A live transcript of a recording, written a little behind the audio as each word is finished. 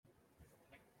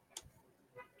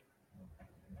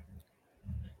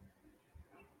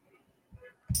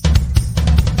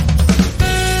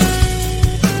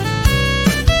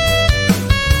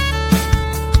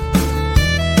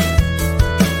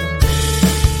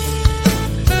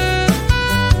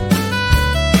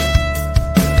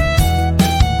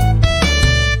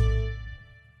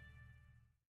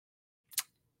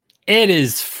It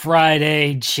is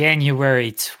Friday,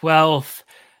 January 12th.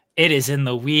 It is in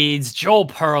the weeds. Joel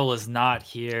Pearl is not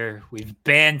here. We've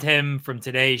banned him from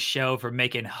today's show for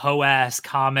making hoe-ass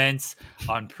comments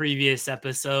on previous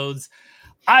episodes.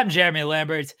 I'm Jeremy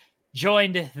Lambert,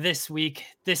 joined this week,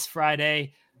 this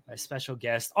Friday, by a special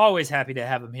guest. Always happy to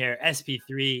have him here.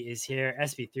 SP3 is here.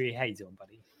 SP3, how you doing,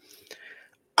 buddy?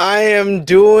 I am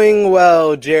doing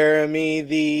well, Jeremy.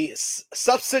 The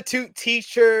substitute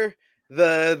teacher,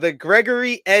 the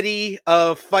Gregory Eddy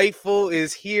of Fightful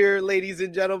is here, ladies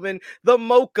and gentlemen. The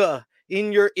mocha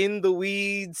in the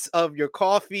weeds of your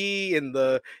coffee in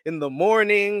the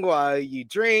morning while you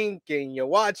drink and you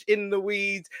watch In the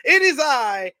Weeds. It is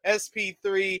I,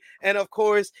 SP3, and of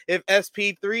course, if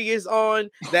SP3 is on,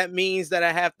 that means that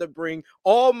I have to bring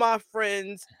all my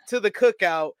friends to the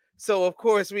cookout. So, of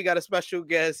course, we got a special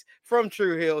guest from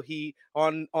True Hill Heat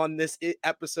on this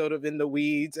episode of In the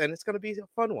Weeds, and it's going to be a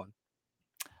fun one.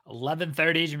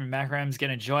 11:30, Jimmy Macram's going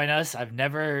to join us. I've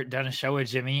never done a show with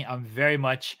Jimmy. I'm very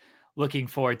much looking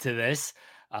forward to this.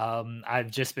 I've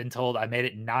just been told I made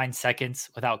it in 9 seconds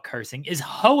without cursing. Is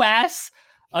hoe-ass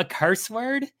a curse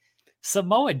word?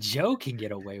 Samoa Joe can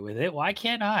get away with it. Why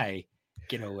can't I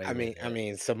get away with it? I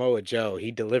mean, Samoa Joe,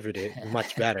 he delivered it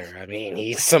much better. I mean,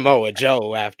 he's Samoa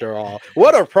Joe after all.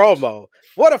 What a promo.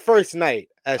 What a first night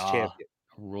as champion.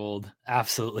 Ruled.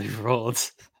 Absolutely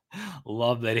ruled.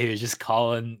 Love that he was just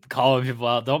calling people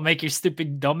out. Don't make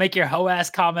your hoe-ass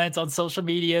comments on social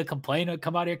media. Come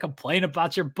out here, complain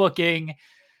about your booking.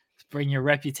 Bring your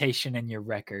reputation and your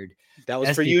record. That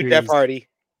was for you, Jeff Hardy.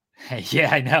 Yeah,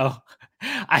 I know.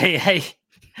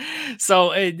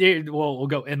 So we'll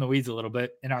go in the weeds a little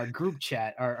bit in our group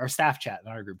chat, our staff chat,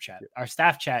 not our group chat. Our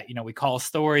staff chat, we call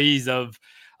stories of,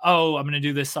 oh, I'm going to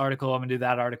do this article. I'm going to do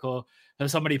that article. So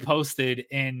somebody posted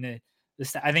in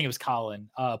I think it was Colin,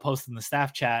 posted in the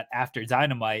staff chat after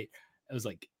Dynamite. It was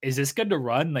like, is this good to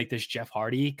run? Like this Jeff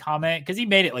Hardy comment? Because he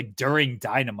made it like during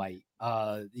Dynamite.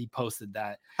 He posted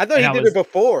that. I thought he did it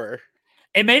before.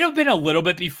 It may have been a little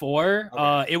bit before.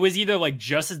 Okay. It was either like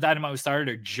just as Dynamite was started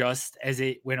or just as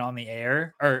it went on the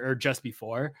air or just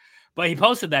before. But he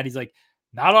posted that. He's like,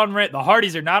 not on the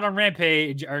Hardys are not on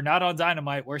Rampage or not on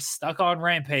Dynamite. We're stuck on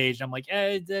Rampage. And I'm like,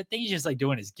 I think he's just like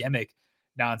doing his gimmick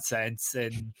nonsense.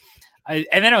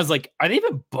 And then I was like, are they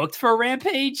even booked for a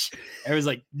Rampage? And it was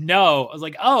like, no. I was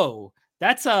like, oh,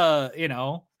 that's a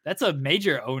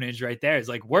major ownage right there. It's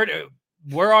like,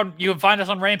 we're on, you can find us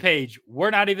on Rampage. We're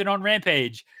not even on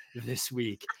Rampage this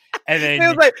week. And then it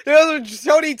was like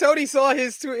Tony saw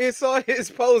his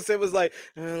post. It was like,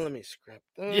 let me script.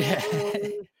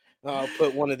 I'll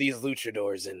put one of these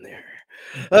luchadors in there.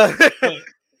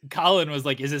 Colin was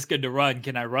like, is this good to run?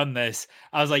 Can I run this?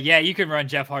 I was like, yeah, you can run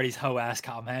Jeff Hardy's hoe-ass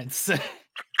comments. That's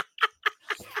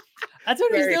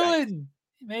what he's doing.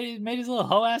 Nice. Made his little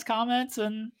hoe-ass comments,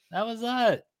 and that was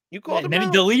that. You called him and then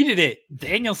he deleted it.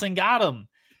 Danielson got him.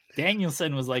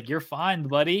 Danielson was like, you're fine,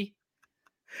 buddy.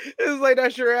 It was like,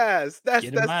 that's your ass. Get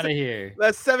him out of here.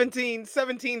 That's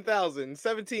 17,000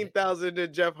 to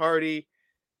Jeff Hardy.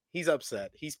 He's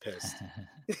upset. He's pissed.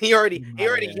 He already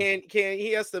can't.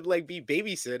 He has to like be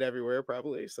babysit everywhere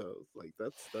probably. So like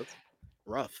that's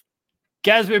rough.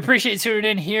 Guys, we appreciate you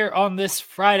tuning in here on this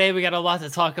Friday. We got a lot to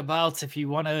talk about. If you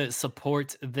want to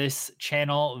support this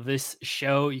channel, this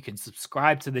show, you can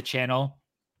subscribe to the channel.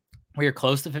 We are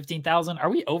close to 15,000. Are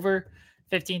we over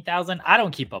 15,000? I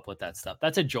don't keep up with that stuff.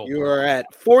 That's a joke. You are at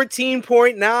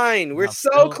 14.9. We're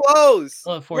so close.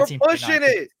 We're pushing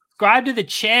it. Subscribe to the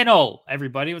channel,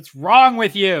 everybody. What's wrong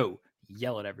with you?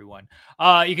 Yell at everyone.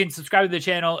 You can subscribe to the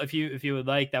channel if you would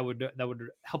like. That would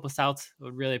help us out. I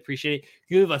would really appreciate it.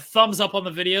 You leave a thumbs up on the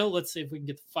video. Let's see if we can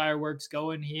get the fireworks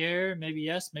going here. Maybe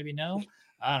yes, maybe no.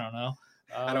 I don't know.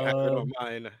 I don't have it on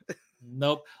mine.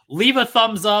 Nope. Leave a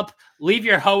thumbs up. Leave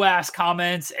your hoe-ass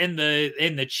comments in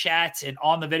the chat and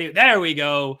on the video. There we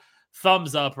go.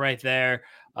 Thumbs up right there.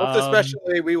 Most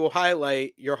especially, we will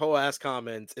highlight your whole ass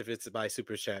comments if it's by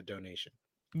super chat donation.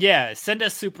 Yeah, send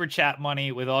us super chat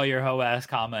money with all your hoe ass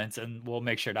comments, and we'll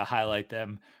make sure to highlight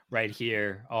them right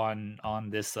here on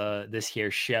this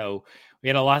here show. We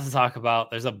had a lot to talk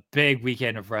about. There's a big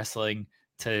weekend of wrestling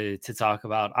to talk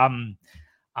about. I'm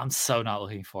so not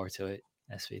looking forward to it.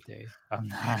 SV3. I'm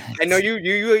not. I know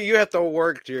you have to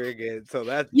work during it, so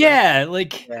that's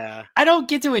I don't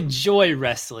get to enjoy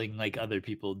wrestling like other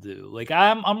people do. Like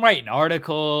I'm writing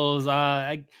articles.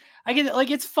 I get it,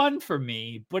 like it's fun for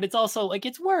me, but it's also like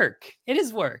it's work. It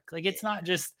is work. Like it's not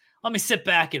just let me sit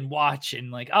back and watch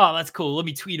and like, oh, that's cool. Let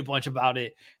me tweet a bunch about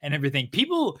it and everything.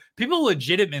 People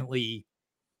legitimately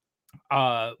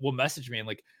will message me and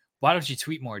like, why don't you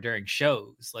tweet more during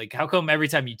shows? Like, how come every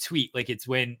time you tweet, like it's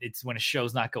when a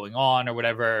show's not going on or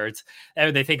whatever?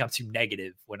 Or they think I'm too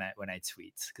negative when I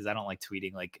tweet, because I don't like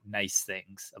tweeting like nice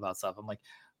things about stuff. I'm like,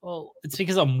 well, it's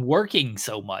because I'm working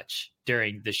so much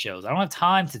during the shows. I don't have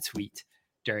time to tweet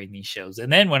during these shows.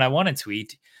 And then when I want to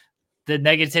tweet, the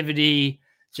negativity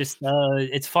just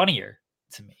it's funnier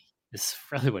to me. It's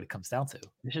really what it comes down to.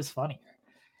 It's just funnier.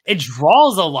 It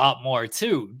draws a lot more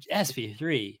too.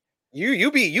 SP3.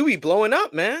 You be blowing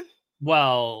up, man.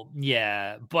 Well,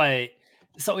 yeah, but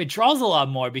so it draws a lot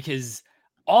more because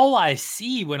all I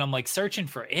see when I'm like searching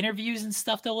for interviews and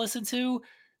stuff to listen to,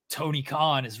 Tony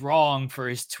Khan is wrong for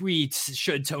his tweets.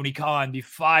 Should Tony Khan be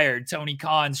fired? Tony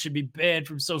Khan should be banned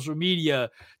from social media.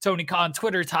 Tony Khan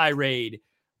Twitter tirade.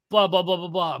 Blah, blah, blah, blah,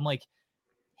 blah. I'm like,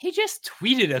 he just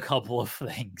tweeted a couple of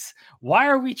things. Why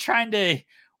are we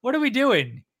what are we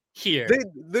doing here?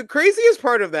 The craziest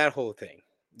part of that whole thing,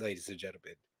 ladies and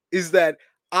gentlemen, is that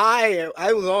I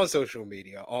was on social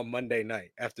media on Monday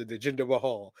night after the Jinder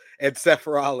Mahal and Seth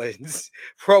Rollins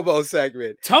promo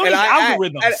segment. Tony's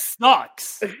algorithm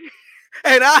sucks.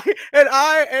 And I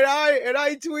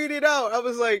tweeted out, I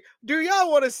was like, do y'all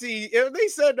want to see if they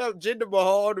set up Jinder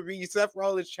Mahal to be Seth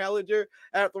Rollins' challenger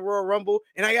at the Royal Rumble?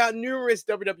 And I got numerous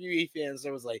WWE fans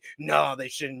that was like, no, they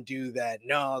shouldn't do that.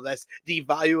 No, that's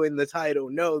devaluing the title.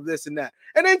 No, this and that.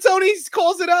 And then Tony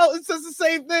calls it out and says the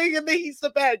same thing, and then he's the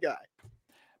bad guy.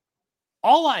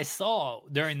 All I saw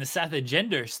during the Seth and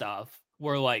Jinder stuff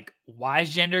were like, why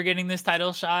is Jinder getting this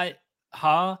title shot?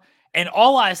 Huh? And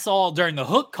all I saw during the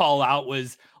Hook call out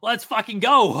was, let's fucking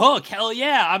go, Hook. Hell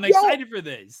yeah, I'm excited for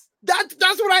this. That's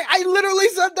what I literally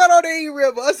said that on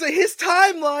A-Rib. I said his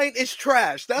timeline is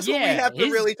trash. That's what we have to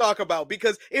really talk about.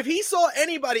 Because if he saw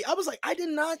anybody, I was like, I did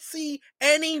not see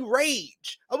any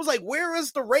rage. I was like, where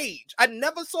is the rage? I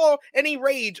never saw any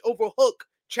rage over Hook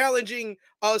challenging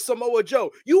Samoa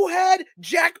Joe. You had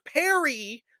Jack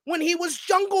Perry when he was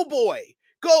Jungle Boy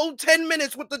go 10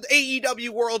 minutes with the AEW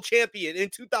World Champion in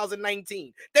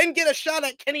 2019. Then get a shot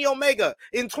at Kenny Omega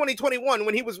in 2021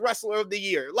 when he was Wrestler of the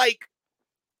Year. Like,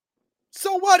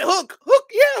 so what? Hook,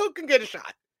 Hook can get a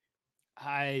shot.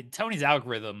 Tony's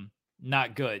algorithm,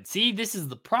 not good. See, this is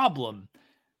the problem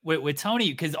with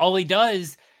Tony, because all he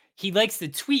does, he likes to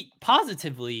tweet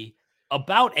positively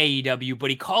about AEW, but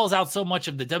he calls out so much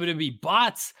of the WWE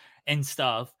bots and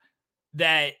stuff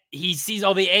that he sees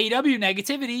all the AEW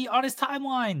negativity on his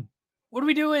timeline. What are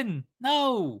we doing?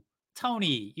 No,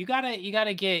 Tony, you gotta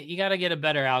get a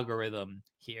better algorithm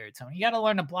here, Tony. You gotta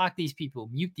learn to block these people,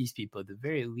 mute these people at the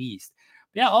very least.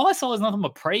 But yeah, all I saw was nothing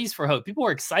but praise for Hook. People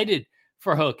were excited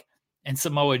for Hook and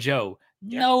Samoa Joe.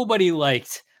 Yeah. Nobody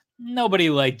liked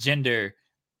Jinder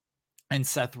and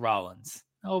Seth Rollins.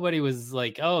 Nobody was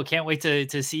like, oh, can't wait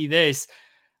to see this.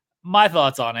 My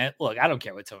thoughts on it. Look, I don't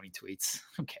care what Tony tweets.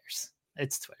 Who cares?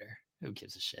 It's Twitter. Who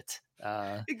gives a shit?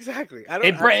 Exactly.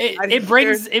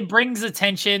 It brings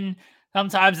attention.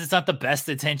 Sometimes it's not the best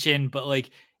attention, but like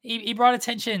he brought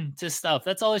attention to stuff.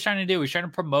 That's all he's trying to do. He's trying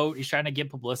to promote. He's trying to get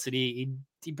publicity.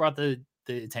 He brought the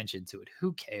attention to it.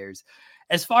 Who cares?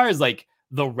 As far as like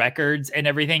the records and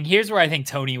everything, here's where I think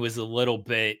Tony was a little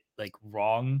bit like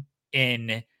wrong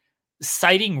in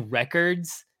citing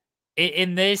records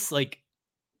in this. Like,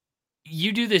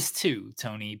 you do this too,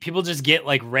 Tony. People just get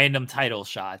like random title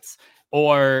shots,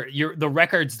 or the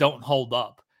records don't hold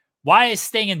up. Why is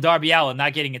Sting and Darby Allin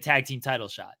not getting a tag team title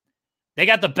shot? They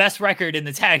got the best record in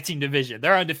the tag team division.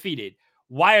 They're undefeated.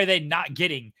 Why are they not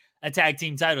getting a tag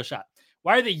team title shot?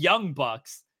 Why are the Young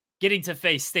Bucks getting to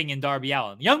face Sting and Darby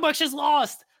Allin? The Young Bucks just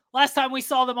lost. Last time we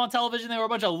saw them on television, they were a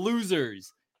bunch of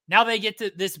losers. Now they get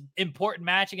to this important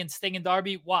match against Sting and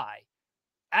Darby. Why?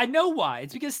 I know why.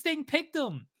 It's because Sting picked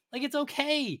them. Like, it's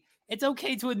okay. It's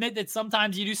okay to admit that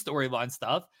sometimes you do storyline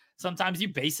stuff. Sometimes you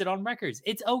base it on records.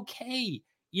 It's okay.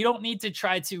 You don't need to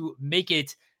try to make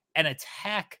it an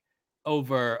attack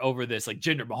over this. Like,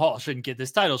 Jinder Mahal shouldn't get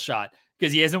this title shot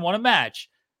because he hasn't won a match.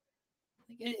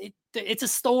 It's a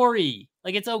story.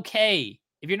 Like, it's okay.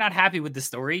 If you're not happy with the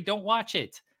story, don't watch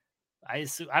it. I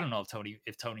don't know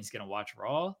if Tony's gonna watch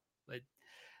Raw, but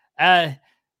the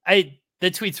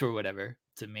tweets were whatever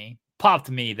to me. Popped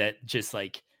me that just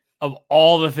like, of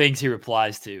all the things he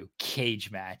replies to, cage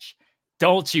match.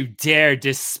 Don't you dare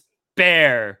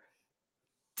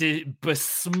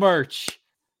besmirch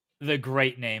the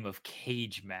great name of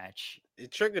cage match.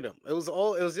 It triggered him. It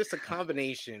was just a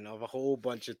combination of a whole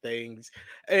bunch of things.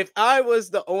 If I was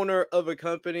the owner of a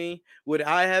company, would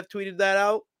I have tweeted that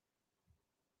out?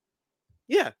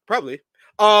 Yeah, probably.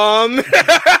 But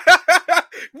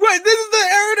this is the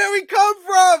era that we come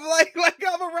from. Like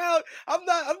I'm around. I'm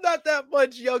not that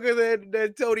much younger than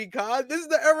man, Tony Khan. This is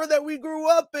the era that we grew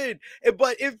up in.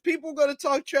 But if people gonna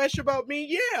talk trash about me,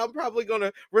 yeah, I'm probably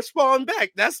gonna respond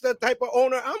back. That's the type of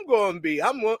owner I'm gonna be.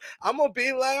 I'm gonna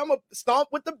be like, I'm gonna stomp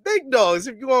with the big dogs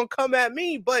if you're gonna come at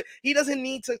me. But he doesn't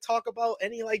need to talk about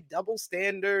any like double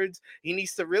standards. He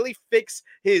needs to really fix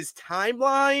his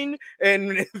timeline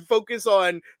and focus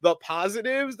on the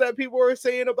positives that people are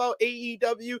saying about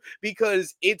AEW,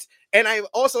 because it's, and I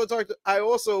also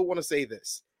want to say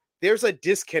this. There's a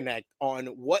disconnect on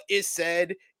what is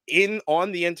said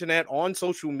on the internet, on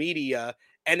social media,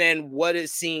 and then what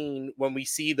is seen when we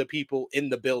see the people in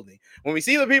the building. When we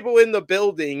see the people in the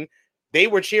building, they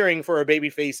were cheering for a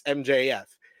babyface MJF.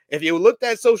 If you looked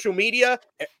at social media,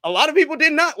 a lot of people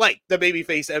did not like the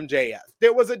babyface MJF.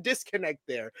 There was a disconnect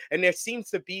there, and there seems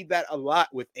to be that a lot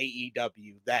with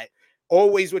AEW, that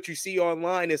always what you see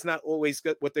online is not always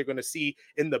what they're going to see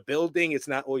in the building. It's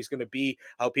not always going to be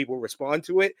how people respond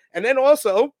to it. And then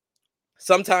also,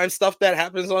 sometimes stuff that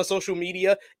happens on social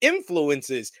media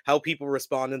influences how people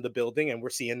respond in the building, and we're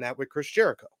seeing that with Chris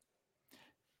Jericho.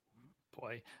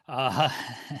 Boy.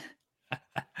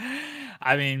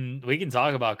 I mean, we can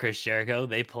talk about Chris Jericho.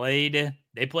 They played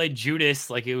Judas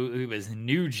like he was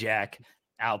New Jack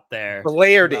out there.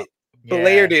 Blared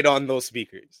it on those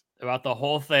speakers. About the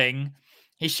whole thing.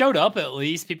 He showed up at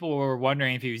least. People were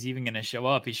wondering if he was even going to show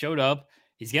up. He showed up.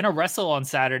 He's going to wrestle on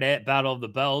Saturday at Battle of the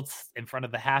Belts in front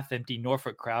of the half-empty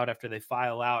Norfolk crowd after they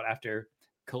file out after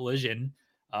Collision.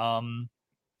 And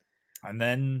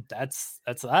then that's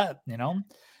that, you know.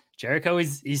 Jericho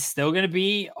he's still going to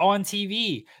be on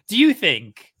TV. Do you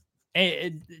think,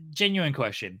 a genuine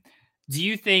question, do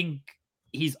you think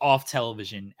he's off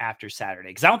television after Saturday?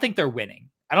 Because I don't think they're winning.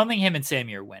 I don't think him and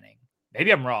Sammy are winning. Maybe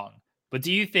I'm wrong, but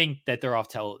do you think that they're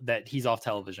that he's off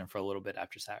television for a little bit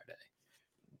after Saturday?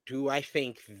 Do I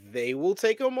think they will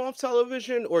take him off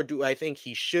television, or do I think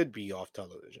he should be off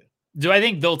television? Do I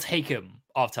think they'll take him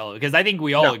off television? Because I think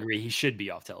we all agree he should be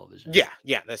off television.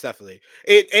 Yeah, that's definitely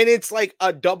it. And it's like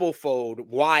a double fold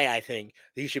why I think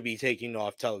he should be taken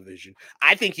off television.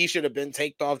 I think he should have been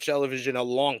taken off television a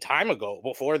long time ago,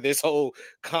 before this whole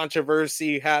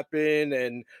controversy happened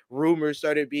and rumors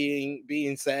started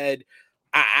being said.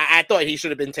 I thought he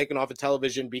should have been taken off of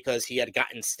television because he had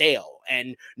gotten stale,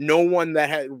 and no one that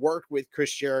had worked with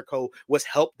Chris Jericho was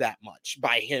helped that much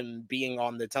by him being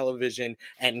on the television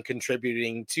and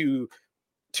contributing to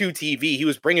TV. He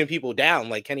was bringing people down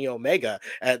like Kenny Omega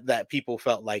that people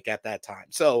felt like at that time.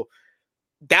 So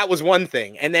that was one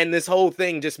thing. And then this whole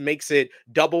thing just makes it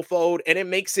double fold, and it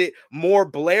makes it more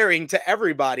blaring to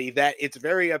everybody that it's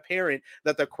very apparent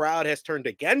that the crowd has turned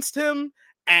against him,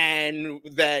 and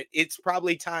that it's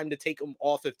probably time to take him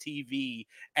off of TV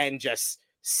and just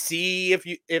see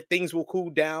if things will cool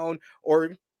down,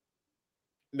 or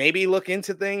maybe look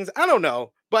into things. I don't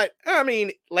know. But I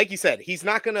mean, like you said, he's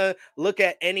not going to look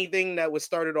at anything that was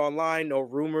started online or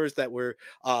rumors that were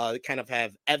kind of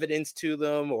have evidence to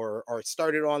them or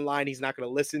started online. He's not going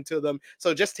to listen to them.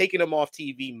 So just taking him off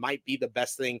TV might be the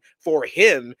best thing for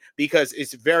him, because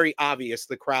it's very obvious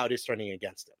the crowd is turning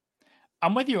against him.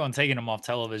 I'm with you on taking him off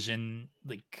television,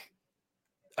 like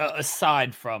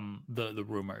aside from the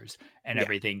rumors and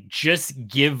everything. Just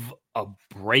give a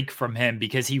break from him,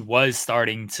 because he was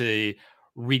starting to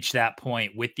reach that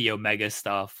point with the Omega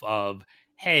stuff of,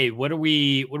 hey, what are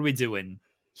we doing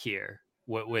here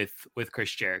with Chris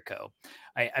Jericho?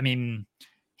 I mean,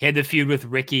 he had the feud with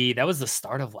Ricky. That was the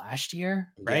start of last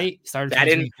year, right? Start of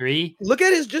 2023. Look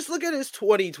at his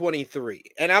 2023.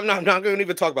 And I'm not going to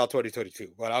even talk about 2022,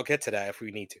 but I'll get to that if we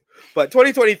need to. But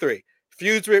 2023,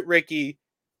 feuds with Ricky.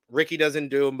 Ricky doesn't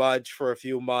do much for a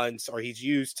few months, or he's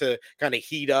used to kind of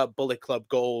heat up Bullet Club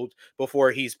Gold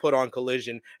before he's put on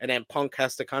Collision, and then Punk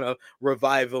has to kind of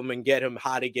revive him and get him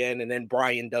hot again, and then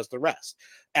Bryan does the rest.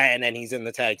 And then he's in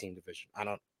the tag team division. I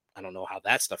don't know how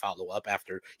that stuff follow up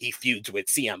after he feuds with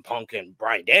CM Punk and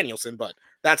Bryan Danielson, but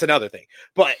that's another thing.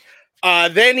 But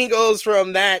then he goes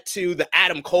from that to the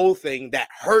Adam Cole thing that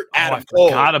hurt Adam Cole.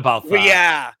 I forgot about that.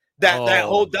 Yeah. That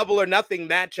whole Double or Nothing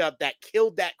matchup that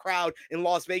killed that crowd in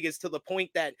Las Vegas, to the point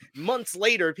that months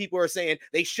later, people are saying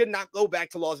they should not go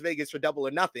back to Las Vegas for Double or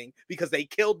Nothing, because they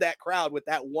killed that crowd with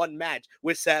that one match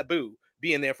with Sabu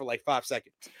being there for like 5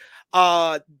 seconds.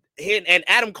 And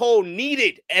Adam Cole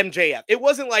needed MJF. It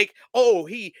wasn't like, oh,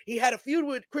 he had a feud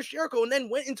with Chris Jericho and then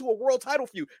went into a world title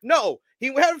feud. No, he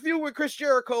had a feud with Chris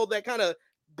Jericho that kind of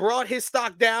brought his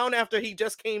stock down after he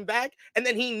just came back, and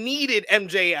then he needed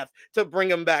MJF to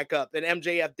bring him back up, and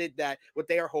MJF did that with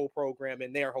their whole program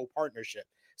and their whole partnership.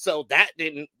 So that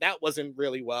wasn't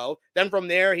really well. Then from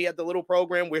there, he had the little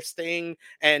program with Sting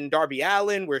and Darby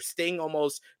Allin, where Sting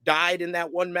almost died in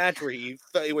that one match where he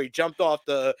jumped off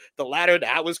the ladder.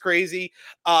 That was crazy.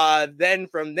 Then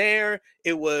from there,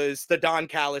 it was the Don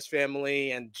Callis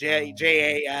family and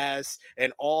JAS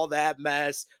and all that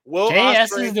mess.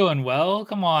 JAS is doing well.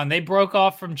 Come on, they broke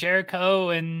off from Jericho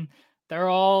and they're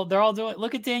all doing.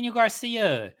 Look at Daniel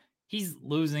Garcia. He's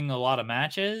losing a lot of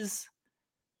matches.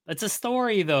 That's a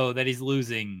story though that he's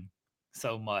losing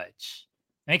so much.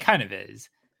 And it kind of is.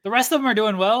 The rest of them are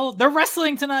doing well. They're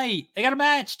wrestling tonight. They got a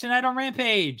match tonight on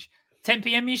Rampage, 10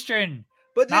 p.m. Eastern.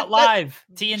 But not live.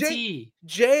 TNT.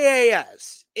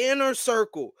 JAS, Inner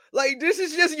Circle. Like, this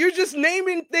is just, you're just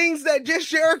naming things that just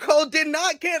Jericho did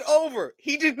not get over.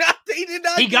 He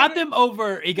got them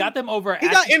over. He got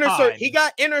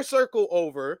Inner Circle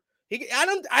over.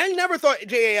 I never thought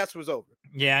JAS was over.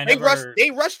 Yeah, they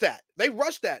rushed that. They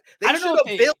should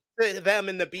have built them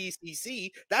in the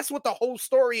BCC. That's what the whole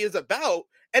story is about.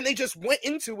 And they just went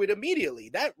into it immediately.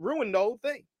 That ruined the whole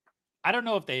thing. I don't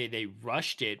know if they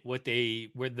rushed it. Where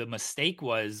the mistake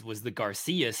was the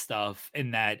Garcia stuff,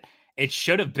 in that it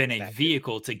should have been a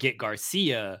vehicle to get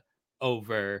Garcia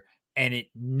over, and it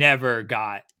never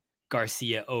got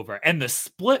Garcia over. And the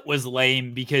split was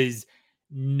lame because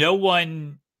no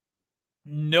one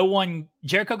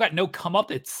Jericho got no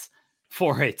comeuppance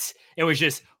for it. It was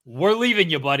just, we're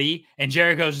leaving you, buddy. And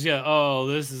Jericho's just, oh,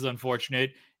 this is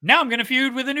unfortunate. Now I'm going to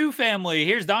feud with a new family.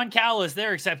 Here's Don Callis.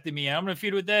 They're accepting me. I'm going to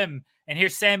feud with them. And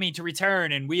here's Sammy to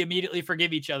return. And we immediately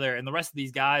forgive each other. And the rest of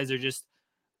these guys are just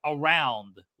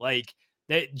around. Like,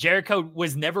 that Jericho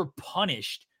was never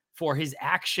punished for his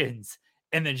actions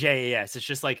in the JAS. It's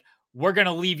just like, we're going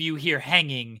to leave you here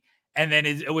hanging. And then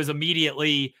it was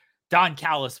immediately, Don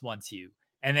Callis wants you.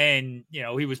 And then,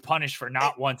 he was punished for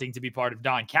not wanting to be part of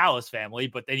Don Callis family,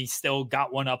 but then he still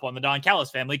got one up on the Don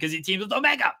Callis family because he teamed with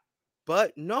Omega.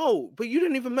 But you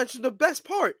didn't even mention the best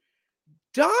part.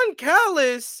 Don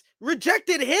Callis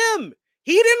rejected him.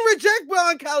 He didn't reject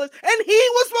Don Callis, and he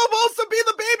was supposed to be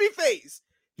the babyface.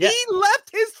 Yeah. He left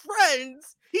his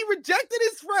friends. He rejected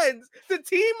his friends to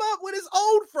team up with his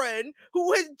old friend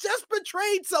who had just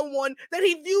betrayed someone that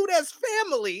he viewed as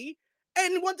family,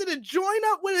 and wanted to join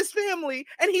up with his family,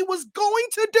 and he was going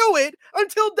to do it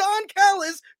until Don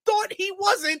Callis thought he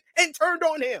wasn't and turned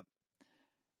on him.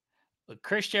 Look,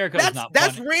 Chris Jericho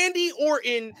that's Randy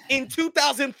Orton in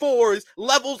 2004's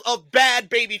levels of bad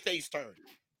babyface turn.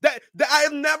 I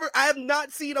have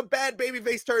not seen a bad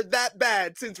babyface turn that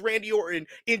bad since Randy Orton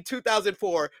in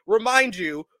 2004. Remind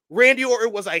you, Randy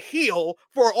Orton was a heel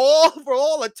for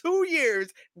all of 2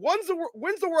 years, wins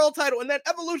the world title, and then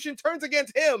Evolution turns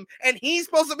against him, and he's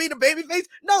supposed to be the babyface?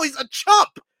 No, he's a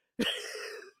chump.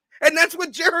 And that's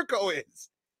what Jericho is.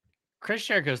 Chris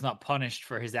Jericho's not punished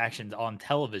for his actions on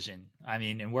television. I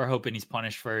mean, and we're hoping he's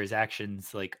punished for his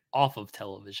actions like off of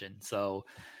television. So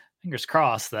fingers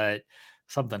crossed that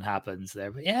something happens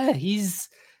there. But yeah,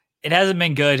 it hasn't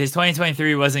been good. His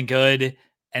 2023 wasn't good.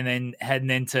 And then heading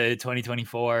into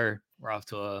 2024, we're off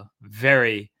to a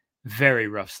very, very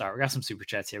rough start. We got some super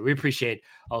chats here. We appreciate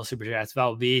all the super chats.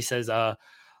 Val B says,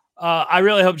 I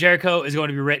really hope Jericho is going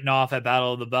to be written off at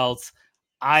Battle of the Belts.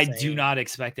 I do not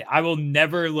expect it. I will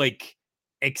never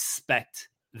expect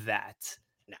that.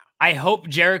 No. I hope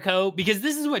Jericho, because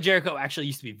this is what Jericho actually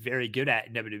used to be very good at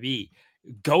in WWE,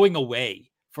 going away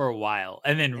for a while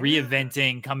and then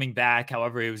reinventing, coming back,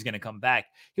 however he was going to come back.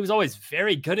 He was always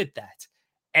very good at that.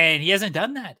 And he hasn't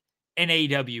done that in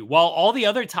AEW. While all the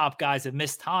other top guys have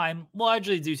missed time,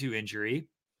 largely due to injury,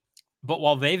 but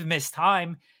while they've missed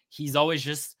time, he's always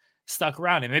just stuck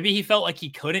around. And maybe he felt like he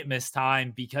couldn't miss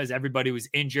time because everybody was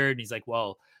injured. And he's like,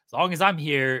 well, as long as I'm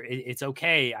here, it's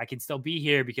okay. I can still be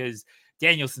here because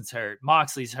Danielson's hurt,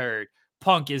 Moxley's hurt,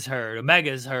 Punk is hurt,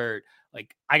 Omega's hurt.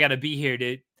 Like, I got to be here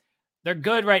they're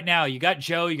good right now. You got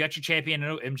Joe, you got your champion.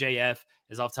 MJF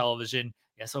is off television.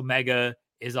 Yes, Omega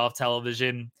is off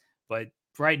television. But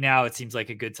right now, it seems like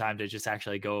a good time to just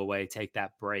actually go away, take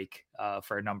that break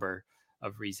for a number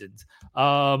of reasons.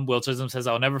 Will Chisholm says,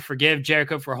 I'll never forgive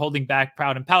Jericho for holding back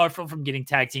Proud and Powerful from getting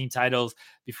tag team titles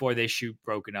before they shoot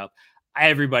broken up.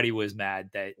 Everybody was mad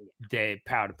that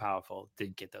Proud and Powerful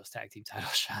didn't get those tag team title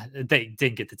shots. They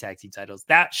didn't get the tag team titles.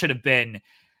 That should have been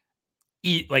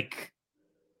a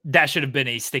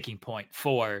sticking point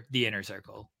for the Inner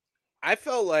Circle. I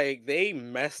felt like they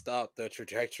messed up the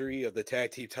trajectory of the tag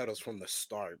team titles from the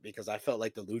start, because I felt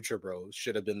like the Lucha Bros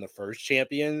should have been the first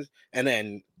champions, and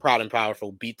then Proud and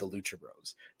Powerful beat the Lucha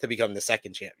Bros to become the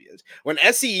second champions. When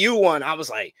SCU won, I was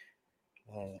like,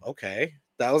 oh, okay.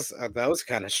 That was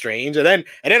kind of strange. And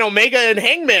then Omega and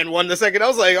Hangman won the second. I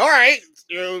was like, all right,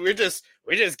 we're just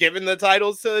giving the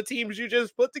titles to the teams you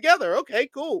just put together. Okay,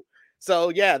 cool. So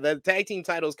yeah, the tag team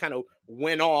titles kind of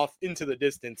went off into the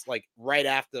distance, like right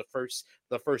after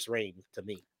the first reign to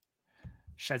me.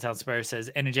 Shoutout Spurs says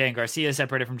Anna Jay and Garcia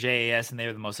separated from JAS, and they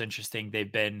were the most interesting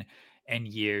they've been in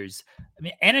years. I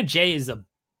mean, Anna Jay is a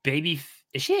baby.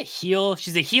 Is she a heel?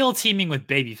 She's a heel teaming with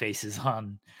baby faces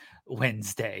on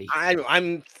Wednesday.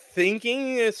 I'm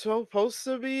thinking it's supposed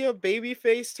to be a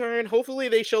babyface turn. Hopefully,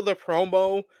 they show the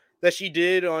promo that she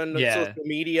did on social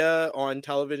media, on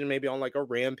television, maybe on like a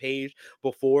Rampage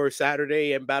before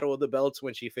Saturday and Battle of the Belts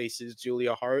when she faces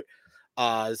Julia Hart.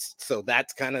 So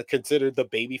that's kind of considered the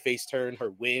babyface turn,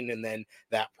 her win, and then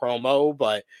that promo.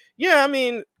 But yeah, I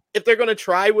mean, if they're gonna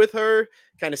try with her,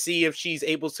 kind of see if she's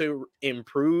able to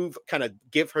improve, kind of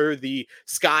give her the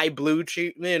sky blue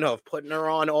treatment of putting her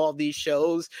on all these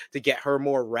shows to get her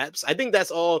more reps. I think that's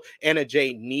all Anna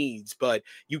Jay needs. But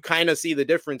you kind of see the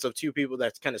difference of two people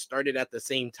that's kind of started at the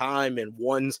same time, and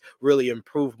one's really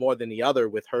improved more than the other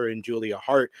with her and Julia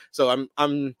Hart. So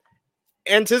I'm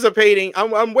anticipating.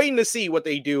 I'm waiting to see what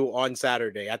they do on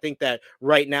Saturday. I think that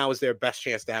right now is their best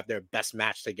chance to have their best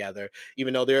match together,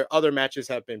 even though their other matches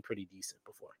have been pretty decent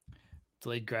before.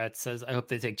 Delayed Gratz says, I hope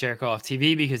they take Jericho off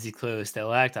TV because he's clearly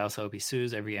still act. I also hope he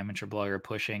sues every amateur blogger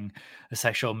pushing a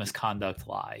sexual misconduct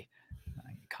lie. I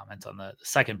can comment on the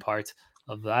second part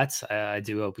of that. I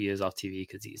do hope he is off TV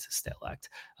because he's a stale act.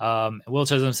 Will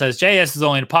Chisholm says, JS is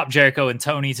only to pop Jericho and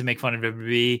Tony to make fun of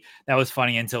WWE. That was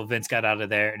funny until Vince got out of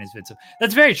there and his Vince.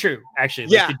 That's very true,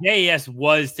 actually. Like, the JS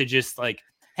was to just like,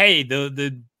 hey,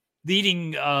 the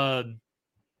leading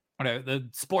the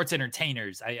sports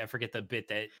entertainers. I forget the bit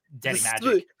that Daddy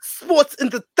Magic. Sports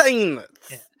entertainment.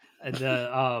 Yeah.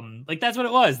 The like that's what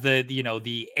it was. The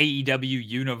AEW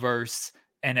universe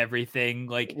and everything.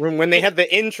 Like when they had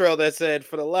the intro that said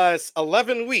for the last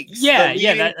 11 weeks,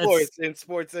 that's in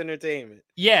sports entertainment.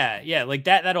 Yeah, like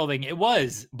that whole thing. It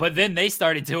was, but then they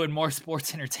started doing more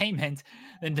sports entertainment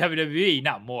than WWE.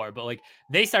 Not more, but like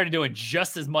they started doing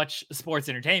just as much sports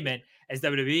entertainment as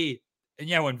WWE. And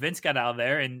yeah, when Vince got out of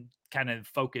there and kind of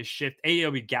focus shift,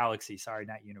 AEW Galaxy, sorry,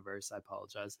 not Universe, I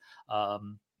apologize.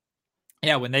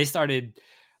 Yeah, when they started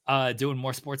doing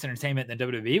more sports entertainment than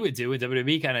WWE would do, and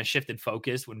WWE kind of shifted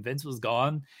focus when Vince was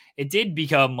gone, it did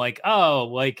become like, oh,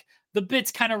 like the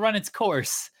bit's kind of run its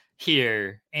course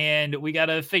here, and we got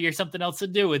to figure something else to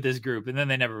do with this group. And then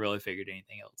they never really figured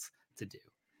anything else to do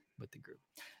with the group.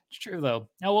 It's true, though.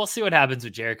 Now we'll see what happens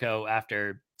with Jericho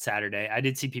after Saturday. I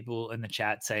did see people in the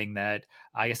chat saying that,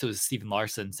 I guess it was Stephen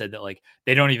Larson said that like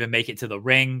they don't even make it to the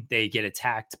ring. They get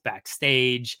attacked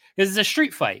backstage because it's a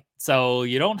street fight. So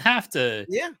you don't have to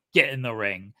get in the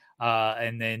ring.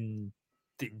 And then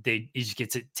they just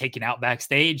get taken out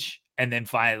backstage, and then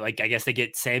finally, like, I guess they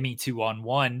get Sammy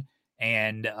 2-on-1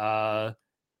 and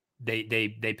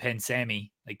they pin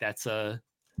Sammy. Like that's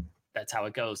how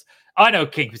it goes. Oh, I know,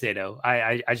 King Potato.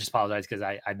 I just apologize because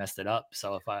I messed it up.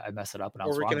 So if I messed it up and I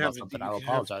was wrong about something, I will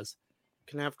apologize.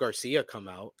 Can have Garcia come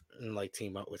out and like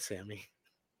team up with Sammy.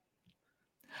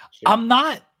 Sure. I'm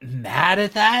not mad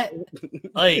at that.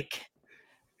 Like,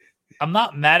 I'm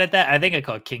not mad at that. I think I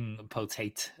called King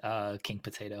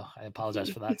Potato. I apologize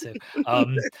for that too.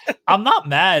 I'm not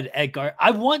mad at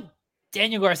I want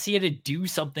Daniel Garcia to do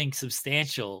something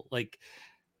substantial. Like,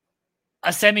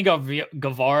 a Sammy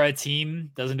Guevara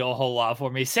team doesn't do a whole lot for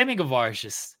me. Sammy Guevara is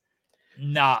just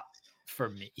not for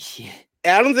me.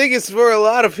 I don't think it's for a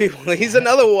lot of people. He's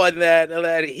another one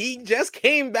that he just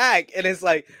came back, and it's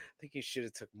like, I think he should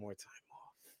have took more time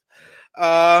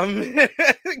off.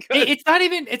 It's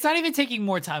not even taking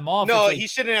more time off. No, he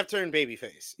shouldn't have turned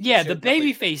babyface. Yeah, the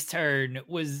babyface turn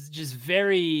was just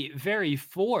very, very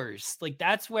forced. Like,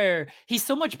 that's where he's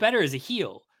so much better as a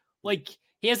heel. Like,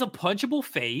 he has a punchable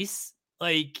face.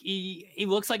 Like, he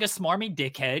looks like a smarmy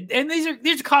dickhead. And these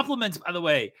are compliments, by the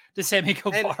way, to Sammy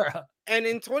Guevara. And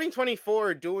in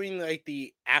 2024, doing like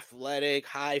the athletic,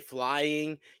 high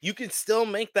flying, you can still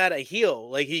make that a heel.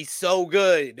 Like, he's so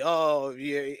good. Oh,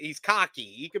 yeah, he's cocky.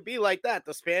 He could be like that,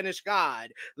 the Spanish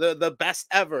God, the best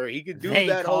ever. He could do that.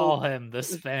 They call him the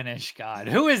Spanish God.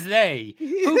 Who is they?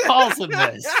 Who calls him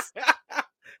this?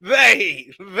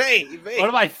 They. One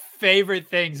of my favorite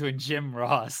things when Jim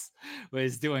Ross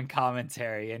was doing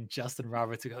commentary and Justin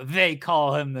Roberts would go, they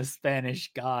call him the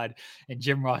Spanish God. And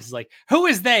Jim Ross is like, who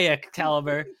is they,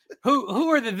 Excalibur? Who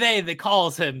are the they that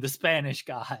calls him the Spanish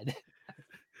God?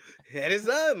 It is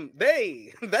them.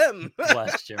 They. Them.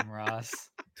 Bless Jim Ross.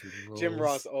 Jim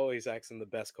Ross always asking the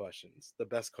best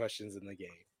questions in the game.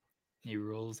 He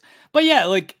rules. But yeah,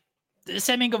 like,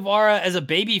 Sammy Guevara as a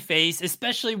babyface,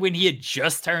 especially when he had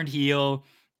just turned heel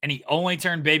and he only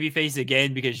turned babyface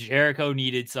again because Jericho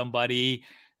needed somebody.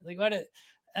 Like, what?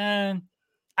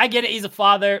 I get it. He's a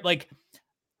father. Like,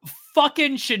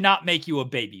 fucking should not make you a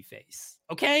babyface.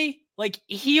 Okay? Like,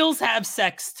 heels have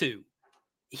sex too.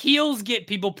 Heels get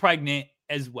people pregnant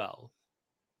as well.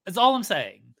 That's all I'm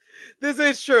saying. This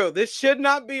is true. This should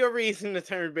not be a reason to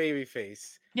turn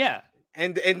babyface. Yeah.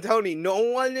 And Tony, no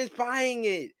one is buying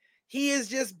it. He is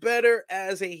just better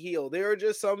as a heel. There are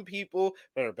just some people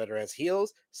that are better as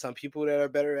heels, some people that are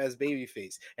better as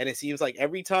babyface. And it seems like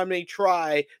every time they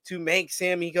try to make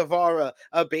Sammy Guevara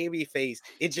a babyface,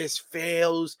 it just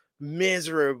fails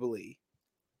miserably.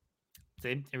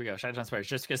 See, here we go. Shot transfers.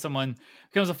 Just because someone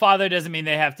becomes a father doesn't mean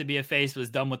they have to be a face. Was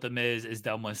done with The Miz is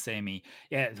done with Sammy.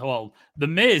 Yeah, well, The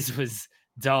Miz was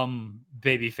dumb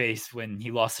babyface when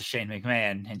he lost to Shane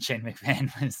McMahon, and Shane McMahon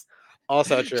was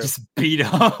also true. Just beat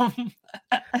him.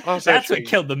 That's true. What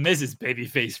killed The Miz's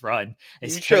babyface run.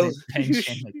 Is Shane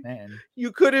McMahon.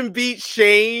 You couldn't beat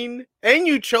Shane, and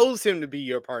you chose him to be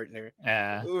your partner.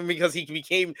 Yeah, because he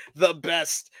became the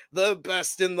best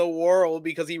in the world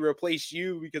because he replaced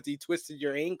you because he twisted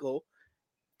your ankle.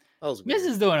 Miz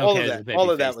is doing okay. All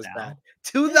of that was bad.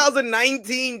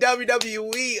 2019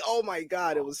 WWE. Oh my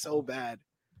god, it was so bad.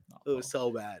 It was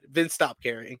so bad. Vince stopped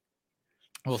caring.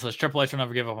 Well, so Triple H will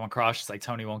never give up on Cross. It's like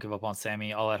Tony won't give up on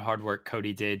Sammy. All that hard work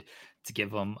Cody did to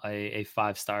give him a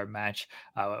 5-star match.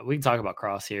 We can talk about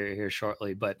Cross here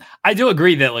shortly, but I do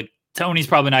agree that like Tony's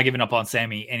probably not giving up on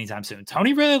Sammy anytime soon.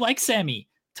 Tony really likes Sammy.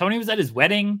 Tony was at his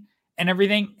wedding and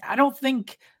everything. I don't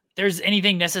think there's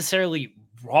anything necessarily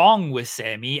wrong with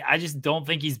Sammy. I just don't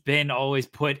think he's been always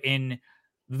put in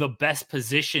the best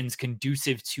positions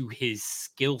conducive to his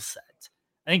skill set.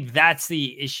 I think that's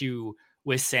the issue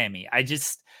with Sammy.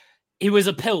 He was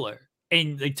a pillar,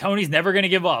 and like Tony's never going to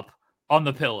give up on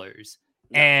the pillars.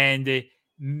 No. And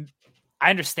I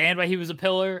understand why he was a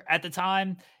pillar at the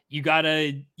time. You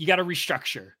gotta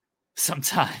restructure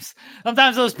sometimes.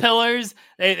 Sometimes those pillars,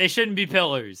 they shouldn't be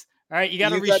pillars. All right, you got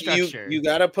to restructure. You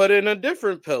got to put in a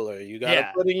different pillar. You got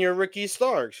to put in your Ricky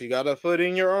Starks. You got to put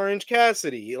in your Orange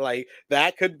Cassidy. Like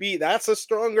that's a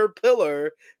stronger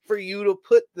pillar for you to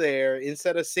put there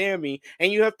instead of Sammy.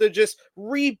 And you have to just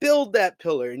rebuild that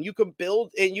pillar. And you can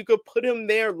build and you could put him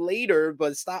there later,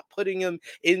 but stop putting him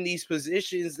in these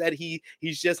positions that he's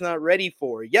just not ready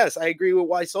for. Yes, I agree with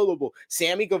Why Soloable.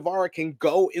 Sammy Guevara can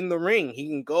go in the ring. He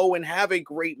can go and have a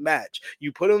great match.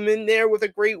 You put him in there with a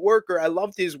great worker. I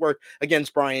loved his work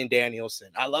against Bryan Danielson.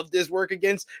 I loved his work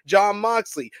against Jon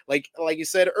Moxley. Like you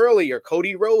said earlier,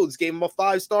 Cody Rhodes gave him a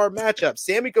 5-star matchup.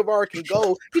 Sammy Guevara can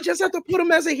go. You just have to put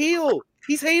him as a heel.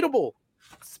 He's hateable.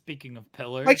 Speaking of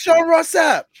pillars, like Sean Ross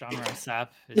Sapp. Sean Ross Sapp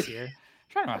is here.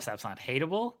 Sean Ross Sapp's not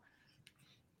hateable.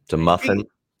 It's a muffin.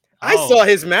 I saw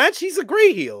his match. He's a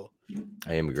great heel.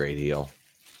 I am a great heel.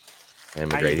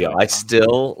 I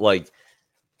still like.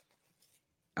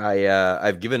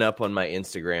 I've given up on my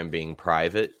Instagram being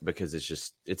private because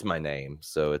it's my name.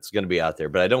 So it's going to be out there,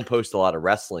 but I don't post a lot of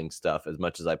wrestling stuff as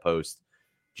much as I post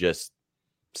just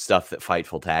stuff that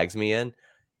Fightful tags me in.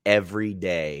 Every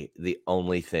day, the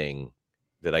only thing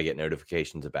that I get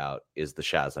notifications about is the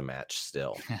Shazza match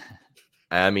still.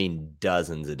 I mean,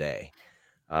 dozens a day.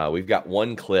 We've got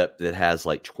one clip that has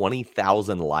like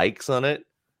 20,000 likes on it.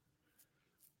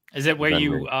 Is it where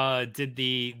you did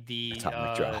the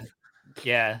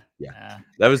Yeah.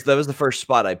 That was the first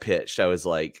spot I pitched. I was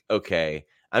like, okay,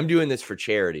 I'm doing this for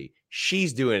charity.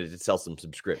 She's doing it to sell some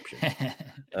subscriptions.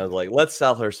 I was like, let's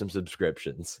sell her some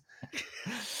subscriptions.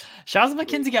 Shazza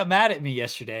McKenzie got mad at me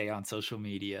yesterday on social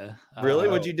media. Really?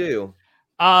 What'd you do?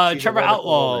 Trevor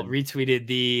Outlaw retweeted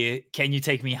the "Can You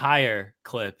Take Me Higher"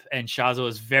 clip, and Shazza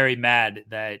was very mad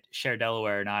that Cher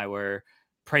Delaware and I were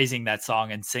praising that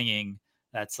song and singing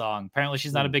that song. Apparently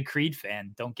she's not a big Creed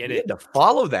fan. Don't get it. To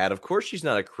follow that, of course she's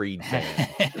not a Creed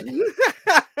fan.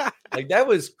 Like, that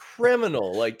was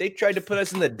criminal. Like, they tried to put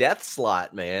us in the death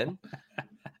slot, man.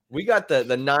 We got the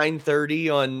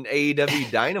 9:30 on AEW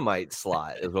Dynamite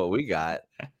slot is what we got.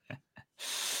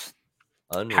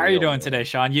 Unreal, how are you doing today,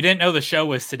 Sean? You didn't know the show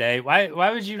was today. Why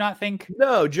would you not think?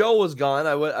 No, Joel was gone.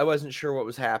 I wasn't sure what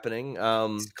was happening.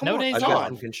 No days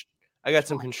on. I got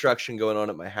some construction going on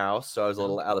at my house, so I was a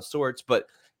little out of sorts. But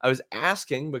I was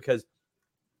asking because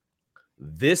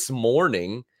this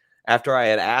morning, after I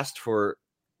had asked for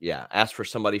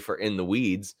somebody for In the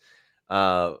Weeds,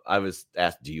 I was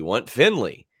asked, "Do you want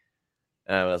Finley?"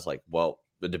 And I was like, "Well,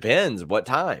 it depends. What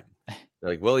time?"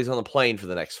 They're like, "Well, he's on the plane for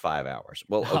the next 5 hours."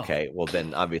 Well, okay. Well,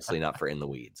 then obviously not for In the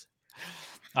Weeds.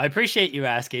 I appreciate you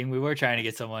asking. We were trying to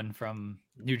get someone from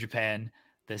New Japan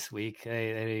this week.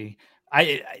 Are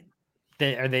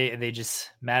they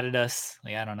just mad at us?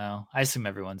 Like, I don't know. I assume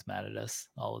everyone's mad at us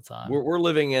all the time. We're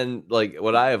living in, like,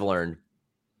 what I have learned.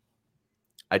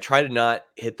 I try to not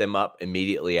hit them up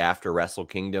immediately after Wrestle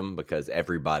Kingdom because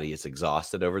everybody is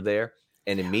exhausted over there.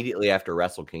 And immediately after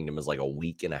Wrestle Kingdom is like a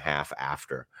week and a half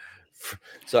after.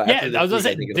 So after this week,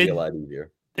 I think it'll be a lot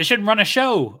easier. They shouldn't run a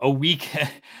show a week,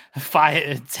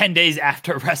 10 days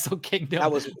after Wrestle Kingdom.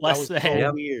 That was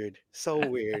so weird. So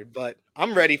weird. But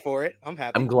I'm ready for it. I'm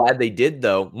happy. I'm glad they did,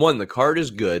 though. One, the card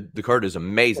is good. The card is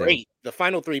amazing. Great. The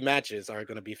final 3 matches are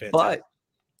going to be fantastic. But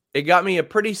it got me a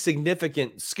pretty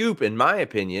significant scoop, in my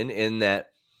opinion, in that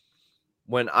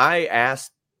when I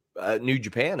asked New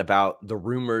Japan about the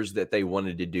rumors that they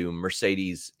wanted to do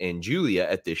Mercedes and Julia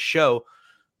at this show,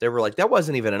 they were like, that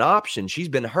wasn't even an option. She's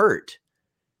been hurt.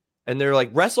 And they're like,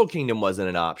 Wrestle Kingdom wasn't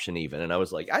an option even. And I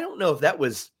was like, I don't know if that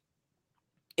was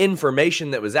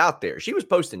information that was out there. She was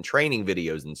posting training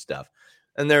videos and stuff.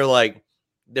 And they're like,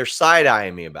 they're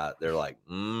side-eyeing me about it. They're like,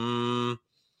 one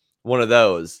of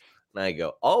those. And I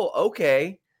go, oh,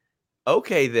 okay.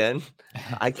 Okay, then.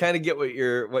 I kind of get what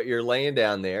you're laying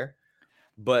down there.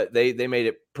 But they made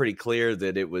it pretty clear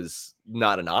that it was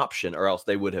not an option, or else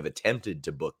they would have attempted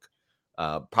to book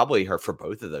probably her for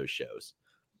both of those shows.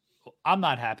 I'm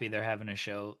not happy they're having a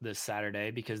show this Saturday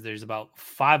because there's about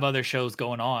 5 other shows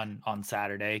going on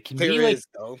Saturday. Can we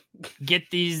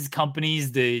get these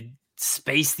companies to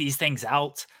space these things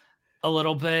out a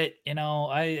little bit? You know,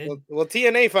 well,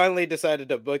 TNA finally decided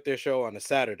to book their show on a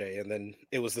Saturday, and then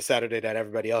it was the Saturday that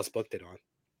everybody else booked it on.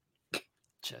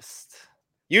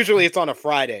 Usually it's on a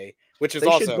Friday, which is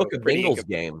also book a Bengals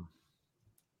game.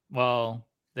 Well,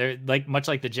 they're much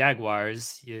like the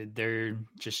Jaguars. They're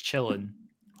just chilling.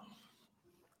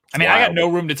 I mean, I got no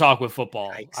room to talk with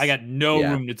football. Yikes. I got no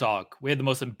room to talk. We had the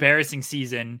most embarrassing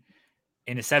season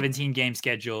in a 17-game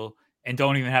schedule and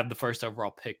don't even have the first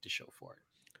overall pick to show for it.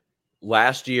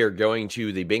 Last year, going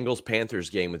to the Bengals-Panthers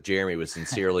game with Jeremy was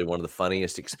sincerely one of the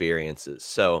funniest experiences.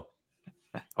 So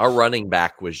our running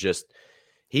back was just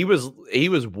he was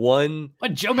one.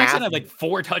 What, Joe Mixon had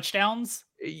 4 touchdowns?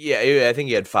 Yeah, I think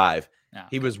he had 5. No.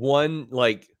 He was one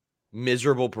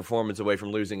miserable performance away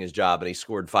from losing his job, and he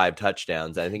scored 5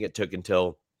 touchdowns. I think it took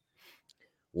until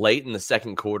late in the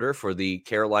second quarter for the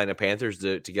Carolina Panthers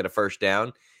to get a first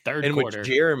down. Third quarter.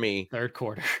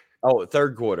 Oh,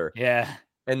 third quarter. Yeah.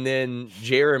 And then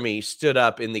Jeremy stood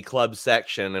up in the club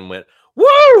section and went,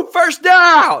 "Woo! First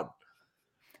down!"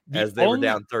 As they were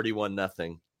down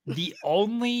 31-0. The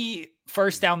only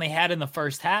first down they had in the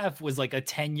first half was a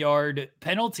 10-yard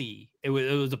penalty. It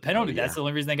was a penalty. Oh, yeah. That's the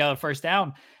only reason they got a first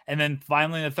down. And then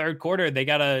finally in the third quarter, they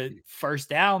got a first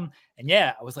down. And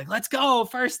I was like, let's go,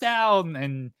 first down.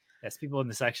 And yes, people in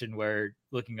the section were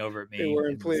looking over at me. They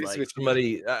weren't pleased with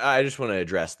somebody. I just want to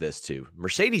address this too.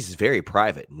 Mercedes is very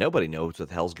private. Nobody knows what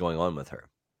the hell's going on with her.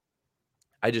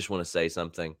 I just want to say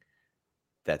something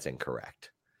that's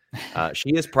incorrect. She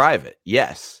is private,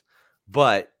 yes.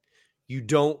 But you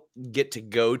don't get to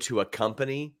go to a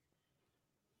company,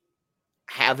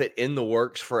 have it in the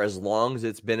works for as long as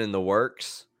it's been in the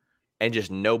works, and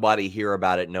just nobody hear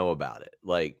about it, know about it.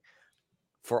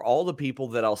 For all the people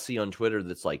that I'll see on Twitter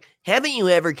that's like, haven't you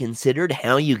ever considered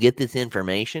how you get this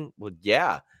information? Well,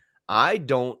 yeah. I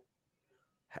didn't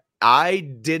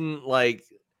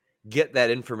get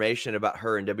that information about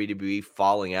her and WWE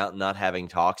falling out and not having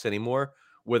talks anymore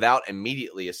without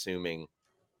immediately assuming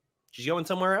she's going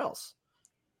somewhere else.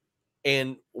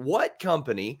 And what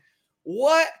company,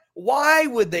 why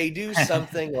would they do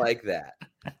something like that?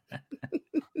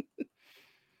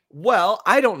 Well,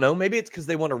 I don't know. Maybe it's because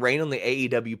they want to rain on the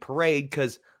AEW parade,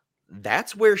 because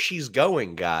that's where she's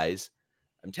going, guys.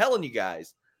 I'm telling you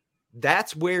guys,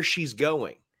 that's where she's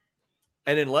going.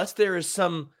 And unless there is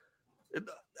some,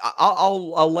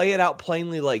 I'll lay it out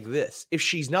plainly like this. If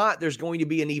she's not, there's going to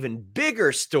be an even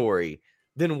bigger story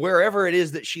than wherever it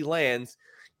is that she lands,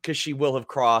 because she will have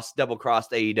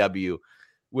double-crossed AEW,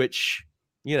 which,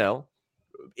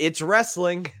 it's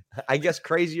wrestling. I guess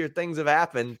crazier things have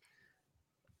happened.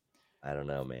 I don't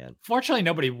know, man. Fortunately,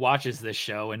 nobody watches this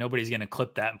show, and nobody's going to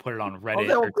clip that and put it on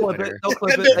Reddit or Twitter. They'll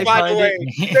clip it. They find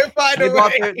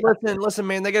it. Listen,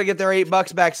 man. They got to get their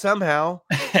 $8 back somehow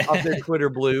off their Twitter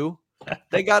blue.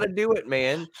 They got to do it,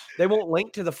 man. They won't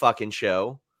link to the fucking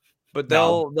show, but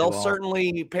they'll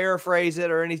certainly paraphrase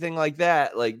it or anything like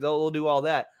that. They'll do all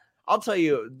that. I'll tell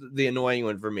you the annoying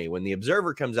one for me. When the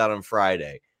Observer comes out on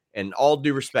Friday, and all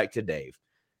due respect to Dave,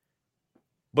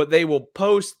 but they will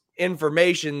post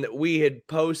information that we had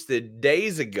posted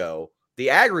days ago, the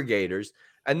aggregators,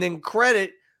 and then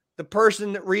credit the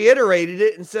person that reiterated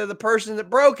it instead of the person that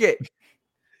broke it.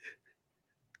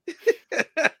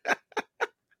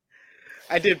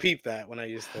 I did peep that when I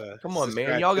used to. Come on,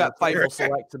 man. Y'all got Fightful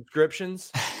Select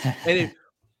subscriptions.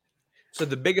 So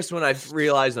the biggest one I've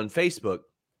realized on Facebook,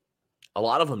 a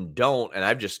lot of them don't, and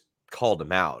I've just called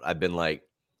them out. I've been like,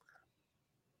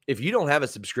 if you don't have a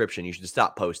subscription, you should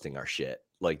stop posting our shit.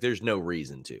 Like, there's no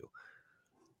reason to.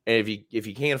 And if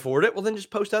you can't afford it, well, then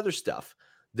just post other stuff.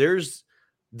 There's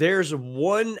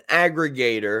one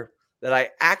aggregator that I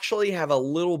actually have a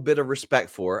little bit of respect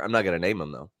for. I'm not going to name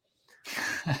them, though.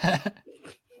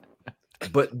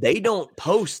 But they don't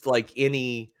post like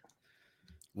any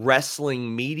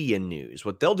wrestling media news.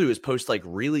 What they'll do is post like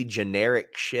really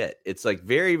generic shit. It's like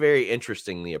very, very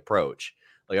interesting, the approach.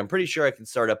 Like, I'm pretty sure I can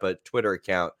start up a Twitter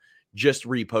account, just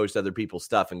repost other people's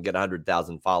stuff and get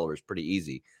 100,000 followers pretty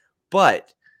easy.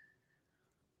 But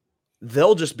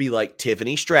they'll just be like,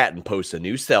 Tiffany Stratton posts a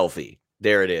new selfie.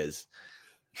 There it is.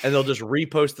 And they'll just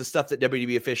repost the stuff that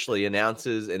WWE officially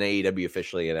announces and AEW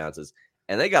officially announces.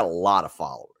 And they got a lot of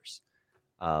followers.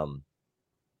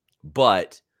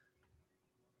 But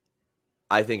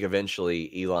I think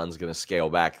eventually Elon's going to scale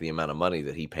back the amount of money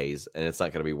that he pays, and it's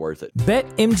not going to be worth it.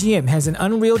 BetMGM has an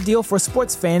unreal deal for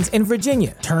sports fans in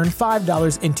Virginia. Turn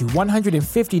 $5 into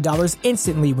 $150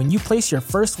 instantly when you place your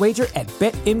first wager at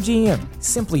BetMGM.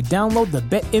 Simply download the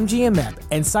BetMGM app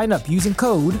and sign up using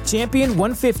code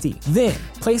Champion150. Then,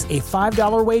 place a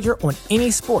 $5 wager on any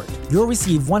sport. You'll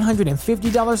receive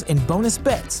 $150 in bonus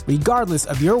bets, regardless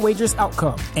of your wager's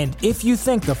outcome. And if you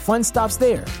think the fun stops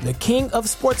there, the king of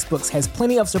sportsbooks has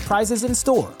plenty of surprises in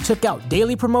store. Check out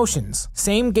daily promotions,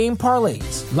 same-game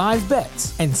parlays, live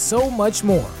bets, and so much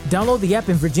more. Download the app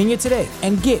in Virginia today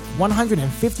and get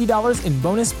 $150 in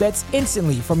bonus bets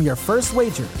instantly from your first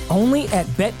wager. Only at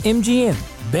BetMGM.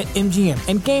 BetMGM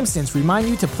and GameSense remind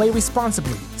you to play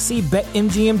responsibly. See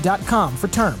BetMGM.com for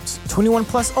terms. 21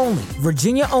 plus only.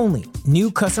 Virginia only. New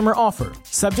customer offer.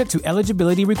 Subject to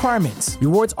eligibility requirements.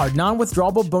 Rewards are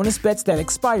non-withdrawable bonus bets that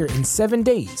expire in 7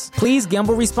 days. Please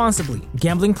gamble responsibly.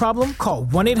 Gambling problem? Call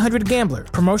 1-800-GAMBLER.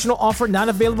 Promotional offer not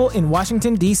available in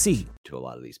Washington, D.C. To a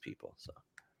lot of these people. So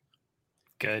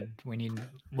good. We need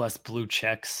less blue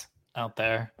checks out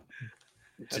there.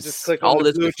 Just click all on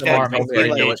this the blue before check.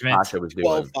 engagement.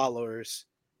 12 followers.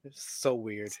 It's so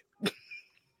weird.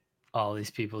 All these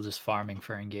people just farming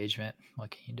for engagement. What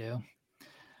can you do?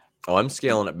 Oh, I'm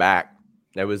scaling it back.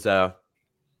 There was I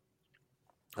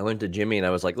went to Jimmy and I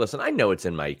was like, listen, I know it's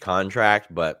in my contract,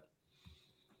 but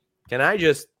can I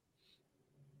just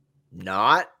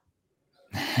not?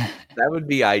 That would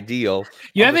be ideal.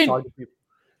 You haven't.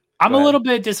 I'm a little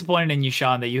bit disappointed in you,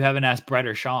 Sean, that you haven't asked Brett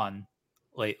or Sean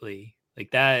lately.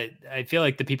 Like that, I feel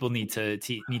like the people need to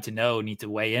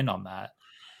weigh in on that.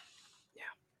 Yeah,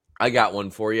 I got one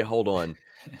for you. Hold on.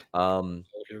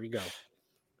 Here we go.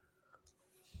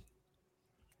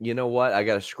 You know what? I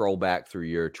got to scroll back through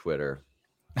your Twitter.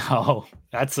 Oh,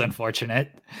 that's unfortunate.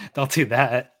 Don't do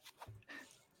that.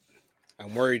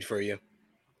 I'm worried for you.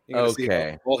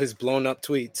 Okay. All his blown up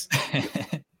tweets.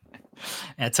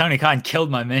 And Tony Khan killed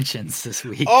my mentions this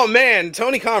week. Oh man,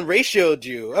 Tony Khan ratioed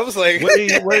you. I was like, what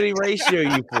did he ratio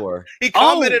you for? He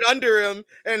commented under him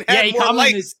and had more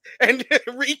likes and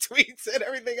retweets and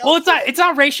everything else. Well, it's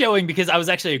not ratioing because I was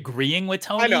actually agreeing with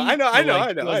Tony. I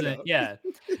know. Yeah.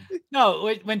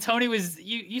 No, when Tony was,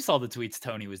 you saw the tweets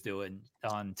Tony was doing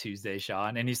on Tuesday,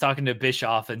 Sean, and he's talking to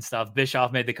Bischoff and stuff.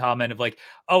 Bischoff made the comment of like,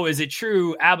 oh, is it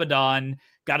true Abaddon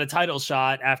got a title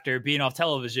shot after being off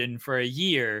television for a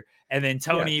year? And then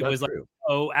Tony was like,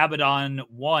 oh, Abaddon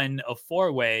won a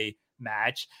 4-way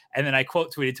match. And then I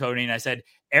quote tweeted Tony and I said,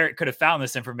 Eric could have found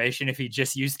this information if he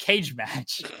just used cage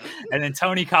match. And then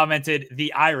Tony commented,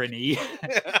 the irony.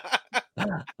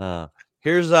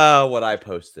 Here's what I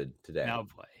posted today. Oh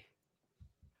boy.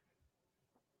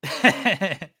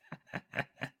 I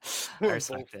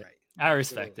respect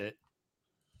it.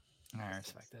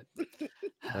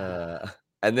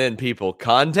 And then people,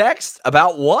 context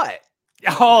about what?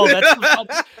 Oh,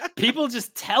 that's people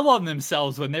just tell on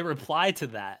themselves when they reply to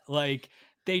that. Like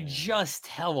they just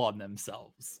tell on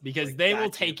themselves because like, they will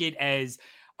take it as,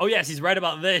 oh yes, he's right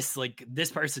about this. Like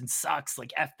this person sucks.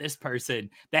 Like F this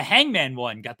person. The Hangman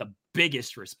one got the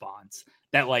biggest response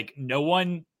that like no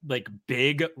one like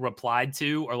big replied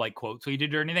to or like quote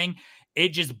tweeted or anything. It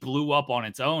just blew up on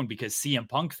its own because CM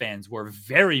Punk fans were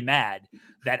very mad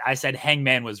that I said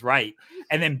Hangman was right.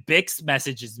 And then Bix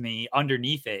messages me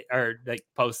underneath it or like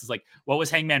posts is like, what was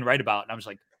Hangman right about? And I'm just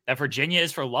like, that Virginia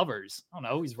is for lovers. I don't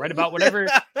know. He's right about whatever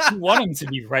you want him to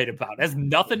be right about. It has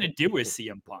nothing to do with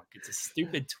CM Punk. It's a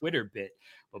stupid Twitter bit.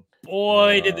 But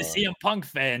boy, did the CM Punk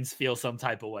fans feel some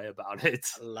type of way about it.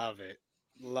 I love it.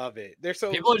 Love it.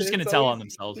 People are just going to tell on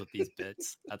themselves with these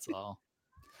bits. That's all.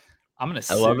 I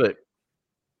love it.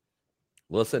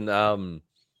 Listen,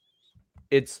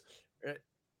 it's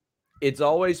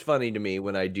always funny to me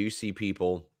when I do see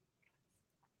people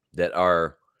that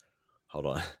are. Hold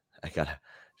on, I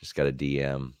just got a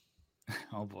DM.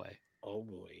 Oh boy.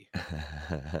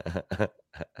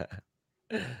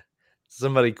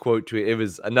 Somebody quote tweet. It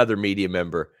was another media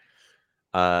member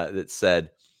that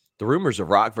said, the rumors of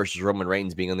Rock versus Roman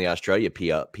Reigns being on the Australia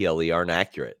PLE aren't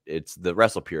accurate. It's the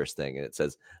WrestlePurist thing. And it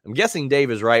says, I'm guessing Dave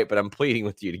is right, but I'm pleading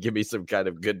with you to give me some kind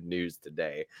of good news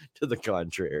today. To the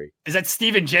contrary. Is that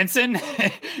Steven Jensen?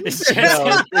 Is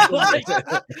No.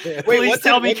 Please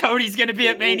tell me Cody's going to be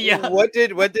at Mania. What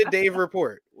did Dave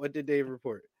report?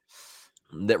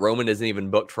 That Roman isn't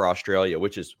even booked for Australia,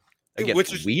 which is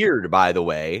weird, by the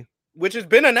way. Which has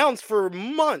been announced for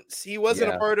months. He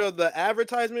wasn't a part of the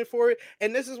advertisement for it.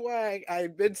 And this is why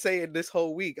I've been saying this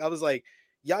whole week. I was like,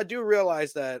 y'all do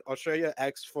realize that Australia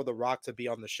asked for The Rock to be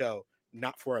on the show,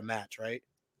 not for a match, right?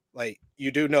 Like,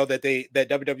 you do know that that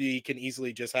WWE can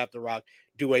easily just have The Rock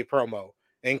do a promo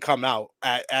and come out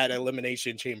at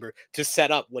Elimination Chamber to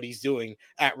set up what he's doing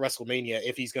at WrestleMania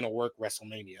if he's going to work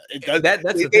WrestleMania. That's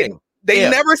the thing. They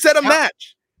never set a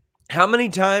match. How many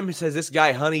times has this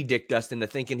guy honey dicked us into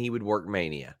thinking he would work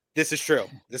Mania? This is true.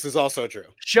 This is also true.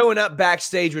 Showing up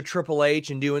backstage with Triple H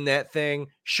and doing that thing.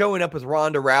 Showing up with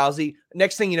Ronda Rousey.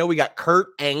 Next thing you know, we got Kurt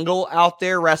Angle out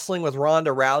there wrestling with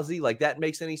Ronda Rousey. Like, that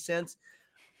makes any sense?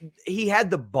 He had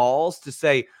the balls to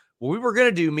say, well, we were going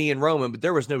to do me and Roman, but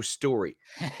there was no story.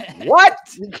 What?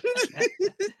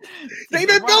 They've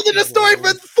been building a story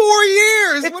for 4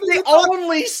 years. It's the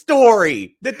only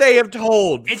story that they have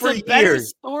told for years. Better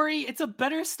story. It's a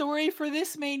better story for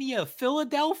this Mania.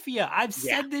 Philadelphia. I've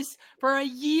said this for a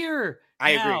year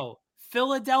I now. agree.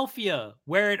 Philadelphia,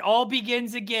 where it all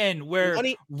begins again, where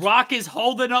Rock is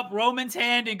holding up Roman's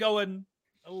hand and going,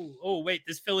 oh, wait,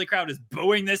 this Philly crowd is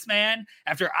booing this man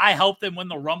after I helped them win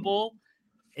the Rumble.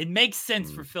 It makes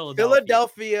sense for Philadelphia.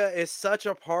 Philadelphia is such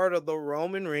a part of the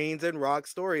Roman Reigns and Rock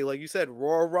story. Like you said,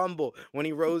 Royal Rumble, when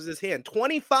he rose his hand.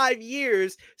 25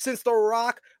 years since The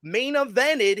Rock main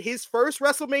evented his first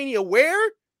WrestleMania.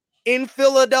 Where? In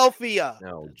Philadelphia.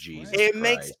 Oh, Jesus It Christ.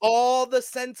 Makes all the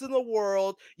sense in the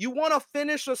world. You want to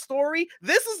finish a story?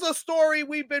 This is the story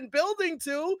we've been building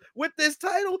to with this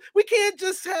title. We can't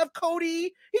just have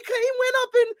Cody. He went up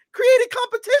and created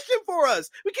competition for us.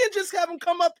 We can't just have him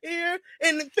come up here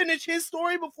and finish his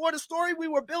story before the story we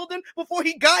were building before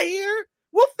he got here.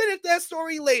 We'll finish that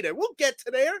story later. We'll get to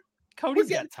there.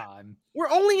 Cody's got time. We're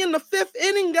only in the 5th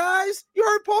inning, guys. You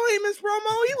heard Paul Heyman's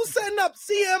promo? He was setting up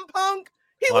CM Punk.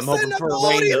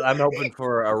 I'm hoping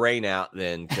for a rain out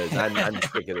then, because I'm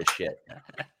sick of this shit.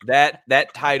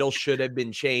 That title should have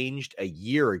been changed a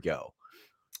year ago.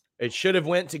 It should have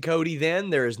went to Cody then.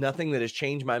 There is nothing that has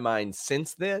changed my mind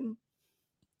since then.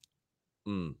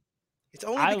 It's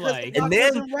only because and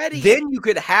then you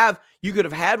could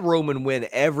have had Roman win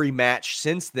every match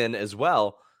since then as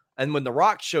well. And when The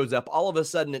Rock shows up, all of a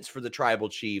sudden it's for the tribal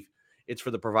chief, it's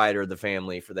for the provider of the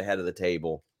family, for the head of the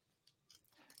table.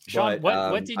 Sean,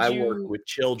 what did you... I work with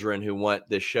children who want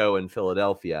this show in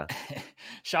Philadelphia.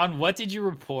 Sean, what did you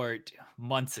report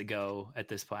months ago at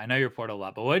this point? I know you report a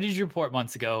lot, but what did you report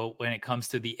months ago when it comes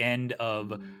to the end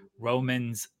of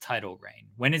Roman's title reign?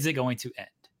 When is it going to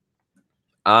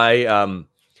end?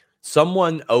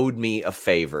 Someone owed me a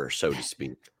favor, so to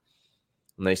speak.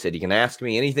 And they said, you can ask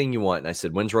me anything you want. And I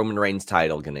said, when's Roman Reigns'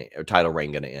 title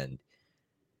reign going to end?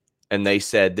 And they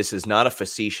said, this is not a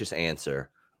facetious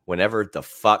answer. Whenever the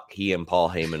fuck he and Paul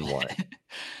Heyman won.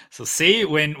 So see,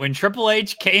 when Triple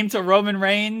H came to Roman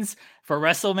Reigns for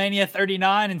WrestleMania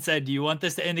 39 and said, do you want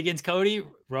this to end against Cody?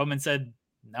 Roman said,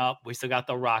 nope, we still got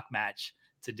the Rock match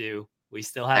to do. We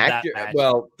still have that match.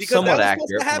 Well, because somewhat that was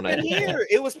accurate. supposed to happen here.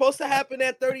 It was supposed to happen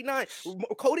at 39.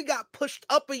 Cody got pushed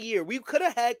up a year. We could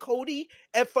have had Cody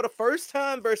for the first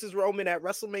time versus Roman at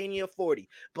WrestleMania 40.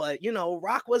 But,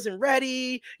 Rock wasn't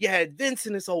ready. You had Vince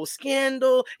in his whole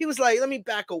scandal. He was like, let me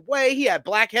back away. He had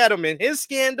Black Adam in his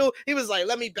scandal. He was like,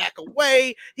 let me back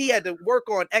away. He had to work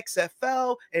on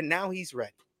XFL, and now he's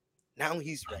ready.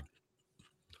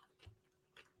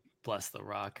 Bless The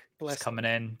Rock. Just coming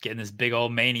in, getting this big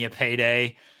old Mania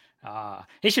payday.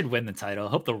 He should win the title.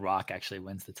 I hope The Rock actually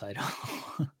wins the title.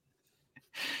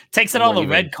 Takes it all the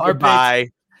red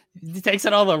carpets. He takes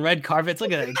it all the red carpets.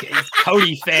 Look at it.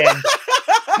 Cody fan.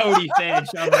 Cody fan.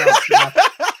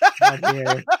 Out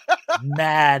here.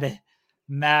 Mad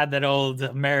that old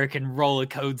American roller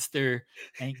coaster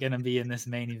ain't going to be in this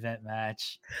main event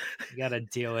match. You got to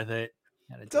deal with it.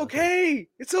 It's okay.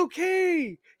 It's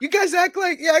okay. You guys act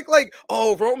like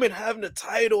oh, Roman having the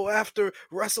title after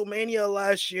WrestleMania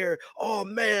last year. Oh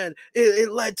man, it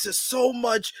led to so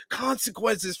much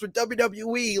consequences for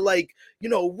WWE, like, you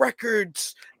know,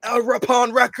 records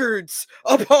upon records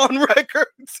of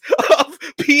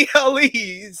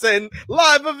PLEs and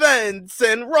live events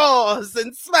and Raws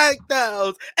and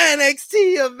SmackDowns,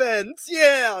 NXT events.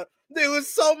 Yeah. There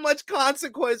was so much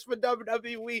consequence for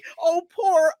WWE. Oh,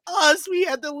 poor us. We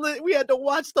had to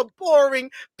watch the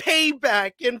boring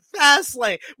Payback in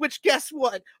Fastlane, which, guess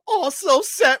what, also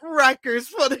set records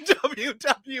for the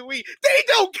WWE. They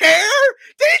don't care.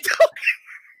 They don't care.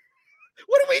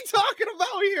 What are we talking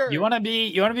about here? You want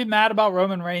to be mad about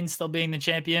Roman Reigns still being the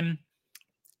champion?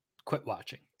 Quit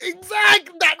watching.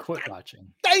 Exactly. Quit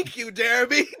watching. Thank you,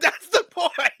 Jeremy. That's the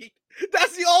point.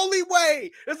 That's the only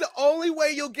way. That's the only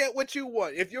way you'll get what you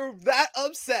want. If you're that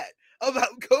upset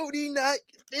about Cody not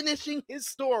finishing his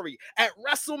story at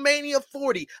WrestleMania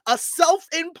 40, a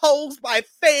self-imposed by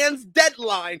fans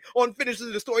deadline on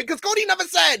finishing the story, because Cody never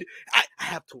said, I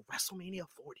have to WrestleMania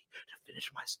 40 to finish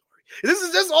my story. This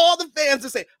is just all the fans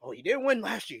that say, oh, he didn't win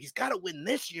last year. He's got to win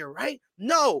this year, right?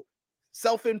 No.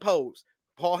 Self-imposed.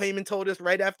 Paul Heyman told us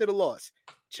right after the loss,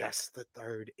 just the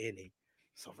third inning.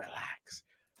 So relax.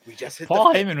 We just hit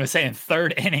Paul Heyman was saying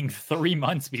third inning 3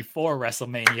 months before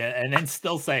WrestleMania and then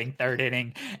still saying third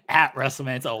inning at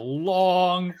WrestleMania. It's a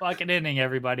long fucking inning,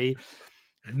 everybody.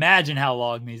 Imagine how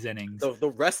long these innings. The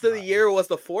rest of the year was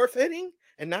the fourth inning,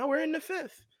 and now we're in the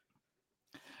fifth.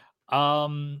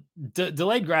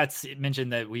 Delayed Gratz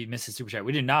mentioned that we missed a super chat.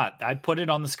 We did not. I put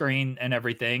it on the screen and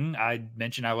everything. I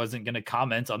mentioned I wasn't going to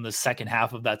comment on the second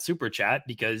half of that super chat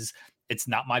because it's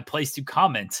not my place to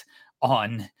comment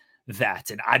on that,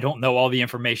 and I don't know all the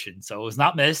information, so it was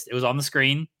not missed. It was on the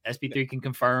screen. SP3 can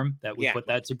confirm that we put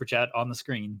that super chat on the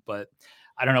screen, but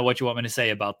I don't know what you want me to say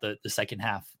about the second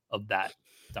half of that.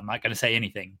 I'm not going to say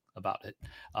anything about it.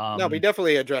 No, we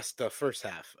definitely addressed the first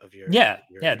half of your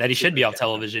that he should be off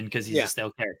television because he's a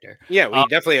stale character. Yeah, we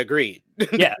definitely agreed.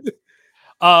 Yeah.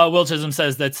 Will Chisholm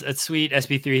says that's sweet.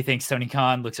 SB3 thinks Tony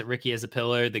Khan looks at Ricky as a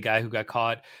pillar, the guy who got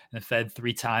caught in the Fed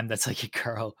 3 times. That's like a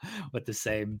girl with the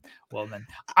same woman.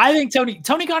 I think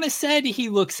Tony Khan has said he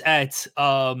looks at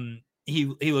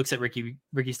he looks at Ricky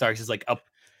Starks as like a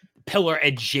pillar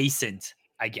adjacent,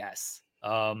 I guess.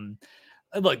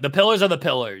 Look, the pillars are the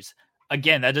pillars.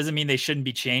 Again, that doesn't mean they shouldn't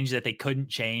be changed, that they couldn't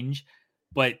change,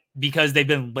 but because they've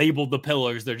been labeled the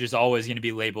pillars, they're just always going to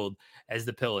be labeled as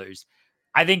the pillars.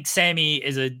 I think Sammy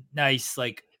is a nice,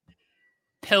 like,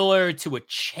 pillar to a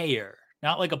chair,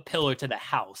 not like a pillar to the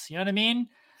house. You know what I mean?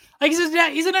 Like, he's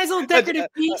a nice little decorative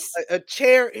piece. A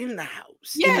chair in the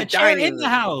house. Yeah, a chair in the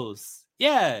house.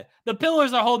 Yeah. The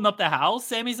pillars are holding up the house.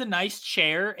 Sammy's a nice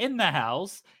chair in the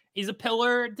house. He's a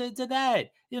pillar to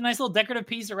that. He's a nice little decorative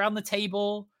piece around the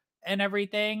table and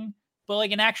everything. But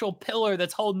like an actual pillar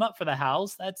that's holding up for the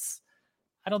house, I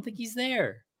don't think he's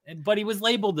there. But he was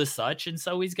labeled as such, and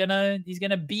so he's gonna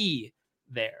be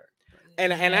there.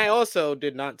 And I also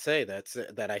did not say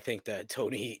that I think that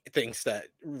Tony thinks that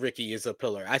Ricky is a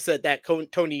pillar. I said that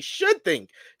Tony should think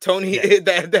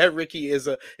that Ricky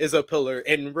is a pillar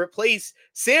and replace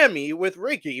Sammy with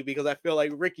Ricky, because I feel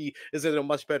like Ricky is in a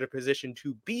much better position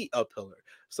to be a pillar.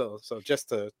 So just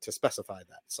to specify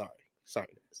that. Sorry.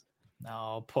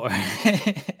 No, poor.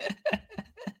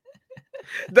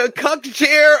 The cuck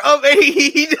chair of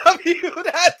AEW.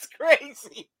 That's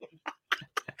crazy.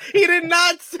 He did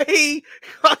not say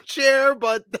cuck chair,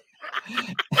 but these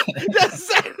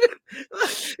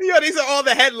are all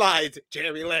the headlines.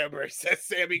 Jeremy Lambert says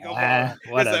Sammy Guevara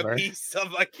is a piece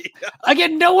of a kid.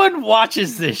 Again, no one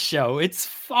watches this show. It's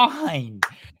fine.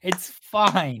 It's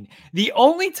fine. The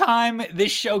only time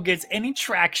this show gets any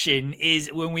traction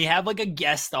is when we have like a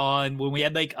guest on, when we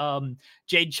had like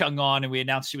Jade Chung on and we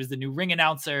announced she was the new ring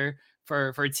announcer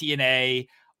for TNA,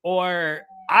 or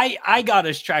I got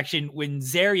us traction when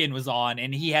Zarian was on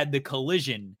and he had the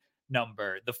collision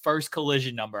number, the first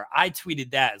collision number. I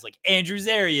tweeted that as like Andrew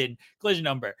Zarian collision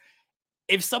number.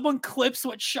 If someone clips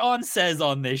what Sean says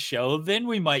on this show, then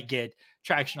we might get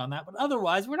traction on that. But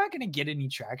otherwise, we're not going to get any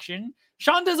traction.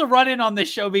 Sean does a run-in on this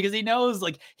show because he knows,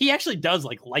 like, he actually does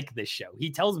like this show.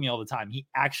 He tells me all the time he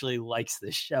actually likes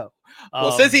this show.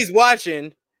 Well, since he's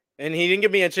watching, and he didn't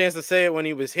give me a chance to say it when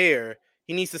he was here,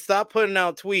 he needs to stop putting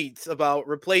out tweets about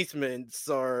replacements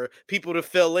or people to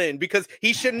fill in, because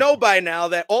he should know by now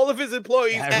that all of his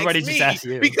employees ask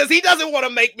me because he doesn't want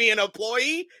to make me an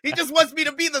employee. He just wants me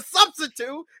to be the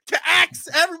substitute to ask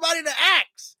everybody to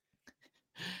ask.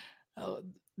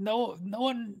 no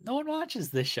one watches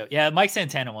this show. Yeah, Mike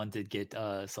Santana one did get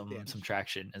some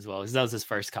traction as well, because that was his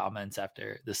first comments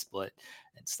after the split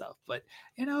and stuff. But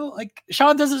like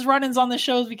Sean does his run-ins on the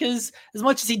shows because as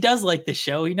much as he does like the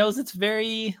show, he knows it's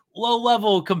very low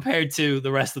level compared to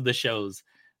the rest of the shows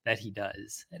that he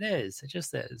does. It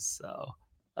just is. So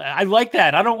I like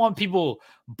that. I don't want people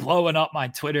blowing up my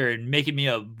Twitter and making me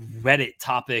a Reddit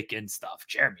topic and stuff.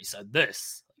 Jeremy said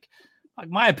this. Like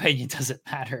my opinion doesn't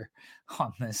matter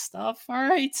on this stuff. All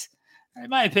right.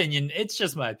 My opinion. It's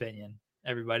just my opinion,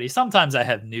 everybody. Sometimes I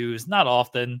have news, not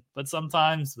often, but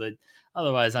sometimes. But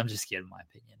otherwise, I'm just giving my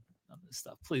opinion on this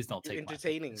stuff. Please don't take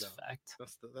entertaining my fact.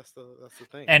 That's the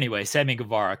thing. Anyway, Sammy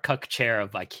Guevara, cuck chair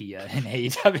of IKEA in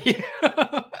AEW.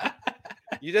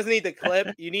 You just need to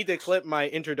clip. You need to clip my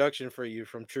introduction for you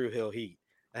from True Hill Heat.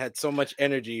 I had so much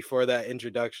energy for that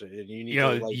introduction, and you need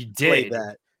to you play did.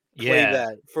 that. Play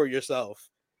that for yourself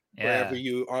wherever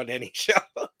you on any show.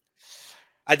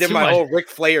 I did my whole Ric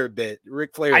Flair bit.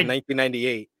 Ric Flair in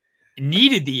 1998.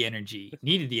 Needed the energy.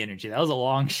 That was a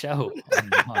long show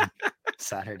on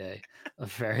Saturday. A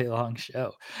very long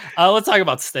show. Let's talk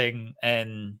about Sting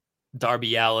and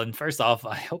Darby Allin. First off,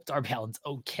 I hope Darby Allin's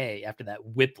okay after that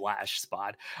whiplash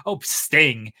spot. I hope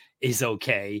Sting is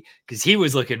okay because he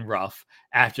was looking rough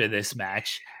after this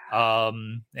match.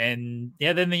 Then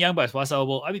the Young Bucks.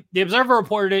 Well, I mean, the Observer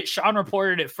reported it. Sean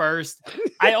reported it first.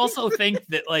 I also think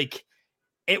that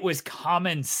it was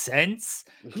common sense.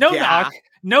 No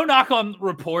knock on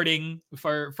reporting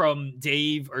from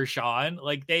Dave or Sean.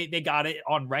 Like they got it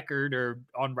on record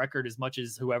as much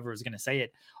as whoever was going to say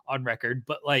it on record.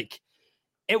 But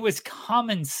it was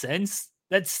common sense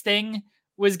that Sting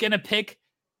was going to pick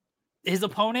his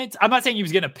opponent. I'm not saying he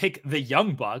was going to pick the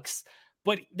Young Bucks,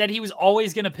 but that he was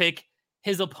always going to pick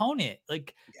his opponent.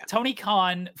 Tony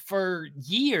Khan for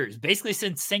years, basically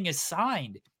since Sting is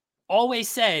signed, always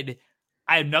said,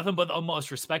 I have nothing but the utmost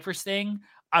respect for Sting.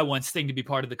 I want Sting to be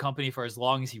part of the company for as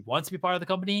long as he wants to be part of the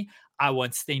company. I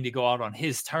want Sting to go out on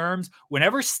his terms.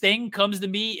 Whenever Sting comes to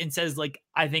me and says,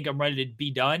 I think I'm ready to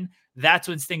be done, that's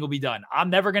when Sting will be done. I'm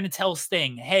never going to tell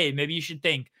Sting, hey, maybe you should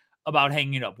think about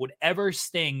hanging up. Whatever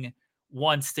Sting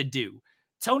wants to do.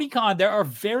 Tony Khan, there are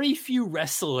very few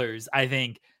wrestlers, I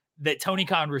think, that Tony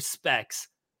Khan respects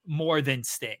more than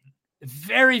Sting.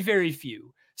 Very, very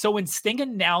few. So when Sting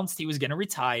announced he was going to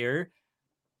retire,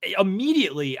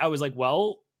 immediately I was like,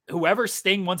 well, whoever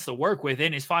Sting wants to work with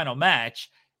in his final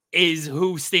match is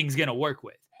who Sting's going to work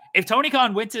with. If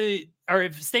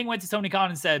Sting went to Tony Khan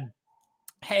and said,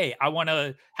 hey, I want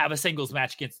to have a singles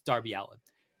match against Darby Allin,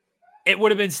 it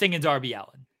would have been Sting and Darby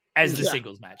Allin as the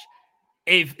singles match.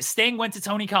 If Sting went to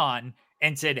Tony Khan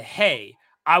and said, hey,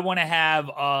 I want to have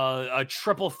a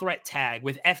triple threat tag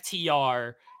with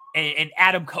FTR and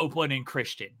Adam Copeland and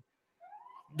Christian,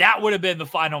 that would have been the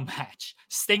final match.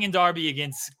 Sting and Darby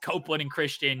against Copeland and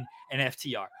Christian and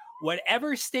FTR.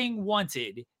 Whatever Sting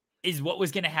wanted is what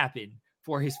was going to happen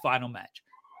for his final match.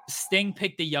 Sting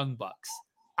picked the Young Bucks.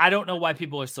 I don't know why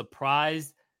people are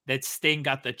surprised that Sting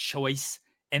got the choice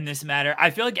in this matter. I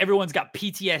feel like everyone's got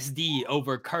PTSD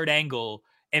over Kurt Angle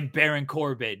and Baron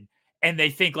Corbin, and they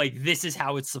think this is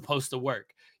how it's supposed to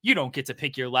work. You don't get to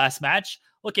pick your last match.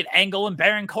 Look at Angle and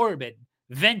Baron Corbin.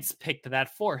 Vince picked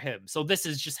that for him. So this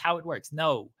is just how it works.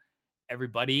 No,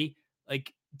 everybody,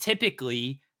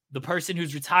 typically the person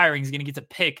who's retiring is going to get to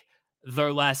pick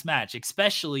their last match,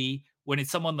 especially when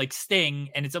it's someone like Sting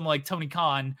and it's someone like Tony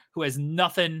Khan who has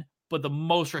nothing but the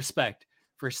most respect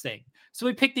for Sting. So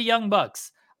we picked the Young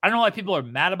Bucks. I don't know why people are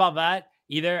mad about that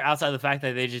either, outside of the fact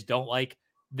that they just don't like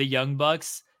the Young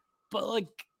Bucks. But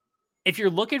if you're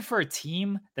looking for a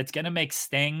team that's going to make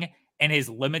Sting and his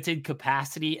limited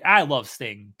capacity, I love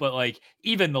Sting, but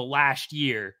even the last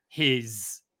year,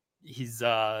 his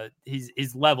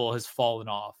level has fallen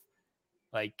off.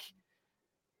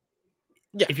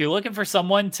 If you're looking for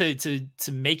someone to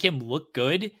make him look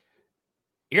good,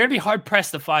 you're gonna be hard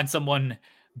pressed to find someone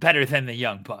better than the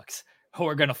Young Bucks, who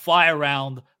are gonna fly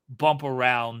around, bump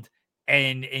around,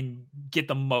 and get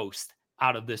the most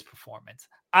out of this performance.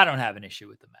 I don't have an issue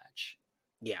with the match.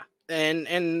 Yeah.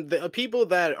 And the people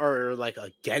that are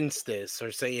against this or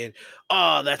saying,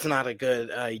 oh, that's not a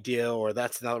good idea or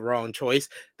that's not the wrong choice,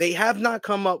 they have not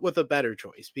come up with a better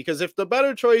choice. Because if the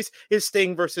better choice is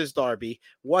Sting versus Darby,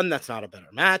 one, that's not a better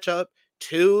matchup.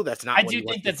 Two, that's not. I do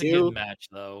think that's a good match,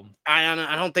 though.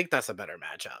 I don't think that's a better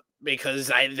matchup because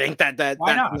I think that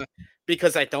why not?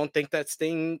 Because I don't think that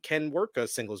Sting can work a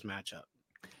singles matchup.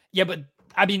 Yeah, but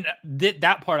I mean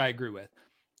that part I agree with.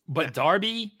 But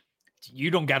Darby,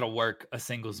 you don't got to work a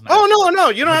singles match. Oh no,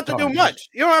 you don't have to Darby. do much.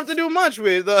 You don't have to do much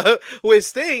with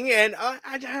Sting, and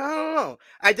I don't know.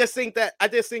 I just think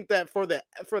that for the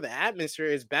atmosphere,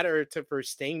 it's better for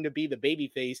Sting to be the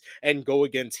babyface and go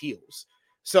against heels.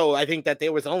 So I think that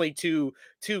there was only two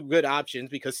good options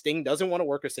because Sting doesn't want to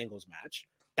work a singles match.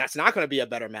 That's not going to be a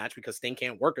better match because Sting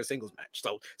can't work a singles match.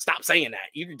 So stop saying that.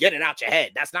 You can get it out your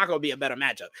head. That's not going to be a better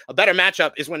matchup. A better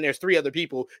matchup is when there's 3 other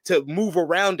people to move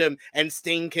around him and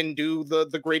Sting can do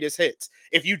the greatest hits.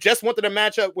 If you just wanted a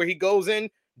matchup where he goes in,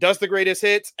 does the greatest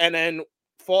hits, and then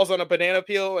falls on a banana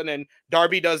peel, and then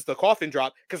Darby does the coffin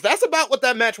drop, because that's about what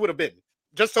that match would have been.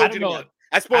 Just so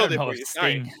I spoiled it for you.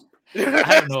 Sting,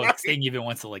 I don't know if Sting even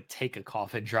wants to like take a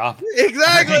coffin drop.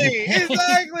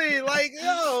 Exactly.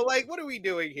 Like, what are we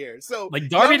doing here? So like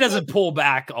Darby doesn't pull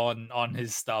back on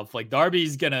his stuff. Like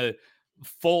Darby's gonna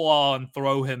full on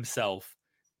throw himself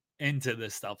into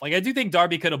this stuff. Like I do think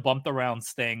Darby could have bumped around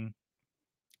Sting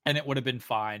and it would have been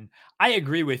fine. I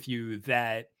agree with you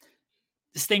that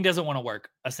Sting doesn't want to work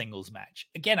a singles match.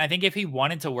 Again, I think if he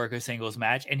wanted to work a singles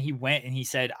match and he went and he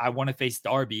said, I want to face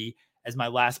Darby as my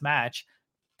last match,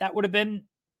 that would have been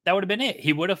it.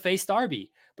 He would have faced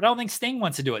Darby. But I don't think Sting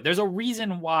wants to do it. There's a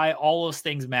reason why all of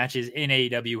Sting's matches in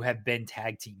AEW have been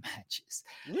tag team matches.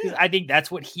 Yeah. I think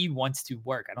that's what he wants to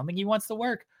work. I don't think he wants to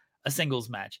work a singles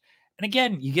match. And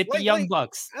again, you get the Young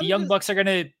Bucks. The Young Bucks are going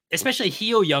to, especially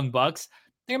heel Young Bucks,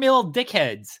 they're going to be little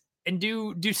dickheads and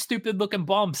do stupid looking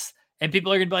bumps. And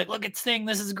people are going to be like, look at Sting,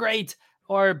 this is great.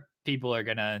 Or people are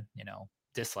going to,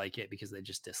 dislike it because they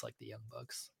just dislike the Young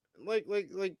Bucks.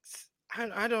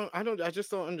 I just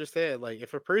don't understand. Like,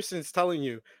 if a person's telling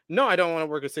you, no, I don't want to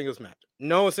work a singles match.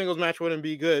 No, a singles match wouldn't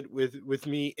be good with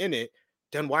me in it.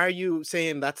 Then why are you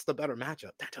saying that's the better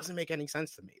matchup? That doesn't make any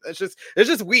sense to me. It's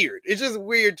just weird. It's just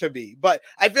weird to me. But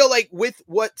I feel like with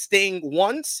what Sting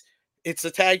wants, it's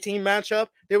a tag team matchup.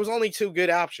 There was only 2 good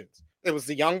options. It was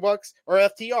the Young Bucks or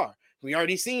FTR. We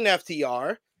already seen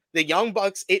FTR. The Young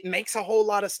Bucks, it makes a whole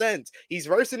lot of sense. He's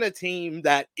versing a team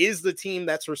that is the team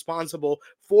that's responsible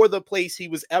for the place he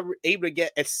was ever able to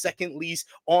get a second lease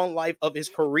on life of his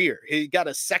career. He got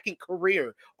a second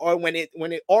career, or when it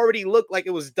already looked like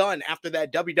it was done after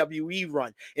that WWE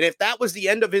run. And if that was the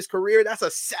end of his career, that's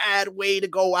a sad way to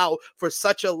go out for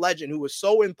such a legend who was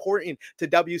so important to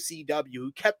WCW,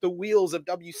 who kept the wheels of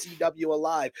WCW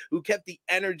alive, who kept the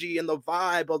energy and the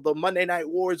vibe of the Monday Night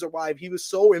Wars alive. He was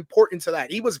so important to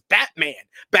that. He was Batman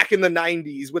back in the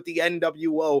 90s with the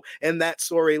NWO and that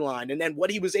storyline. And then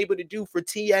what he was able to do for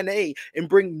TNA and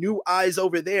bring new eyes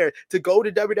over there, to go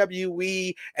to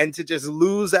WWE and to just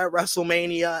lose at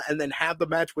WrestleMania and then have the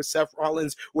match with Seth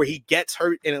Rollins where he gets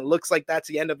hurt and it looks like that's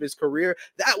the end of his career.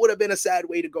 That would have been a sad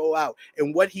way to go out.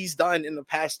 And what he's done in the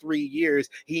past 3 years,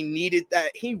 he needed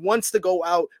that. He wants to go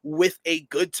out with a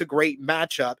good to great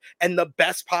matchup, and the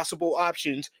best possible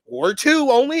options were 2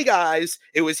 only, guys.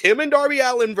 It was him and Darby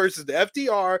Allin versus the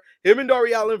FTR, him and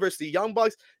Darby Allin versus the Young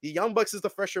Bucks. The Young Bucks is the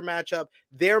fresher matchup.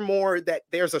 They're more that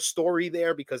there's a story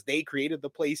there because they created the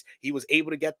place. He was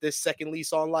able to get this second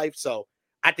lease on life. So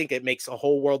I think it makes a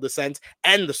whole world of sense,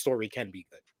 and the story can be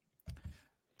good.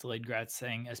 Delayed Grat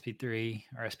saying SP3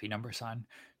 or SP number sign,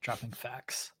 dropping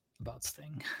facts about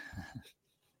Sting.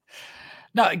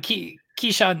 No,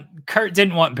 Keyshawn, Kurt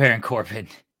didn't want Baron Corbin.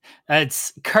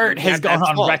 Kurt has gone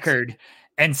on record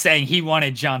and saying he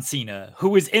wanted John Cena, who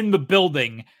was in the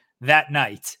building that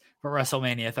night for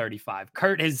WrestleMania 35.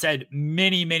 Kurt has said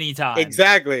many, many times,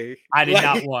 exactly, I did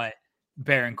not want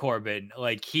Baron Corbin.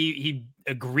 Like he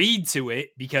agreed to it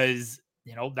because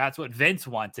that's what Vince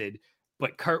wanted,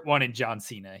 but Kurt wanted John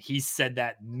Cena. He said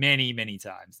that many, many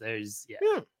times. It's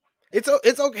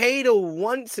okay to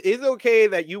want. It's okay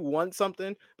that you want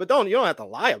something, but you don't have to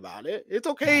lie about it. It's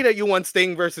okay that you want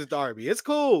Sting versus Darby. It's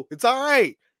cool. It's all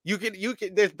right. You can.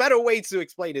 There's better ways to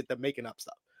explain it than making up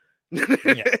stuff.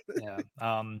 Yeah.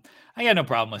 I got no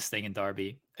problem with Sting and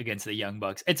Darby against the Young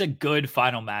Bucks. It's a good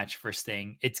final match for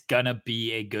Sting. It's gonna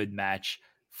be a good match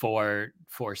for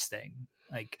Sting.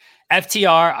 Like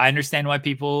FTR, I understand why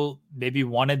people maybe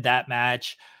wanted that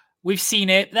match. We've seen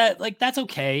it. That's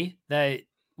okay that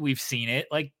we've seen it.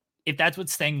 Like if that's what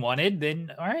Sting wanted,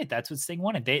 then all right, that's what Sting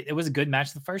wanted. It was a good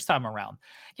match the first time around.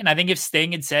 And I think if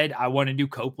Sting had said, I want to do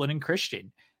Copeland and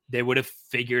Christian, they would have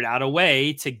figured out a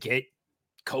way to get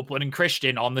Copeland and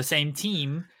Christian on the same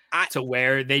team to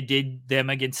where they did them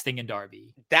against Sting and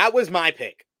Darby. That was my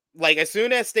pick. Like as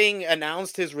soon as Sting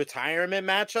announced his retirement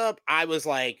matchup, I was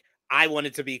like, I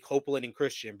wanted to be Copeland and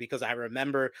Christian because I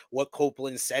remember what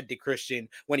Copeland said to Christian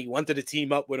when he wanted to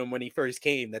team up with him when he first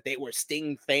came, that they were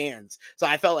Sting fans. So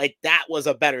I felt like that was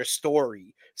a better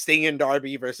story, Sting and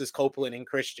Darby versus Copeland and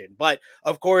Christian. But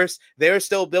of course, they're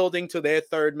still building to their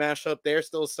third matchup. They're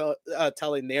still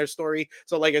telling their story.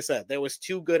 So like I said, there was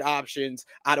two good options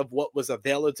out of what was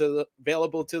available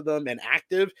to them and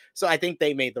active. So I think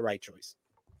they made the right choice.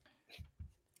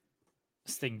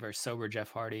 Sting versus sober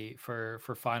Jeff Hardy for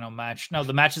final match. No,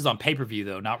 the match is on pay-per-view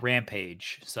though, not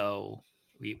Rampage. So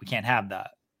we can't have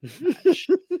that match.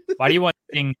 Why do you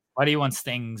want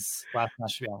Sting's last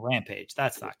match to be on Rampage?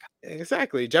 That's not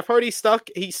exactly. Jeff Hardy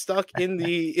he's stuck in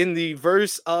the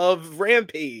verse of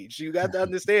Rampage. You got to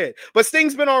understand. But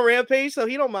Sting's been on Rampage, so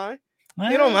he don't mind.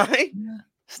 He don't mind.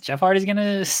 Jeff Hardy's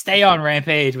gonna stay on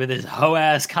Rampage with his hoe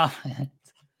ass comment.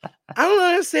 I don't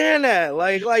understand that.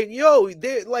 Yo,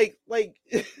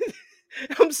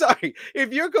 I'm sorry.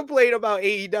 If your complaint about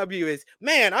AEW is,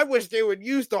 man, I wish they would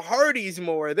use the Hardys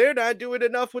more. They're not doing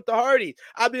enough with the Hardys.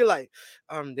 I'd be like,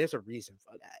 there's a reason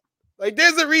for that. Like,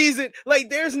 there's a reason. Like,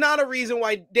 there's not a reason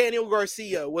why Daniel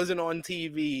Garcia wasn't on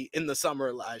TV in the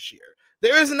summer last year.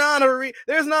 There's not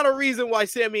a reason why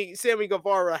Sammy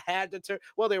Guevara had to turn.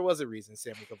 Well, there was a reason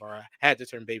Sammy Guevara had to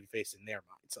turn babyface in their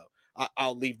mind. So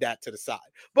I'll leave that to the side.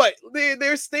 But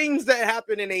there's things that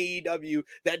happen in AEW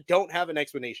that don't have an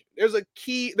explanation. There's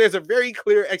a very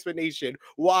clear explanation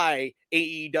why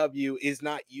AEW is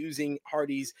not using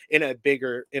Hardys in a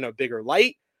bigger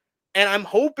light. And I'm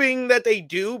hoping that they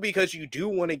do, because you do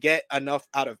want to get enough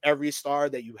out of every star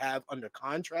that you have under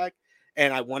contract.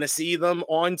 And I want to see them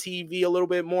on TV a little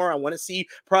bit more. I want to see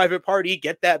Private Party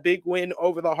get that big win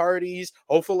over the Hardys,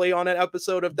 hopefully on an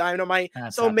episode of Dynamite.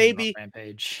 So maybe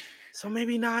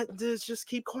not. Just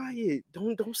keep quiet.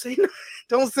 Don't say nothing.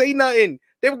 Don't say nothing.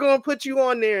 They were going to put you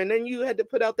on there, and then you had to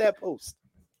put out that post.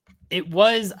 It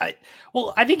was, I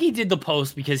think he did the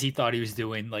post because he thought he was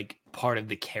doing like part of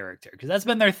the character, because that's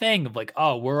been their thing of like,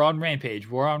 oh, we're on Rampage.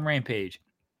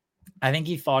 I think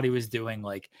he thought he was doing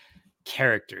like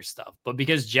character stuff, but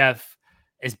because Jeff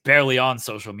is barely on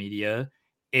social media,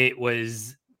 it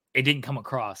didn't come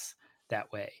across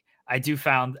that way. I did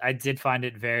find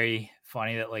it very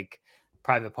funny that like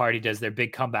Private Party does their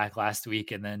big comeback last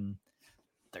week and then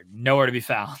they're nowhere to be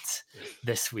found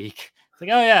this week. It's like,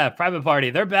 oh yeah, Private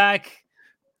Party, they're back.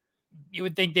 You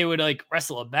would think they would like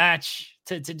wrestle a match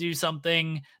to do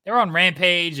something. They're on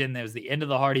Rampage and there was the end of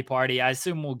the Hardy Party. I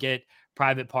assume we'll get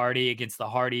Private Party against the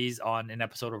Hardys on an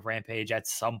episode of Rampage at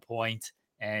some point,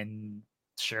 and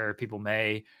sure, people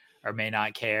may or may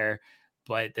not care,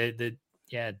 but the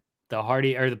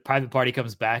Hardy or the Private Party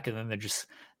comes back and then they're just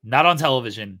not on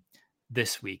television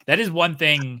this week. That is one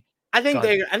thing. I think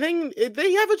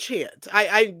they have a chance.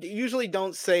 I usually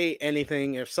don't say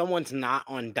anything if someone's not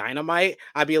on Dynamite.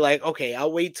 I'd be like, okay,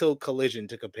 I'll wait till Collision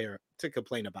to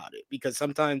complain about it, because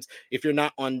sometimes if you're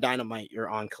not on Dynamite, you're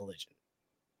on Collision.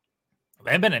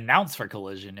 They haven't been announced for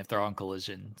Collision if they're on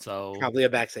Collision, so probably a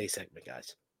backstage segment,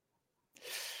 guys.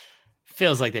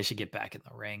 Feels like they should get back in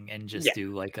the ring and just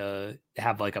do like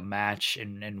have a match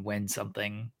and win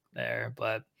something there.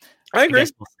 But I agree.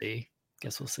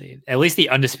 Guess we'll see. At least the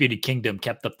Undisputed Kingdom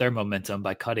kept up their momentum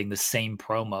by cutting the same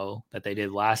promo that they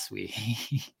did last week.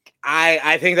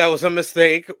 I think that was a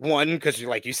mistake. One, because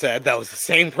like you said, that was the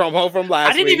same promo from last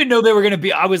week. I didn't even know they were going to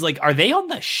be. I was like, are they on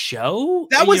the show?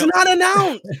 That was not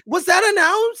announced. Was that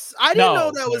announced? I didn't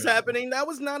know that was happening. That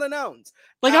was not announced.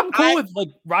 Like, I'm cool with like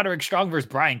Roderick Strong versus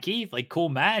Brian Keith, like cool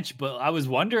match. But I was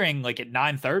wondering, like at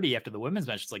 9:30 after the women's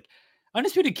match, it's like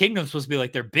Undisputed Kingdom supposed to be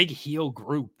like their big heel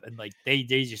group, and like they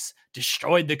just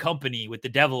destroyed the company with the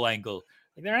devil angle.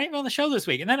 Like they're not even on the show this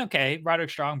week. And then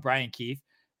Roderick Strong, Brian Keith.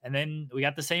 And then we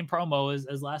got the same promo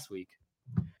as last week.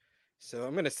 So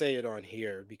I'm going to say it on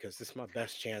here because this is my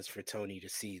best chance for Tony to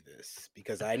see this,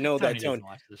 because I know Tony that Tony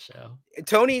watch the show.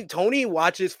 Tony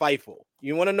watches Fightful.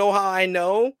 You want to know how I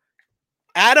know?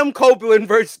 Adam Copeland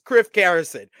versus Griff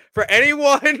Garrison. For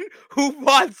anyone who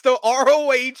watched the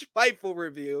ROH Fightful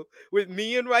review with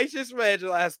me and Righteous Reg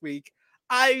last week,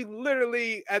 I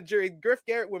literally, during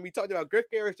when we talked about Griff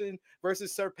Garrison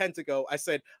versus Serpentico, I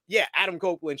said, yeah, Adam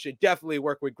Copeland should definitely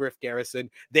work with Griff Garrison.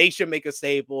 They should make a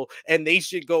stable, and they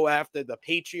should go after the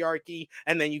patriarchy.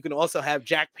 And then you can also have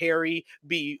Jack Perry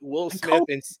be Will Smith.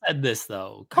 And said this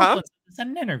though. Copeland said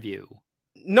in an interview.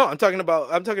 No, I'm talking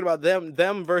about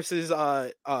them versus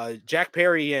Jack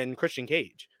Perry and Christian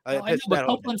Cage. But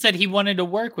Copeland said he wanted to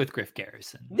work with Griff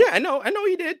Garrison. Yeah, I know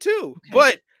he did too. Okay.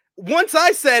 But once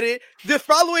I said it, the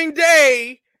following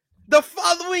day,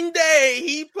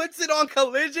 he puts it on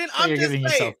Collision. So you're giving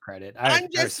yourself credit. I'm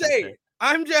just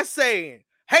saying.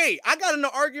 Hey, I got in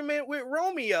an argument with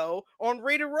Romeo on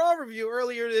Rated Raw Review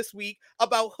earlier this week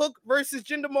about Hook versus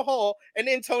Jinder Mahal, and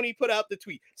then Tony put out the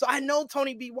tweet. So I know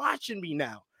Tony be watching me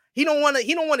now. He don't want to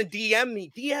DM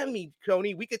me. DM me,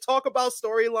 Tony. We could talk about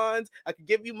storylines. I could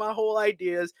give you my whole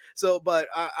ideas. So, but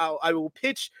I will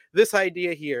pitch this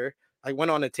idea here. I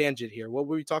went on a tangent here. What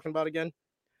were we talking about again?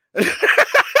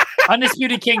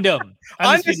 Undisputed Kingdom.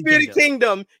 Undisputed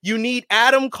Kingdom. You need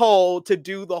Adam Cole to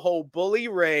do the whole Bully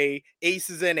Ray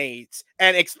aces and eights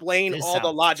and explain all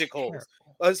the logicals.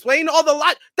 Explain all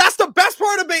the That's the best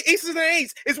part of aces and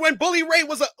eights is when Bully Ray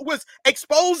was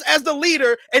exposed as the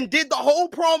leader and did the whole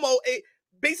promo,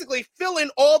 basically fill in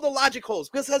all the logic holes,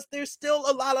 because there's still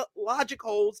a lot of logic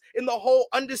holes in the whole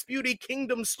Undisputed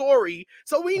Kingdom story.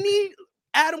 So we need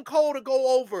Adam Cole to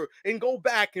go over and go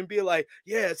back and be like,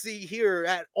 yeah, see here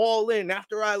at All In,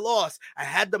 after I lost, I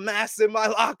had the mask in my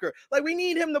locker. Like, we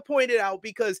need him to point it out,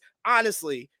 because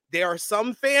honestly, there are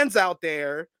some fans out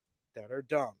there that are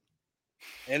dumb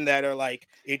and that are like,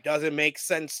 it doesn't make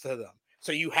sense to them.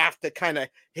 So you have to kind of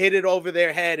hit it over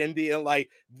their head and be like,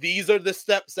 these are the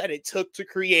steps that it took to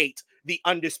create the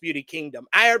Undisputed Kingdom.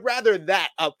 I'd rather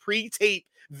that, a pre-tape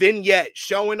vignette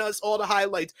showing us all the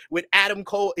highlights with Adam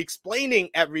Cole explaining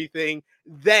everything,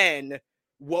 than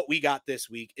what we got this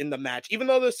week in the match. Even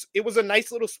though it was a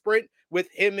nice little sprint with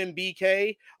him and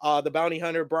BK, the bounty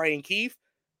hunter Brian Keith,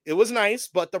 it was nice,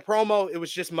 but the promo, it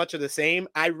was just much of the same.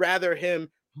 I'd rather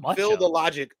him fill the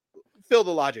logic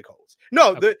holes.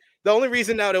 No, okay. The only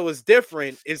reason that it was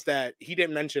different is that he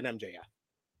didn't mention MJF.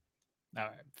 All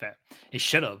right, fair. He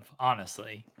should have,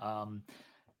 honestly.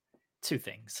 Two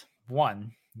things.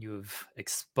 One, you've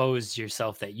exposed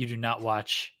yourself that you do not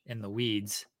watch In the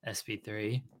Weeds,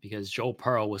 SP3, because Joel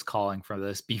Pearl was calling for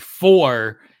this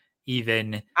before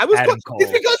even Adam Cole.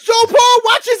 It's because Joel Pearl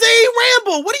watches A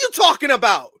Ramble. What are you talking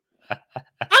about? I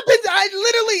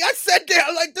said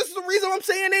that, like, this is the reason I'm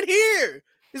saying it here.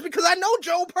 It's because I know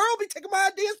Joel Pearl be taking my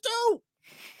ideas too.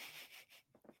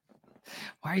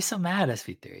 Why are you so mad,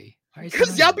 SP3?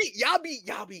 Because y'all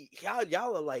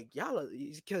are like,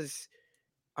 because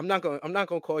I'm not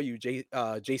gonna call you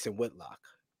Jason Whitlock,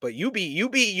 but you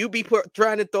be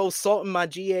trying to throw salt in my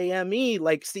GAME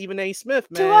like Stephen A.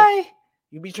 Smith, man. Do I?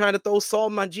 You be trying to throw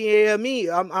salt in my GAME.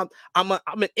 I'm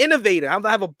an innovator. I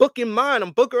have a book in mind.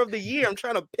 I'm Booker of the Year. I'm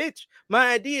trying to pitch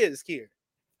my ideas here.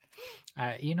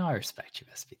 You know I respect you,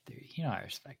 SP3. You know I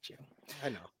respect you. I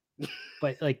know,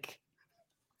 but like,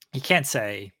 you can't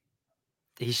say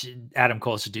Adam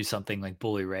Cole should do something like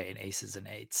Bully Ray and Aces and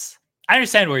Eights. I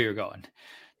understand where you're going.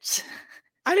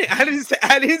 I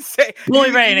didn't say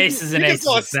Bully Ray and Aces and Eights.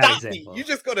 You're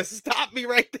just gonna stop me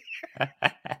right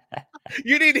there.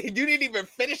 You didn't even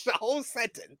finish the whole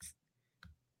sentence.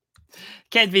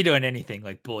 Can't be doing anything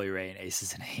like Bully Ray and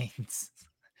Aces and Eights.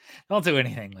 Don't do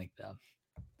anything like them.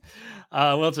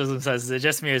 Will Chisholm says, is it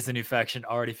just me or is the new faction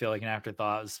already feel like an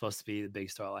afterthought? It was supposed to be the big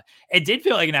storyline. It did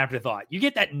feel like an afterthought. You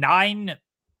get the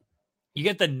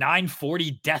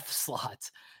 9:40 death slot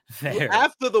there. You were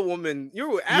after the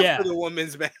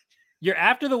women's match. You're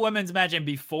after the women's match and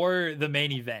before the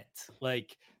main event.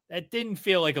 Like, that didn't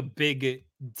feel like a big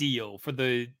deal for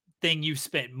the thing you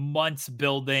spent months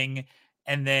building,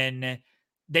 and then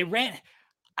they ran.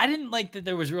 I didn't like that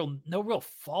there was no real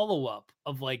follow-up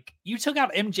of, like, you took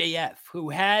out MJF, who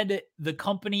had the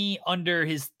company under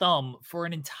his thumb for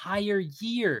an entire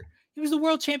year. He was the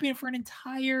world champion for an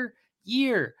entire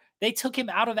year. They took him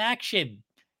out of action.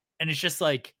 And it's just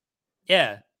like,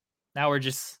 yeah, now we're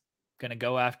just going to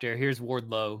go after, here's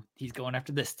Wardlow. He's going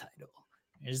after this title.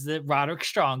 Here's the Roderick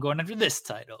Strong going after this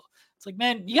title. It's like,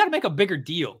 man, you got to make a bigger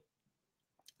deal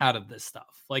out of this stuff.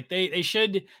 Like, they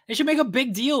should make a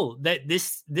big deal that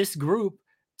this group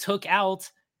took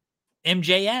out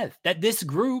MJF, that this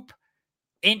group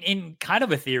in kind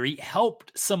of a theory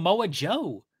helped Samoa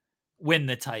Joe win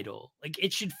the title. Like,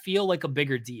 it should feel like a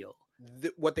bigger deal.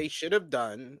 What they should have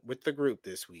done with the group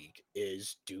this week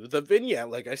is do the vignette.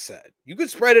 Like I said, you could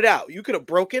spread it out. You could have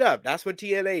broke it up. That's what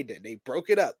TNA did. They broke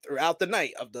it up throughout the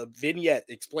night of the vignette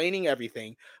explaining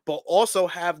everything, but also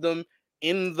have them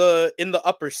in the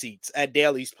upper seats at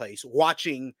Daly's place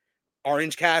watching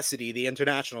Orange Cassidy, the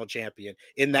international champion,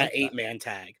 in that 8-man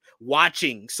tag,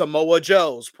 watching Samoa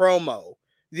Joe's promo.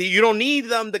 You don't need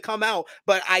them to come out,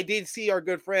 but I did see our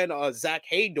good friend Zach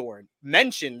Haydorn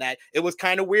mention that it was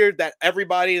kind of weird that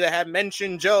everybody that had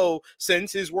mentioned Joe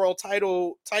since his world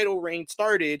title reign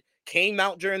started came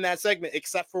out during that segment,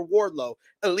 except for Wardlow.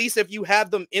 At least if you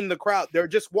have them in the crowd, they're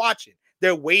just watching.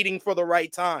 They're waiting for the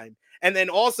right time. And then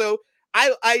also,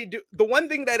 I do the one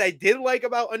thing that I did like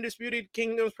about Undisputed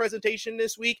Kingdom's presentation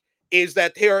this week is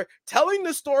that they're telling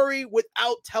the story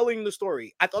without telling the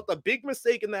story. I thought the big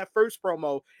mistake in that first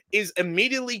promo is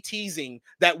immediately teasing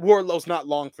that Wardlow's not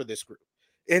long for this group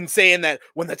and saying that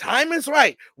when the time is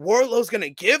right, Wardlow's going to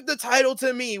give the title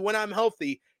to me when I'm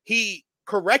healthy. He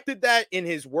corrected that in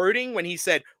his wording when he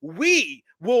said, we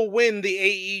will win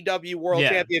the AEW World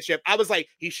Championship. I was like,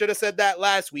 he should have said that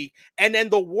last week. And then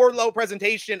the Wardlow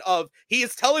presentation of he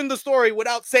is telling the story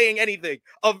without saying anything,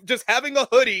 of just having a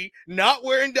hoodie, not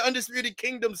wearing the Undisputed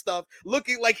Kingdom stuff,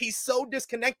 looking like he's so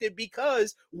disconnected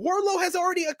because Wardlow has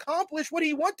already accomplished what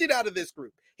he wanted out of this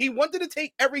group. He wanted to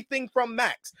take everything from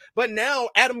Max, but now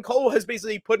Adam Cole has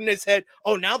basically put in his head,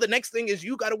 oh, now the next thing is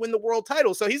you got to win the world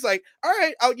title. So he's like, all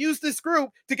right, I'll use this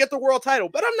group to get the world title,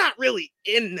 but I'm not really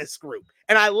in this group.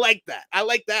 And I like that. I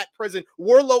like that present.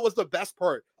 Wardlow was the best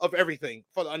part of everything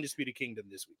for the Undisputed Kingdom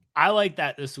this week. I like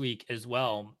that this week as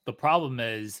well. The problem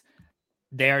is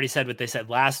they already said what they said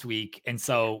last week. And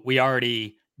so we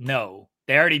already know.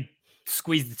 They already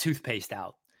squeezed the toothpaste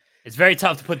out. It's very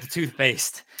tough to put the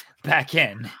toothpaste back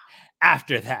in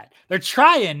after that. They're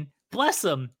trying, bless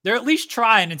them. They're at least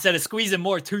trying instead of squeezing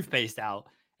more toothpaste out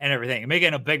and everything and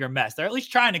making a bigger mess. They're at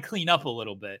least trying to clean up a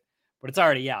little bit, but it's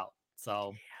already out.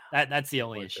 So that's the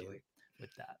only issue with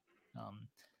that.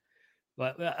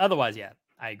 But otherwise, yeah,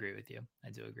 I agree with you.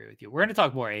 I do agree with you. We're going to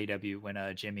talk more AEW when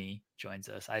Jimmy joins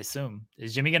us. I assume.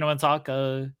 Is Jimmy going to want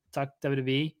to talk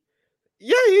WWE?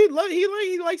 Yeah,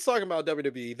 he likes talking about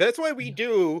WWE. That's why we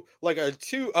do like a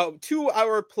 2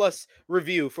 hour plus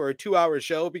review for a 2 hour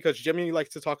show, because Jimmy likes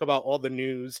to talk about all the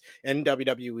news in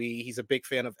WWE. He's a big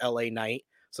fan of LA Knight,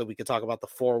 so we could talk about the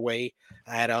 4-way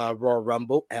at Royal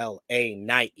Rumble. LA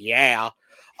Knight, yeah.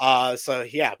 So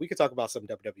yeah, we could talk about some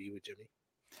WWE with Jimmy.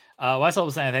 Wes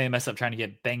was saying I think they messed up trying to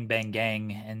get Bang Bang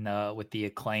Gang and with the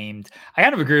Acclaimed. I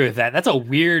kind of agree with that. That's a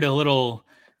weird little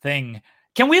thing.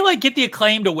 Can we get the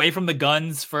Acclaimed away from the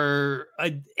Guns for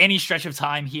any stretch of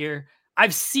time here?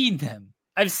 I've seen them.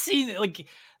 I've seen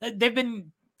they've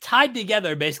been tied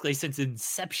together basically since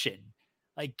inception.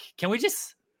 Can we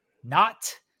just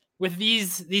not with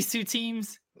these two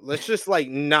teams? Let's just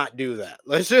not do that.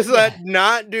 Let's just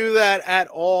not do that at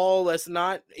all. Let's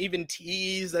not even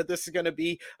tease that this is going to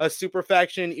be a super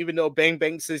faction, even though Bang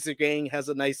Bang Scissor Gang has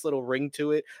a nice little ring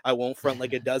to it. I won't front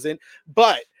like it doesn't,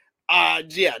 but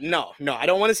no, I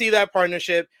don't want to see that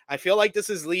partnership. I feel like this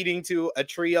is leading to a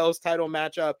trios title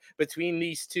matchup between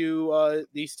these two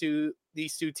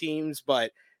teams,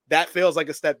 but that feels like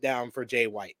a step down for Jay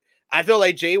White. I feel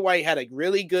like Jay White had a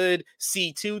really good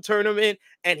C2 tournament,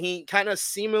 and he kind of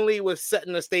seemingly was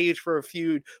setting the stage for a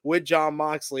feud with Jon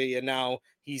Moxley, and now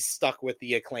he's stuck with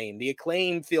the Acclaim. The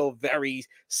Acclaim feel very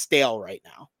stale right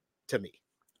now to me.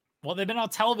 Well, they've been on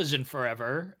television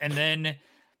forever, and then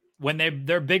when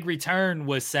their big return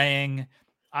was saying,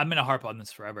 I'm going to harp on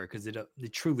this forever because it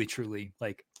truly,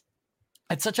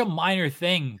 it's such a minor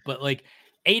thing, but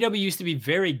AEW used to be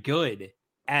very good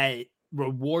at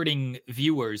rewarding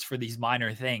viewers for these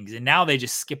minor things, and now they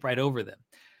just skip right over them.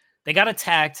 They got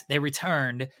attacked, they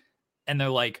returned, and they're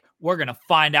like, we're going to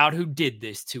find out who did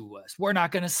this to us. We're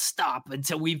not going to stop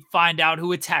until we find out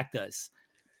who attacked us.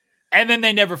 And then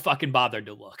they never fucking bothered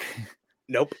to look.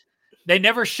 Nope. They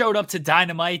never showed up to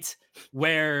Dynamite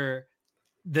where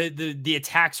the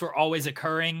attacks were always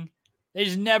occurring. They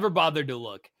just never bothered to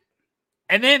look.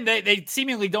 And then they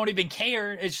seemingly don't even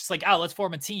care. It's just let's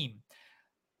form a team.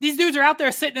 These dudes are out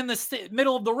there sitting in the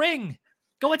middle of the ring.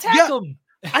 Go attack them.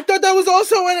 I thought that was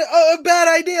also a bad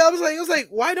idea. I was like,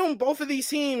 why don't both of these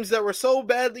teams that were so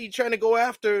badly trying to go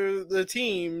after the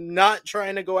team not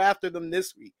trying to go after them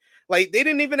this week? They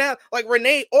didn't even have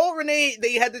Renee. All Renee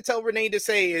they had to tell Renee to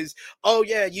say is, "Oh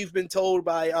yeah, you've been told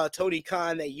by Tony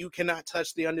Khan that you cannot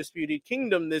touch the Undisputed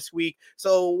Kingdom this week.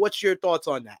 So what's your thoughts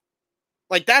on that?"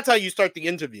 That's how you start the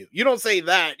interview. You don't say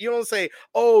that. You don't say,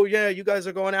 "Oh yeah, you guys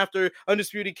are going after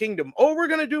Undisputed Kingdom. Oh, we're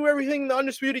gonna do everything the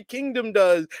Undisputed Kingdom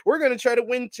does. We're gonna try to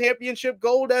win championship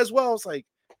gold as well." It's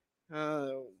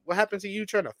what happened to you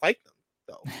trying to fight them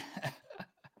though?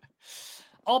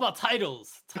 All about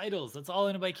titles. That's all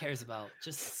anybody cares about.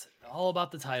 Just all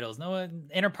about the titles. No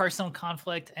interpersonal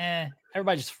conflict.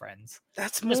 Everybody's just friends.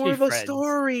 That's more of a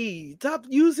story. Stop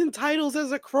using titles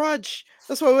as a crutch.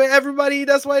 That's why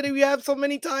we have so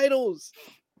many titles.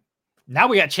 Now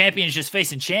we got champions just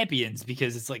facing champions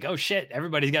because it's oh shit,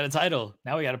 everybody's got a title.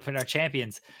 Now we got to put our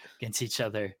champions against each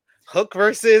other. Hook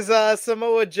versus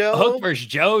Samoa Joe. Hook versus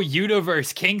Joe. Yuta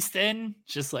versus Kingston.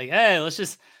 Just hey, let's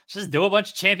just do a bunch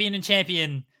of champion and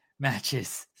champion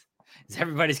matches.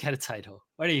 Everybody's got a title.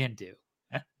 What are you gonna do?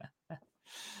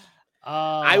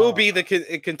 I will be the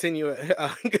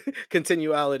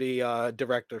continuality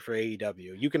director for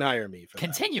AEW. You can hire me for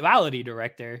continuality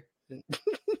director.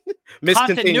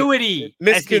 Continuity.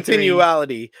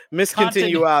 Miscontinuality.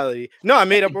 No, I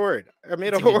made up a word.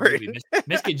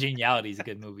 Miscongeniality is a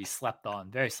good movie. Slept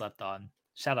on. Very slept on.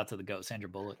 Shout out to the GOAT, Sandra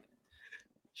Bullock.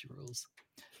 She rules.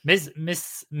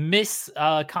 Miss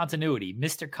Continuity.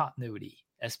 Mr. Continuity.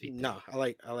 SP. No, I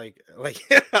like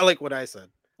what I said.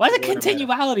 Why is it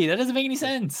continuality? That doesn't make any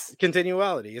sense.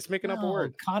 Continuality. It's making up a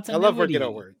word. Continuity. I love working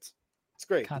on words. It's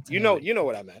great. Continuity. You know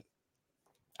what I meant.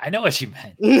 I know what you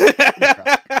meant.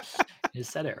 You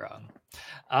said it wrong.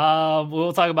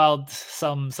 We'll talk about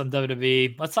some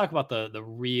WWE. Let's talk about the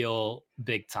real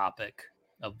big topic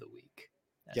of the week.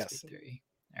 Yes.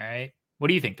 All right. What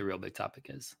do you think the real big topic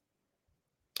is?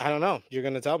 I don't know. You're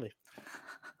going to tell me.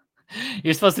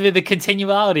 You're supposed to be the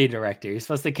continuality director. You're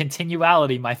supposed to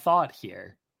continuality my thought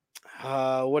here.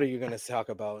 What are you going to talk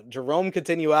about? Jerome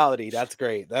Continuality. That's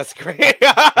great.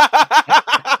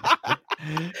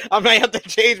 I might have to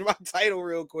change my title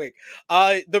real quick.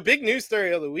 The big news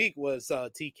story of the week was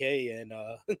TK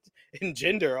and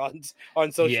gender on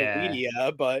social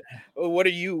media. But what are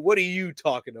you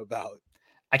talking about?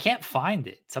 I can't find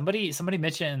it. Somebody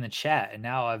mentioned it in the chat, and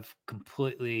now I've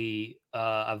completely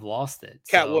I've lost it.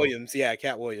 Cat Williams, yeah,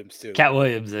 Cat Williams too. Cat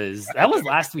Williams that was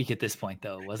last week at this point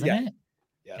though, wasn't it?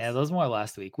 Yes. Yeah, those more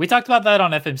last week. We talked about that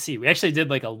on FMC. We actually did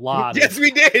like a lot. Yes,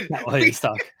 we did.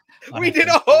 We did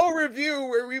a whole review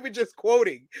where we were just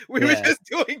quoting. We were just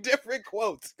doing different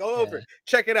quotes. Go over,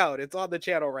 check it out. It's on the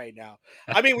channel right now.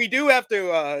 I mean, we do have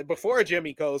to before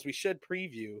Jimmy goes, we should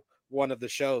preview one of the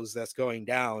shows that's going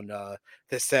down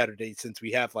this Saturday, since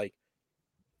we have like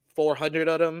 400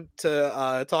 of them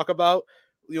to talk about.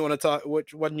 You want to talk?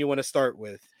 Which one you want to start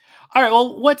with? All right.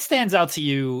 Well, what stands out to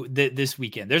you this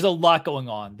weekend? There's a lot going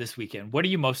on this weekend. What are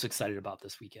you most excited about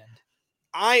this weekend?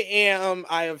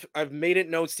 I've made it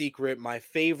no secret. My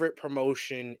favorite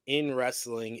promotion in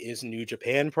wrestling is New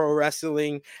Japan Pro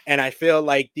Wrestling. And I feel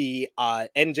like the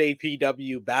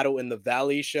NJPW Battle in the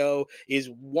Valley show is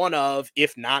one of,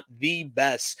 if not the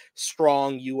best,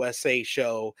 strong USA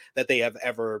show that they have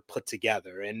ever put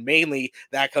together. And mainly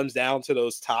that comes down to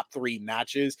those top 3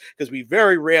 matches, because we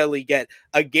very rarely get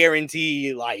a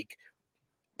guarantee like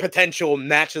potential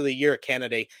match of the year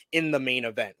candidate in the main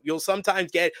event. You'll sometimes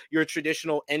get your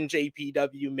traditional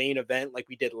NJPW main event like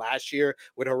we did last year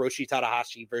with Hiroshi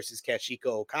Tanahashi versus Kazuchika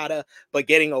Okada, but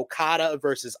getting Okada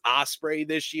versus Ospreay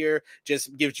this year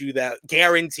just gives you that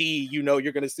guarantee, you're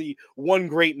going to see one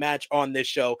great match on this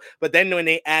show. But then when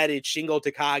they added Shingo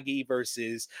Takagi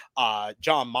versus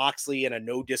Jon Moxley in a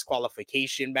no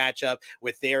disqualification matchup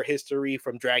with their history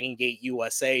from Dragon Gate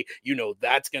USA,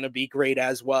 that's going to be great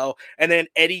as well. And then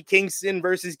Eddie Kingston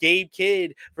versus Gabe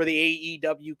Kidd for the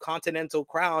AEW Continental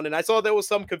Crown. And I saw there was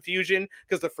some confusion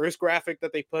because the first graphic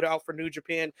that they put out for New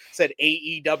Japan said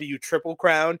AEW Triple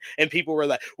Crown, and people were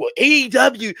like, well,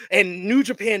 AEW and New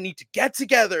Japan need to get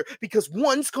together because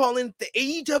one's calling it the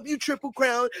AEW Triple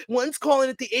Crown, one's calling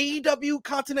it the AEW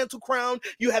Continental Crown.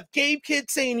 You have Gabe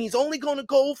Kidd saying he's only going to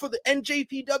go for the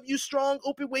NJPW Strong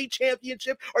Openweight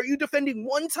Championship. Are you defending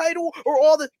one title or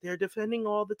all the... They're defending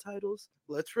all the titles.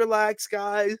 Let's relax,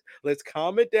 guys. Let's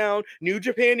calm it down. New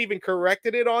Japan even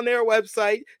corrected it on their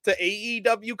website to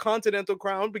AEW Continental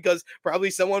Crown, because probably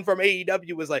someone from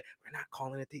AEW was like, we're not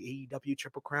calling it the AEW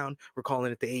Triple Crown. We're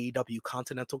calling it the AEW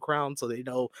Continental Crown. So they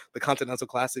know the Continental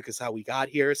Classic is how we got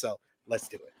here. So let's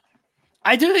do it.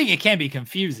 I do think it can be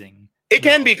confusing. It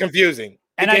can be confusing.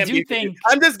 And I do think...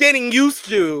 I'm just getting used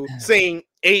to saying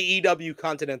AEW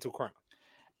Continental Crown.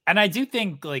 And I do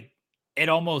think like it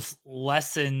almost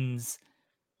lessens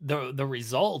the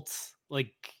results.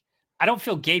 Like, I don't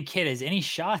feel Gabe Kidd has any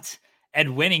shot at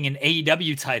winning an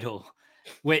AEW title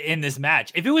in this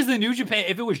match. If it was the New Japan,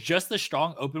 if it was just the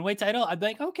Strong Openweight title, I'd be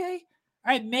like, okay,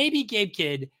 all right, maybe Gabe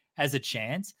Kidd has a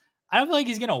chance. I don't feel like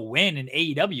he's gonna win an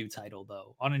AEW title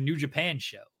though on a New Japan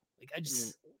show. Like,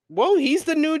 well, he's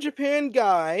the New Japan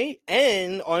guy,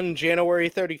 and on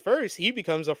January 31st, he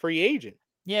becomes a free agent.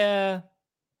 Yeah.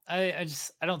 I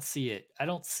don't see it. I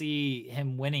don't see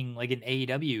him winning like an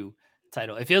AEW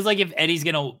title. It feels like if Eddie's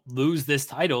going to lose this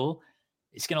title,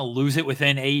 he's going to lose it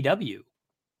within AEW.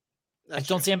 I just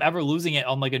don't see him ever losing it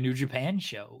on like a New Japan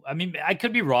show. I mean, I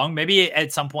could be wrong. Maybe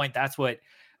at some point that's what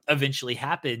eventually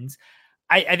happens.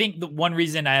 I think the one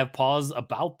reason I have pause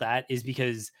about that is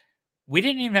because we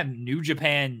didn't even have New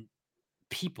Japan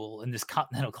people in this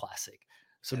Continental Classic.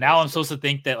 So now I'm supposed to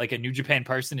think that like a New Japan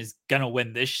person is going to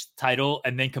win this title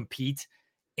and then compete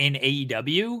in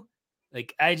AEW.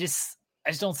 Like, I just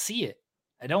don't see it.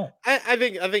 I don't. I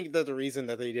think that the reason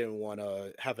that they didn't want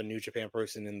to have a New Japan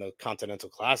person in the Continental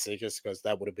Classic is because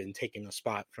that would have been taking a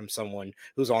spot from someone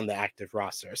who's on the active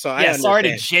roster. So I Sorry to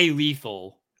understand. Jay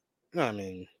Lethal. I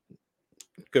mean,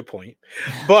 good point,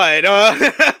 but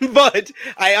but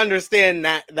I understand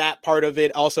that part of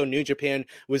it. Also, New Japan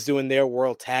was doing their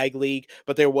World Tag League,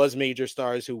 but there was major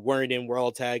stars who weren't in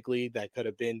World Tag League that could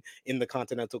have been in the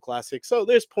Continental Classic. So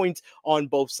there's points on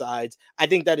both sides. I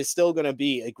think that is still going to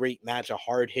be a great match, a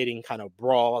hard hitting kind of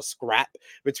brawl scrap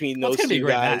between those It's gonna be a two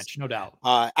great guys. match, no doubt.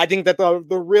 I think that the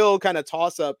real kind of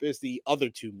toss up is the other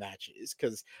two matches,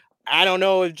 because I don't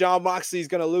know if Jon Moxley is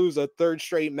going to lose a third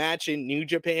straight match in New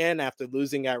Japan after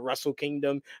losing at Wrestle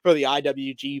Kingdom for the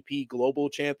IWGP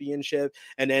Global Championship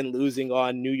and then losing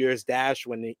on New Year's Dash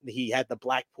when he had the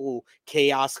Blackpool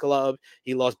Chaos Club.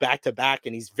 He lost back-to-back,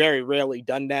 and he's very rarely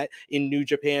done that in New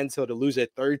Japan. So to lose a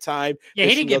third time. Yeah,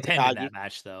 he didn't get pinned in that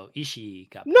match, though. Ishii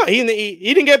got pinned. No, he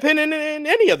didn't get pinned in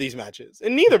any of these matches,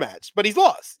 in neither match, but he's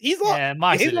lost. He's lost. Yeah,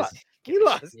 Moxley he lost. He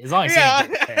lost. As long as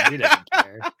he doesn't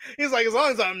care. He's like, as long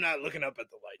as I'm not looking up at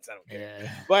the lights, I don't care.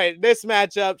 Yeah. But this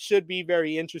matchup should be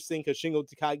very interesting because Shingo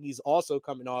Takagi's also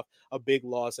coming off a big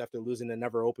loss after losing the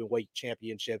Never Openweight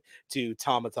Championship to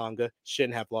Tama Tonga.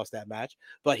 Shouldn't have lost that match,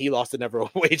 but he lost the Never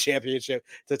Openweight Championship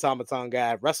to Tama Tonga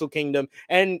at Wrestle Kingdom.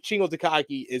 And Shingo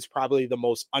Takagi is probably the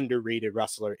most underrated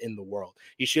wrestler in the world.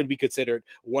 He should be considered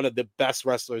one of the best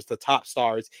wrestlers, the top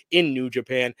stars in New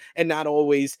Japan, and not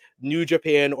always New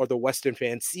Japan or the Western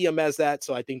fans see him as that.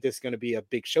 So I think this is going to be a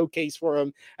big showcase for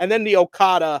him. And then the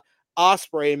Okada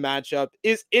Ospreay matchup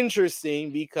is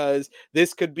interesting because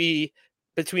this could be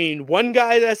between one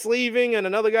guy that's leaving and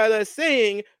another guy that's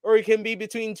staying, or it can be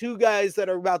between two guys that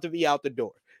are about to be out the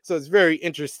door. So it's very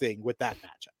interesting with that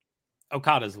matchup.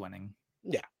 Okada's winning.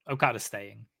 Yeah. Okada's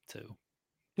staying too.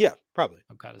 Yeah, probably.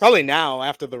 Probably now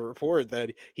after the report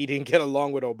that he didn't get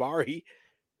along with Obari.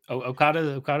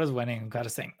 Okada's winning.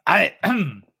 Okada's staying.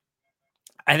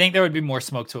 I think there would be more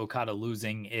smoke to Okada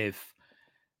losing if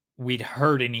we'd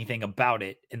heard anything about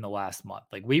it in the last month.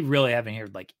 Like, we really haven't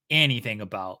heard like anything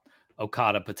about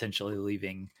Okada potentially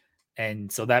leaving.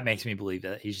 And so that makes me believe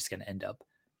that he's just going to end up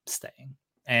staying.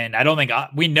 And I don't think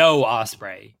we know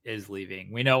Ospreay is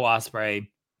leaving. We know Ospreay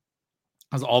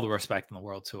has all the respect in the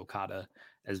world to Okada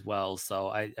as well. So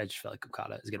I just feel like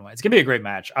Okada is going to win. It's going to be a great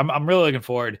match. I'm really looking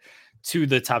forward to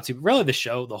the top two. Really,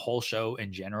 the whole show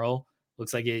in general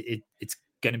looks like it's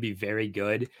going to be very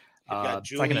good. You've got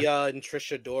Julia and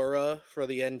Trisha Dora for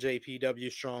the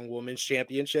NJPW Strong Women's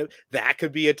Championship. That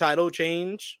could be a title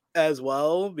change as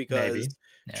well, because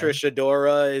Trisha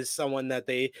Dora is someone that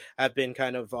they have been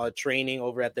kind of training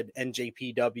over at the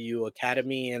NJPW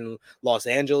Academy in Los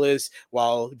Angeles,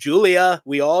 while Julia,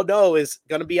 we all know, is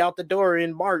going to be out the door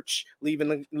in March,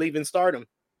 leaving Stardom.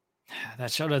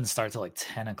 That show doesn't start till like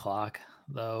 10 o'clock,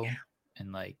 though. Yeah.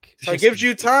 And like, so it gives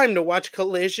you time to watch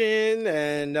Collision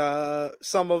and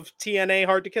some of TNA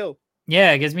Hard to Kill.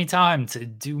 Yeah, it gives me time to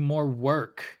do more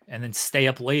work and then stay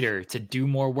up later to do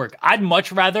more work. I'd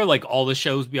much rather like all the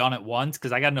shows be on at once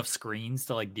because I got enough screens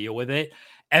to like deal with it.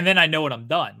 And then I know when I'm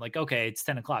done. Like, okay, it's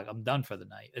 10 o'clock. I'm done for the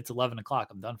night. It's 11 o'clock.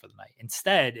 I'm done for the night.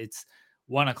 Instead, it's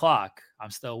 1 o'clock.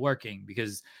 I'm still working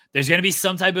because there's going to be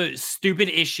some type of stupid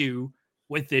issue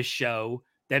with this show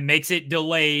that makes it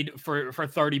delayed for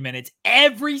 30 minutes.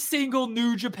 Every single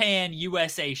New Japan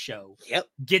USA show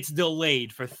gets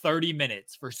delayed for 30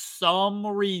 minutes for some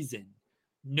reason.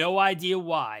 No idea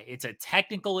why. It's a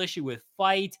technical issue with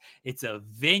Fight. It's a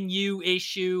venue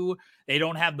issue. They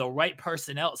don't have the right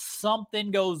personnel.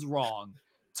 Something goes wrong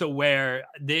to where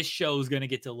this show is going to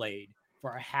get delayed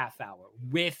for a half hour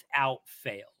without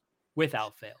fail.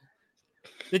 Without fail.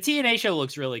 The TNA show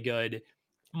looks really good.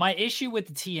 My issue with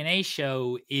the TNA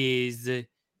show is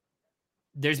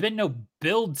there's been no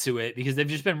build to it because they've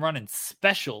just been running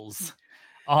specials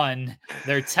on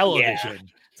their television.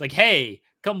 Yeah. It's like, hey,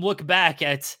 come look back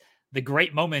at the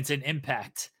great moments in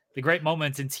Impact, the great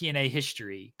moments in TNA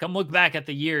history. Come look back at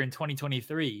the year in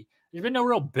 2023. There's been no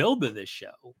real build to this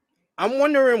show. I'm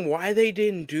wondering why they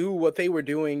didn't do what they were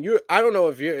doing. I don't know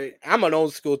if I'm an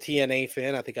old school TNA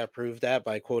fan. I think I proved that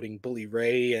by quoting Bully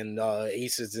Ray and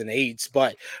Aces and Eights.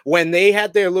 But when they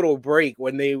had their little break,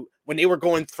 when they were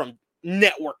going from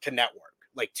network to network,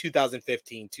 like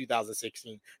 2015,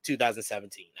 2016,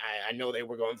 2017. I know they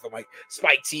were going from like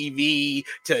Spike TV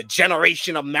to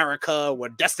Generation America or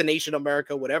Destination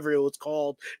America, whatever it was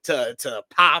called, to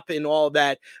Pop and all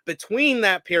that. Between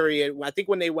that period, I think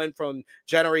when they went from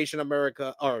Generation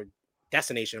America or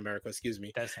Destination America,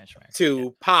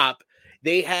 to Pop,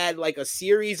 they had like a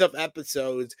series of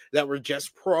episodes that were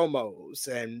just promos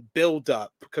and build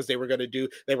up because they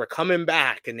were coming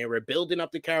back and they were building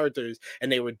up the characters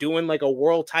and they were doing like a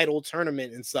world title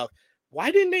tournament and stuff. Why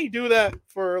didn't they do that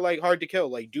for like Hard to Kill?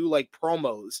 Like do like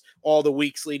promos all the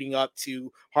weeks leading up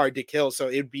to Hard to Kill, so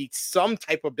it'd be some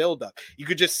type of buildup. You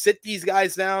could just sit these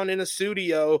guys down in a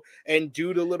studio and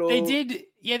do the little. They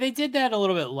did that a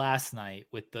little bit last night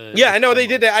with the. Yeah, I know they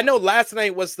did that. I know last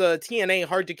night was the TNA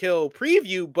Hard to Kill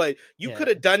preview, but you could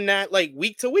have done that like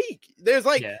week to week. There's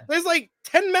like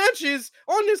 10 matches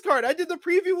on this card. I did the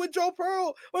preview with Joe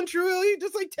Pearl on Truly,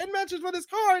 just like 10 matches for this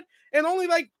card, and only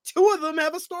like 2 of them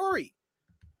have a story.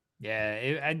 Yeah,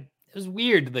 it was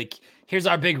weird. Like, here's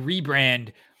our big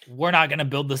rebrand. We're not going to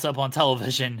build this up on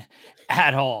television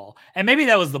at all. And maybe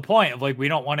that was the point of like, we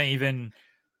don't want to even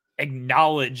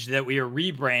acknowledge that we are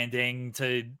rebranding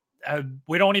to,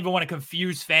 we don't even want to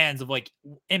confuse fans of like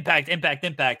Impact.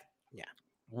 Yeah.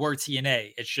 We're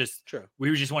TNA. It's just, true.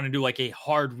 We just want to do like a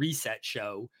hard reset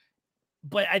show.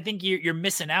 But I think you're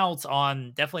missing out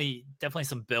on definitely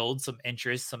some build, some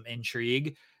interest, some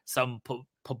intrigue, some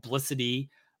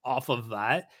publicity off of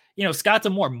that. You know, Scott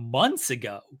D'Amore months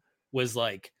ago was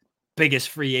like biggest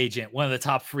free agent, one of the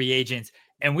top free agents,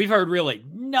 and we've heard really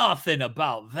nothing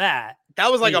about that.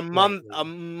 That was like a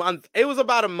month. It was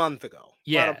about a month ago.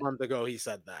 Yeah, about a month ago he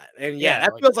said that, and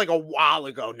that feels like a while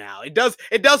ago now. It does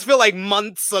feel like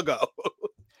months ago.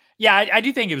 Yeah, I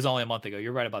do think it was only a month ago.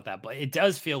 You're right about that, but it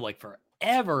does feel like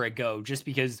forever ago, just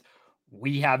because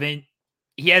he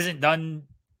hasn't done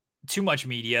too much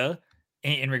media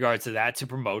in regards to that to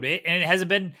promote it, and it hasn't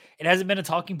been a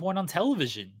talking point on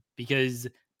television because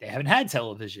they haven't had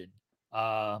television.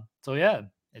 So yeah,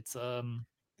 it's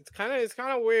kind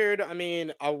of weird. I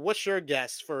mean, what's your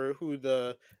guess for who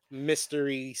the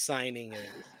mystery signing is?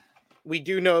 We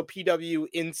do know PW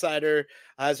Insider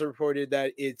has reported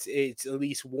that it's at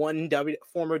least one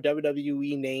former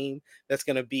WWE name that's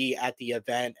going to be at the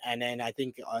event, and then I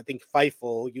think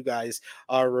Fightful, you guys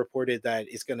reported that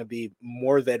it's going to be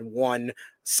more than one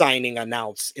signing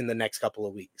announced in the next couple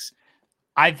of weeks.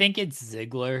 I think it's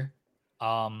Ziggler.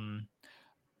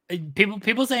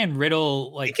 People saying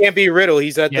Riddle, like, it can't be Riddle.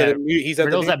 He's at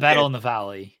Riddle's at Battle in the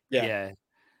Valley. Yeah.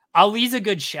 Ali's a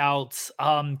good shout.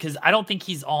 Because I don't think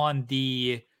he's on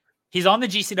the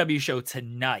GCW show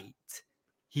tonight.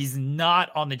 He's not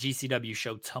on the GCW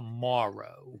show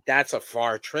tomorrow. That's a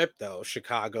far trip though,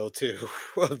 Chicago to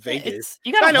Vegas.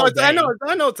 I know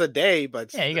it's a day,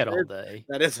 but yeah, you got a whole day.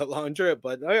 That is a long trip,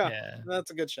 but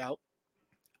that's a good shout.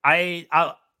 I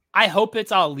hope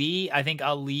it's Ali. I think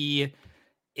Ali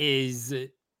he's a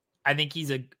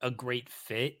great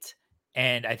fit,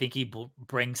 and I think he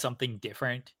brings something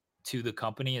different to the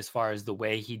company as far as the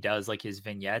way he does like his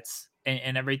vignettes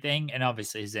and everything, and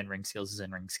obviously his in-ring skills is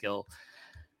in-ring skill.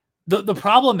 The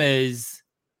problem is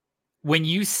when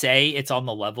you say it's on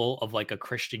the level of like a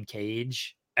Christian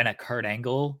Cage and a Kurt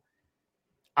Angle,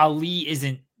 Ali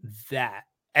isn't that.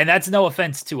 And that's no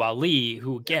offense to Ali,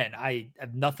 who, again, I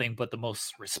have nothing but the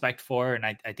most respect for, and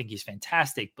I think he's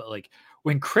fantastic. But like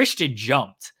when Christian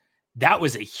jumped, that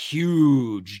was a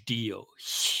huge deal.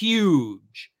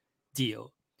 Huge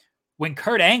deal. When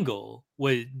Kurt Angle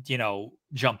was,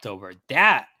 jumped over,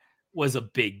 that was a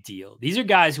big deal. These are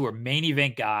guys who are main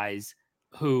event guys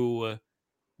who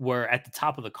were at the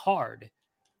top of the card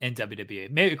in WWE.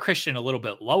 Maybe Christian a little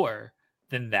bit lower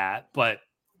than that, but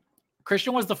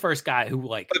Christian was the first guy who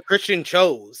but Christian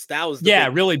chose. That was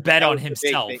really bet on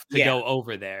himself to go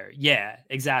over there. Yeah,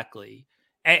 exactly.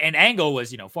 And Angle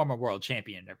was, former world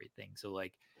champion and everything. So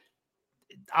like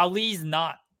Ali's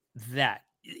not that.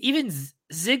 Even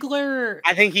Ziggler,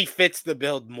 I think he fits the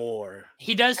build more.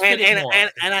 He does fit it more.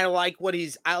 And I like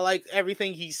I like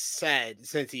everything he's said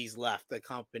since he's left the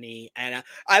company. And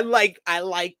I like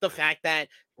the fact that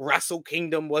Wrestle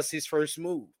Kingdom was his first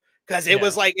move. Because it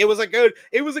was a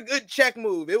good check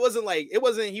move. He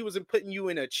wasn't putting you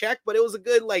in a check, but it was a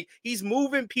good, he's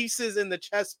moving pieces in the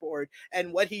chessboard.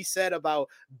 And what he said about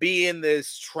being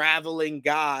this traveling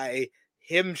guy,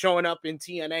 him showing up in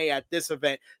TNA at this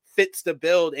event, fits the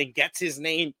build and gets his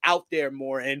name out there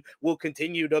more and will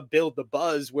continue to build the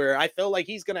buzz, where I feel like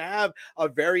he's going to have a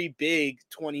very big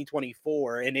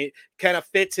 2024, and it kind of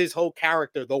fits his whole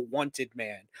character, the wanted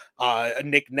man,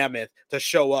 Nick Nemeth, to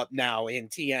show up now in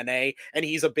TNA. And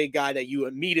he's a big guy that you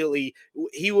immediately,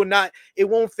 it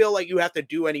won't feel like you have to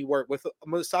do any work with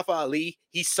Mustafa Ali.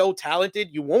 He's so talented.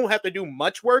 You won't have to do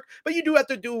much work, but you do have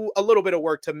to do a little bit of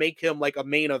work to make him like a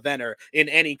main eventer in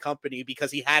any company,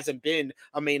 because he hasn't been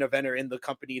a main eventer in the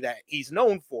company that he's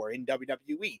known for in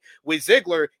WWE. With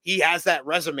Ziggler, he has that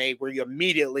resume where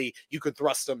you could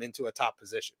thrust him into a top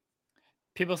position.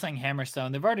 People saying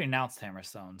Hammerstone. They've already announced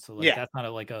Hammerstone, so like that's not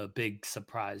a big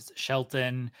surprise.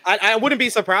 Shelton. I wouldn't be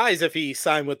surprised if he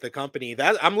signed with the company.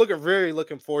 That I'm very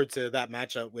looking forward to that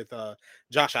matchup with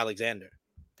Josh Alexander.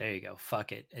 There you go.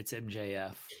 Fuck it. It's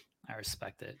MJF. I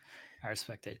respect it.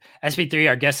 SP3,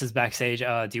 our guest is backstage.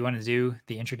 Do you want to do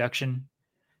the introduction?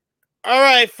 All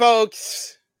right,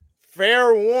 folks.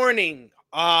 Fair warning.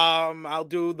 I'll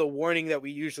do the warning that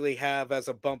we usually have as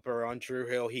a bumper on True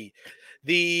Hill Heat.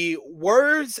 The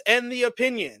words and the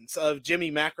opinions of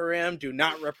Jimmy Macaram do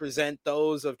not represent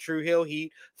those of True Hill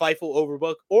Heat, Fightful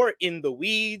Overbook, or In the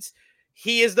Weeds.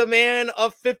 He is the man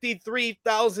of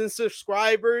 53,000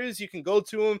 subscribers. You can go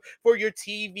to him for your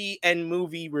TV and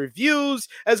movie reviews,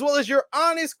 as well as your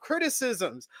honest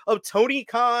criticisms of Tony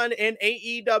Khan and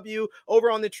AEW over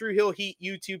on the True Hill Heat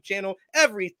YouTube channel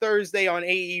every Thursday on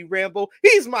AE Ramble.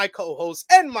 He's my co-host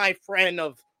and my friend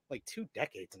of like 2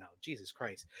 decades now. Jesus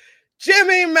Christ.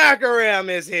 Jimmy Macaram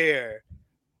is here.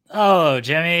 Oh,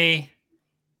 Jimmy.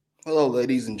 Hello,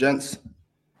 ladies and gents.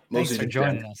 Thanks for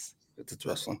joining us. It's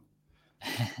wrestling.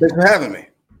 Thanks for having me.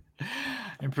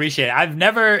 I appreciate it. I've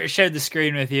never shared the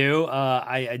screen with you.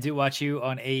 I do watch you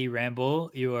on AE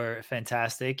Ramble. You are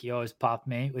fantastic. You always pop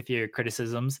me with your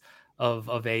criticisms of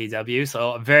AEW.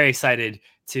 So I'm very excited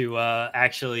to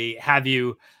actually have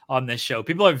you on this show.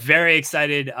 People are very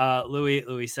excited.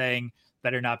 Louis saying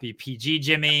better not be PG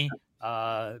Jimmy.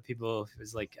 People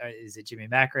was like, is it Jimmy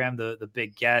Macaram, the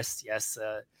big guest? Yes.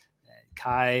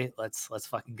 Kai, let's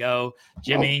fucking go.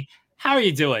 Jimmy, how are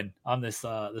you doing on this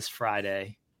this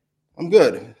Friday? I'm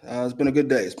good. It's been a good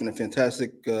day. It's been a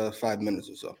fantastic 5 minutes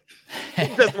or so.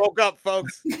 Just woke up,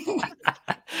 folks.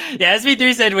 Yeah,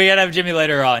 SB3 said we gotta have Jimmy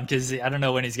later on because I don't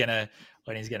know when he's gonna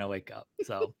wake up.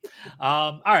 So,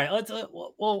 all right, let's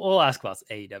we'll ask about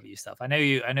AEW stuff. I know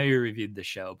you reviewed the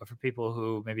show, but for people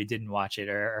who maybe didn't watch it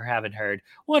or haven't heard,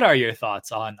 what are your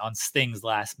thoughts on Sting's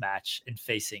last match in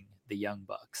facing the Young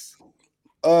Bucks?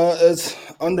 As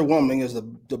underwhelming as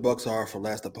the Bucks are for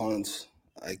last opponents,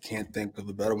 I can't think of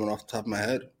a better one off the top of my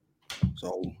head.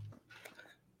 So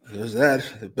there's that.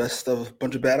 The best of a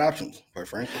bunch of bad options, quite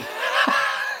frankly.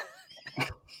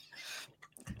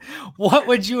 What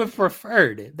would you have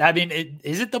preferred? I mean,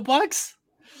 is it the Bucks?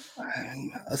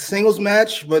 A singles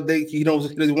match, but he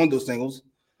doesn't want those singles,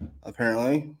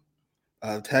 apparently.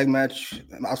 Tag match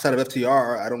outside of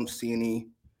FTR, I don't see any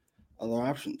other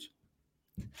options.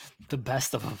 The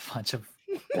best of a bunch of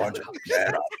bad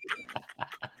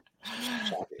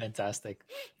Fantastic.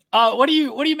 What do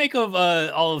you make of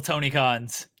all of Tony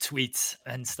Khan's tweets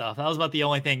and stuff? That was about the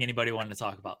only thing anybody wanted to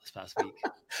talk about this past week.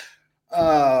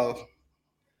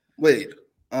 Wait.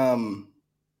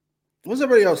 What's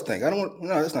everybody else think? I don't want.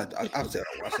 No, that's not. Obviously,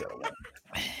 I don't want.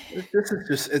 This is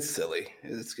just. It's silly.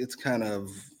 It's kind of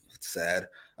sad.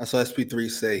 I saw SP3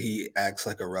 say he acts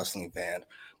like a wrestling fan,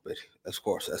 but of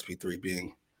course, SP3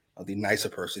 being the nicer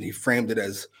person, he framed it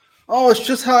as, "Oh, it's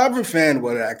just how every fan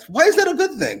would act." Why is that a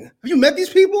good thing? Have you met these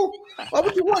people? Why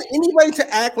would you want anybody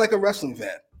to act like a wrestling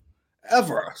fan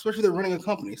ever? Especially if they're running a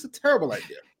company. It's a terrible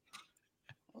idea.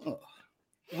 Oh.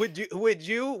 Would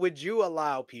you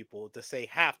allow people to say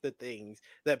half the things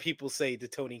that people say to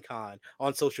Tony Khan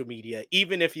on social media,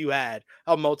 even if you had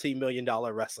a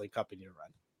multi-million-dollar wrestling company to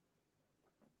run?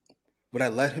 Would I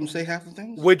let him say half the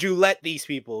things? Would you let these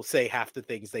people say half the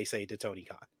things they say to Tony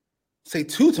Khan? Say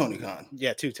to Tony Khan?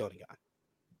 Yeah, to Tony Khan.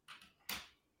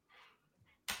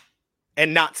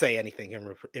 And not say anything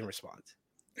in response.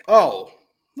 Oh,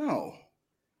 no.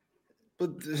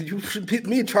 But you shouldn't put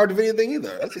me in charge of anything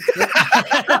either. That's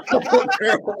a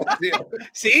terrible idea.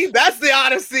 See, that's the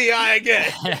honesty I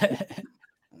get.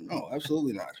 No,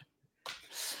 absolutely not.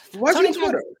 Why is he on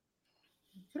Twitter?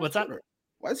 What's that?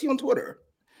 Why is he on Twitter?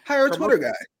 Hire a Twitter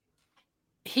guy.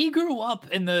 He grew up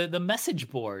in the message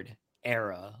board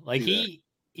era. Like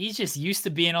he's just used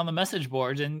to being on the message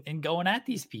boards and going at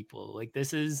these people. Like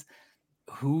this is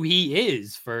who he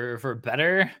is for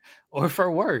better or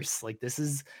for worse. Like this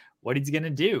is what he's gonna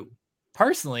do.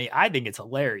 Personally, I think it's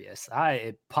hilarious.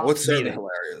 What's certainly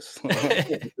hilarious?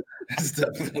 It's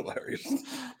definitely hilarious.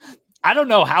 I don't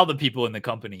know how the people in the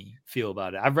company feel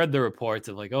about it. I've read the reports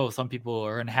of like, oh, some people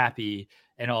are unhappy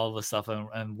and all of this stuff,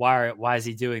 and why is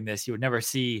he doing this? You would never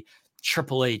see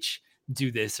Triple H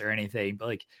do this or anything, but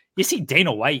like you see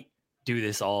Dana White do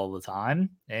this all the time,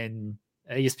 and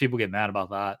I guess people get mad about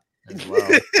that as well.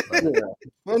 Yeah.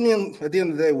 Well, I mean, at the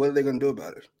end of the day, what are they going to do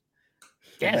about it?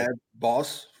 Yeah. Bad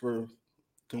boss for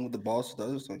doing what the boss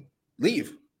does? Like,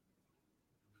 leave.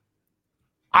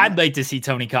 I'd like to see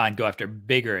Tony Khan go after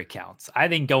bigger accounts. I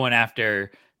think going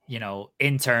after,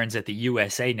 interns at the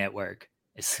USA Network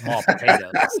is small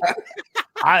potatoes.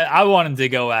 I want him to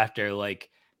go after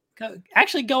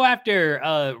go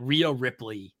after Rhea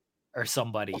Ripley or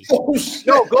somebody. Oh, shit.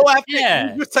 No, go after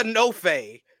Yeah.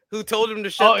 Sanofe, who told him to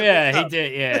shut. Oh yeah, he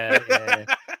did. Yeah.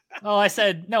 Well, I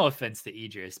said no offense to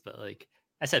Idris, but like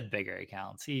I said, bigger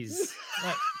accounts.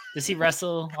 Does he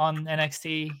wrestle on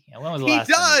NXT? Yeah, when was the He last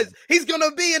time does. He's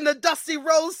gonna be in the Dusty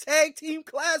Rose Tag Team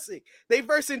Classic. They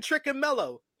versing Trick and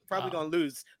Mello. Probably gonna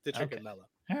lose to Trick and Mello.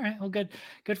 All right, well, good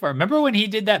for him. Remember when he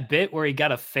did that bit where he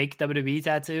got a fake WWE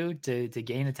tattoo to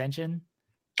gain attention?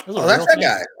 Oh, that's that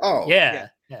guy. Oh, yeah.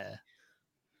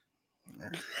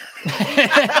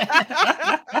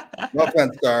 No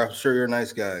offense, Star. I'm sure you're a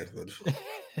nice guy, but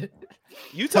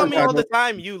You tell me all the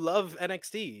time you love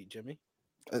NXT, Jimmy.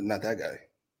 Not that guy.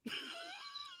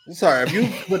 I'm sorry, if you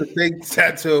put a big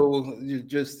tattoo,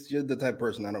 you're the type of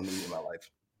person I don't need in my life.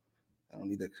 I don't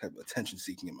need that type of attention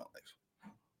seeking in my life.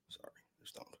 Sorry,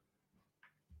 just don't.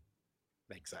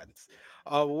 Makes sense.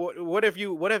 What have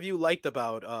you liked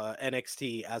about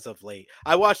NXT as of late?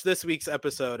 I watched this week's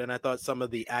episode and I thought some of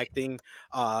the acting,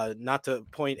 not to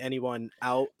point anyone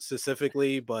out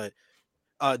specifically, but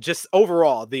just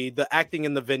overall the acting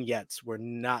in the vignettes were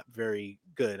not very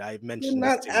good. I mentioned you're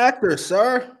not actors,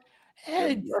 sir.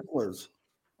 Wrestlers.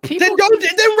 Then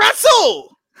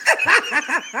wrestle.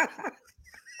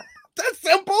 That's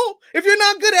simple. If you're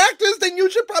not good actors, then you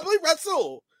should probably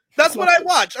wrestle. That's what I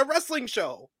watch, a wrestling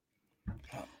show.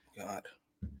 Oh, God.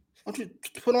 Why don't you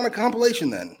put on a compilation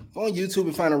then? Go on YouTube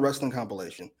and find a wrestling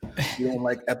compilation. You don't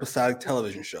like episodic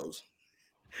television shows.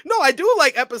 No, I do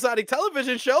like episodic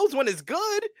television shows when it's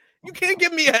good. You can't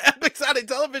give me an episodic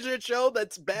television show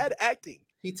that's bad acting.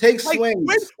 He takes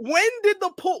swings. When did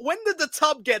the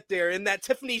tub get there in that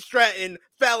Tiffany Stratton,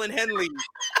 Fallon Henley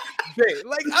bit?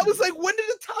 Like, I was like, when did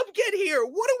the tub get here?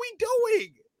 What are we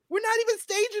doing? We're not even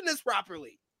staging this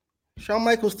properly. Shawn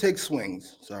Michaels takes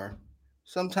swings, sir.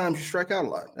 Sometimes you strike out a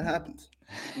lot. That happens.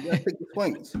 You gotta take the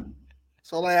swings.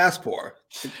 That's all I ask for.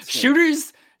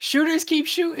 Shooters keep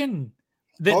shooting.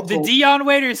 The Dion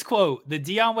Waiters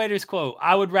quote.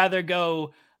 I would rather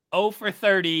go 0 for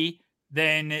 30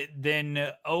 than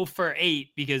 0 for 8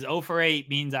 because 0 for 8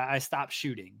 means I stop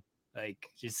shooting. Like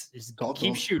just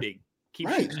keep shooting. Keep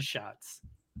shooting the shots.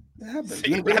 It happens. So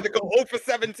you'd rather go 0 for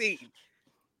 17.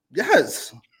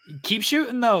 Yes. Keep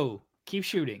shooting though. Keep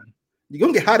shooting. You're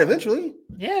gonna get hot eventually.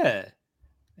 Yeah.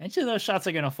 Eventually those shots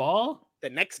are gonna fall. The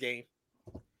next game.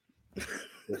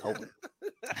 Here's hoping.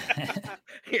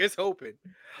 Here's hoping.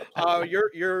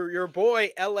 Your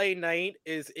boy LA Knight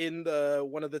is in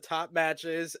one of the top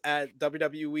matches at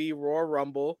WWE Royal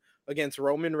Rumble against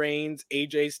Roman Reigns,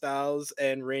 AJ Styles,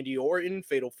 and Randy Orton,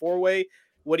 Fatal 4-Way.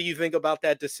 What do you think about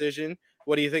that decision?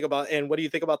 What do you think about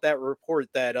that report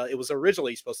that it was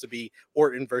originally supposed to be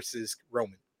Orton versus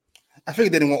Roman? I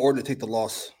figured they didn't want Orton to take the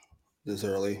loss this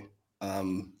early.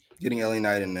 Getting LA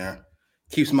Knight in there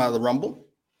keeps him out of the Rumble,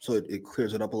 so it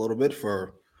clears it up a little bit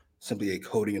for simply a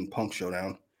Cody and Punk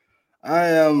showdown.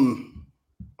 I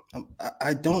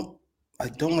don't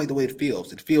like the way it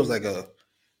feels. It feels like a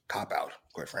cop out,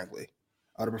 quite frankly.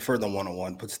 I'd have preferred them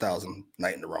 1-on-1, put Styles and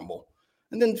Knight in the Rumble,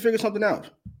 and then figure something out.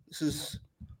 This is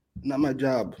not my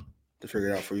job to figure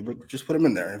it out for you, but just put them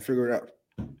in there and figure it out.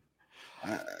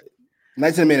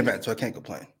 Knight's in the main event, so I can't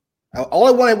complain. All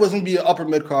I wanted wasn't to be an upper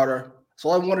mid-carder. That's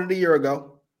all I wanted a year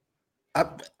ago.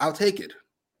 I'll take it.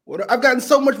 I've gotten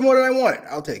so much more than I wanted.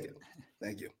 I'll take it.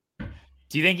 Thank you.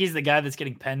 Do you think he's the guy that's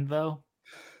getting penned, though?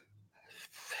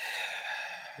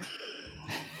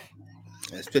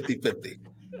 It's 50-50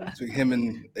 between him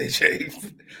and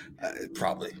AJ.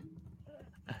 Probably.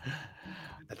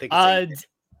 I think.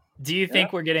 Do you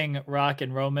think we're getting Rock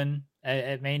and Roman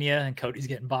at Mania and Cody's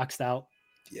getting boxed out?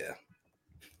 Yeah.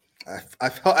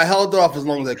 I held it off as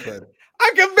long as I could.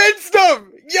 I convinced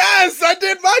them. Yes, I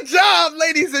did my job,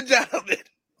 ladies and gentlemen.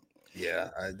 Yeah,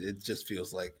 it just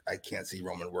feels like I can't see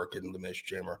Roman working in the Elimination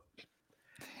Chamber.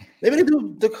 Maybe they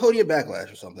do the Cody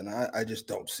Backlash or something. I just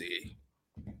don't see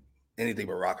anything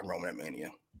but Rock and Roman at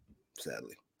Mania,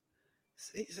 sadly.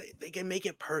 They can make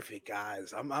it perfect,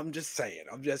 guys. I'm just saying.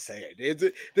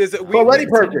 Already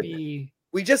perfect.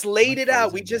 We just laid it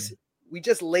out. We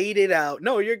just laid it out.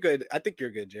 No, you're good. I think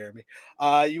you're good, Jeremy.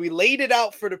 We laid it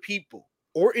out for the people.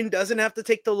 Orton doesn't have to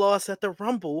take the loss at the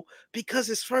Rumble because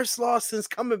his first loss since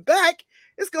coming back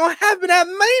is going to happen at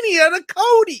Mania to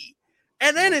Cody.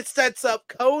 And then it sets up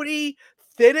Cody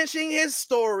finishing his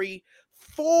story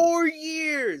 4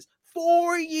 years.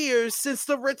 4 years since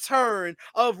the return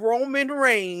of Roman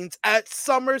Reigns at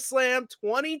SummerSlam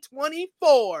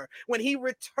 2024, when he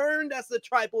returned as the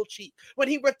tribal chief, when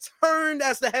he returned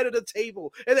as the head of the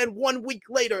table, and then 1 week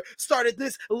later started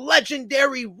this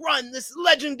legendary run, this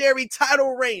legendary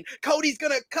title reign. Cody's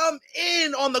gonna come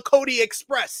in on the Cody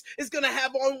Express. It's gonna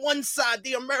have on one side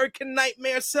the American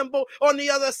Nightmare symbol, on the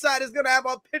other side is gonna have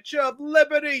a picture of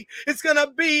Liberty. It's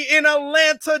gonna be in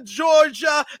Atlanta,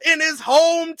 Georgia, in his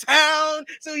hometown,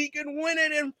 so he can win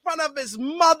it in front of his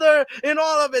mother and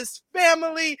all of his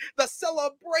family. The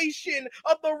celebration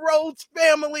of the Rhodes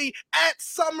family at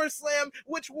SummerSlam,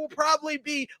 which will probably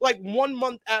be like 1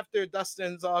 month after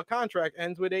Dustin's contract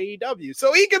ends with AEW,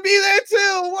 so he could be there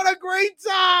too. What a great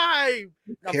time!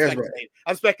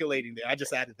 I'm speculating there. I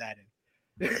just added that in.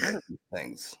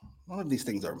 Things. None of these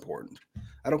things are important.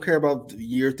 I don't care about the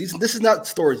years. This is not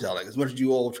storytelling as much as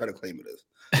you all try to claim it is.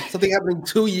 Something happening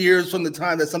 2 years from the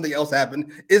time that something else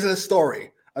happened isn't a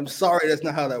story. I'm sorry, that's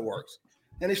not how that works.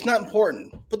 And it's not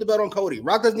important. Put the belt on Cody.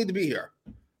 Rock doesn't need to be here.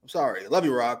 I'm sorry. I love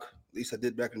you, Rock. At least I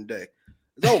did back in the day.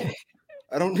 It's over.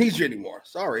 I don't need you anymore.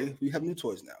 Sorry. We have new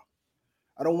toys now.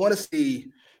 I don't want to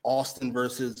see Austin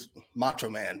versus Macho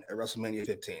Man at WrestleMania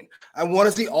 15. I want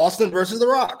to see Austin versus The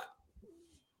Rock.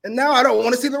 And now I don't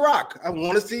want to see The Rock. I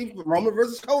want to see Roman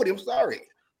versus Cody. I'm sorry.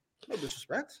 No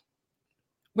disrespect.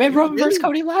 We had Roman versus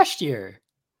Cody last year.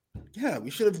 Yeah,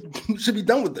 we should be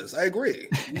done with this. I agree.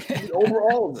 We should be over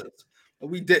all of this. But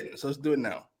we didn't, so let's do it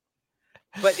now.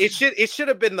 But it should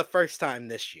have been the first time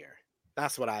this year.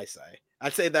 That's what I say.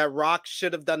 I'd say that Rock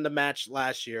should have done the match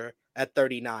last year at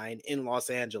 39 in Los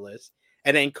Angeles.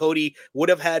 And then Cody would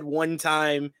have had one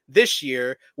time this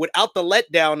year without the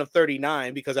letdown of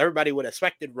 39, because everybody would have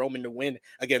expected Roman to win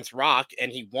against Rock,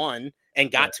 and he won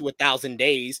and got to 1,000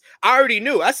 days. I already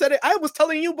knew. I said it. I was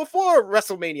telling you before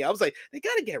WrestleMania. I was like, they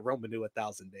got to get Roman to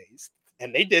 1,000 days.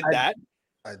 And they did that.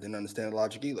 I didn't understand the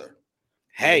logic either.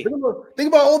 Hey, think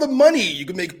about all the money you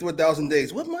can make through 1,000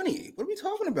 days. What money? What are we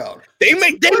talking about? They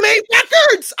made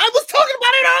records. I was talking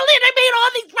about it earlier. They made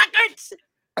all these records.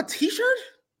 A t-shirt?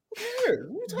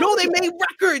 No, they made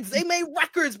records. They made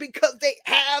records because they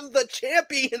have the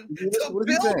champion to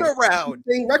build around.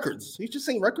 He's saying records. He's just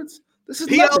saying records. This is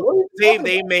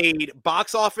they made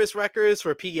box office records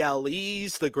for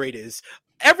PLEs, the greatest.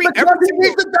 Every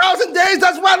reached 1,000 days.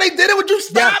 That's why they did it. Would you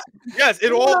stop? Yes,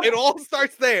 it all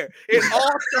starts there. It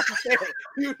all starts there.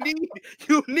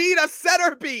 You need a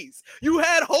centerpiece. You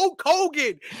had Hulk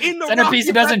Hogan in the centerpiece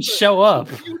who doesn't show up.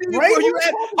 Hulk Hogan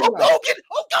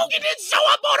didn't show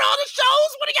up on all the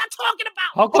shows. What are y'all talking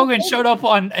about? Hulk Hogan showed up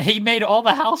on. He made all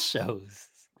the house shows.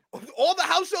 All the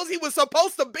house shows he was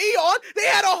supposed to be on, they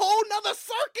had a whole nother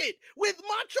circuit with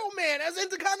Macho Man as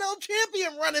Intercontinental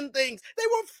Champion running things. They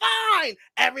were fine.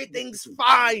 Everything's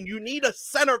fine. You need a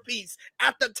centerpiece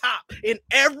at the top. In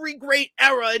every great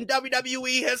era in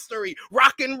WWE history,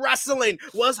 rock and wrestling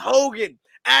was Hogan.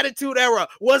 Attitude Era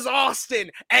was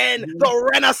Austin. And the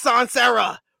Renaissance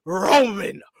Era,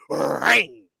 Roman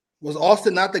Reigns. Was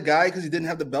Austin not the guy because he didn't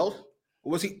have the belt?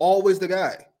 Or was he always the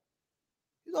guy?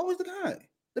 He's always the guy.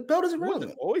 The belt is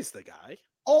irrelevant. Always the guy.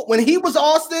 Oh, when he was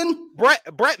Austin,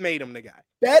 Brett made him the guy.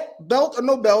 That belt or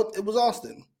no belt, it was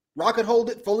Austin. Rock could hold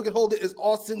it, Foley could hold it. It's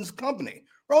Austin's company.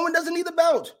 Roman doesn't need the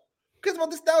belt. Who cares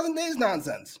about this 1,000 days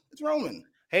nonsense? It's Roman.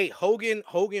 Hey, Hogan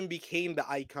became the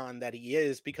icon that he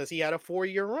is because he had a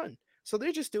 4-year run. So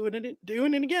they're just doing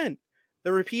it again.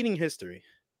 They're repeating history.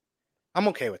 I'm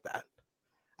okay with that.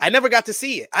 I never got to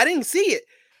see it. I didn't see it.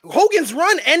 Hogan's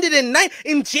run ended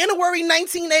in January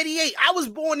 1988. I was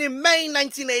born in May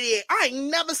 1988. I ain't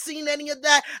never seen any of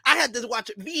that. I had to watch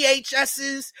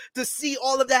VHSs to see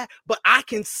all of that. But I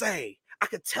can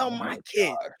tell my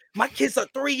kids are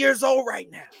 3 years old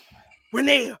right now. When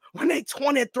they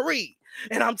 23,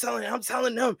 and I'm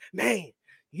telling them, man,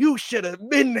 you should have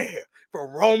been there for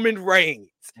Roman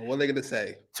Reigns. What are they gonna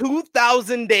say?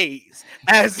 2,000 days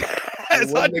as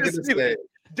undisputed.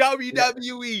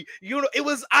 WWE, it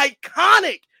was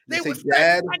iconic. They were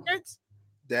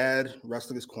Dad,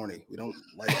 wrestling is corny. We don't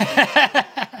like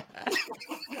it.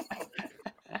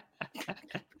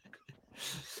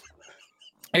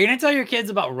 Are you gonna tell your kids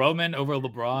about Roman over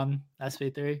LeBron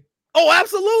SP3? Oh,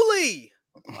 absolutely.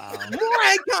 Wow. More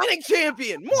iconic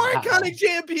champion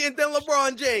than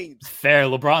LeBron James. Fair.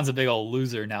 LeBron's a big old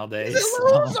loser nowadays. He's a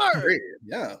loser.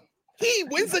 Yeah. He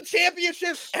wins a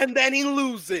championship and then he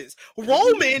loses.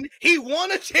 Roman, he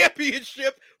won a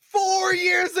championship 4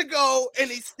 years ago and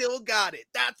he still got it.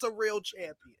 That's a real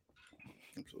champion.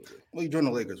 Absolutely. Well, you join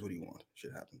the Lakers. What do you want?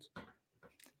 Shit happens.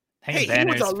 He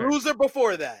was a loser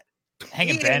before that.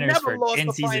 Hanging banners for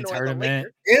in-season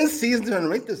tournament. In-season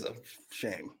tournament is a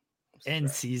shame.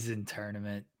 In-season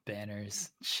tournament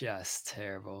banners, just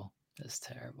terrible. Just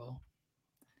terrible.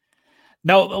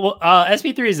 No, well,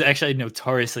 SP3 is actually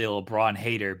notoriously a LeBron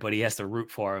hater, but he has to root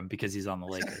for him because he's on the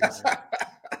Lakers.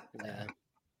 Yeah.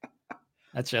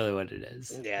 That's really what it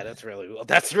is. Yeah, that's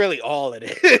really all it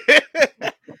is.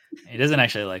 He doesn't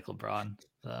actually like LeBron,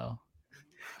 so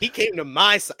he came to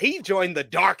my side. He joined the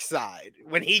dark side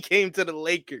when he came to the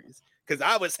Lakers because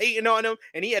I was hating on him,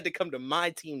 and he had to come to my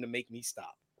team to make me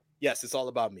stop. Yes, it's all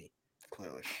about me,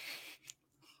 clearly.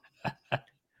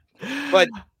 But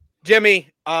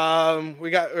Jimmy, we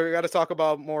got to talk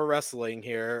about more wrestling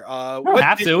here. We don't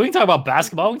have to. We can talk about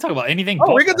basketball. We can talk about anything.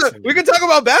 Oh, we can talk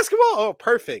about basketball. Oh,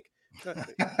 perfect. Do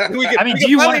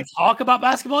you want to talk about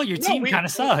basketball? Your team kind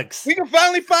of sucks. We can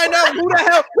finally find out who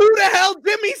the hell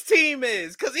Jimmy's team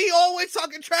is, because he always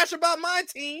talking trash about my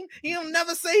team. He'll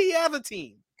never say he have a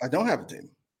team. I don't have a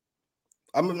team.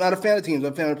 I'm not a fan of teams.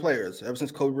 I'm a fan of players. Ever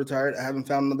since Kobe retired, I haven't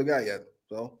found another guy yet.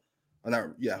 So, I'll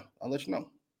let you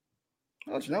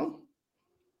know.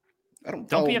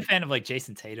 Don't be a fan of like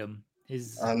Jason Tatum.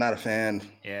 I'm not a fan.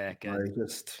 Yeah, good.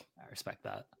 I respect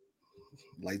that.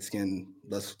 Light skinned,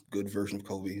 less good version of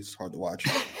Kobe. It's hard to watch.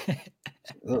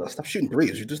 Stop shooting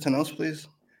threes. You just 10 else, please.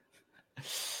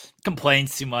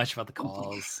 Complains too much about the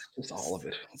calls. Just all of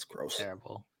it. It's gross.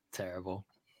 Terrible.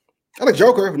 I like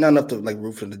Joker, but not enough to like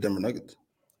root for the Denver Nuggets.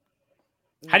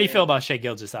 How do you feel about Shai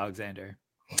Gilgeous-Alexander?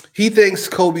 He thinks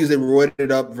Kobe is a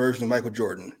roided up version of Michael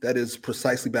Jordan. That is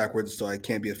precisely backwards, so I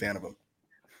can't be a fan of him.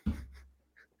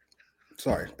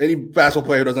 Sorry. Any basketball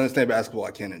player who doesn't understand basketball,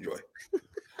 I can't enjoy.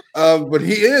 But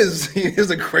he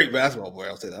is a great basketball player.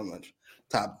 I'll say that much.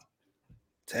 Top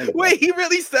 10. Wait, he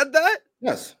really said that?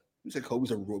 Yes. He said Kobe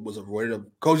was a roided up.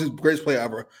 Kobe's the greatest player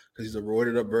ever because he's a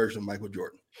roided up version of Michael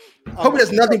Jordan. Kobe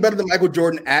has nothing better than Michael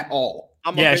Jordan at all.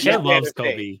 Shai loves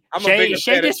Kobe.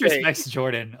 Shai disrespects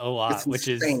Jordan a lot, which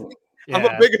is. Yeah. I'm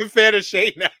a bigger fan of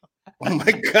Shai now. Oh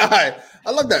my God.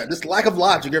 I love that. This lack of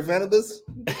logic. You're a fan of this?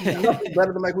 Nothing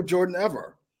better than Michael Jordan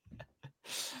ever.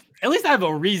 At least I have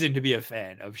a reason to be a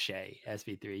fan of Shai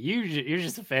SP3. You're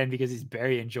just a fan because he's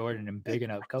burying Jordan and bigging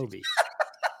up Kobe.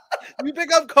 You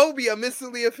pick up Kobe, I'm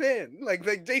instantly a fan. Like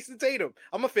Jason Tatum.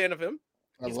 I'm a fan of him.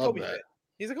 He's a Kobe fan.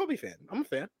 He's a Kobe fan. I'm a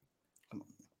fan.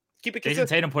 Keep it Jason consistent.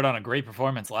 Tatum put on a great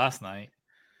performance last night.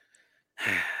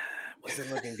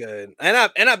 Wasn't looking good. And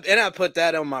I put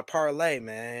that on my parlay,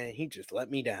 man. He just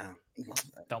let me down.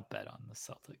 Don't bet on the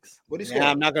Celtics. What do you say?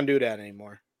 I'm not gonna do that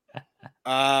anymore.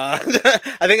 I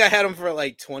think I had him for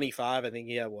like 25. I think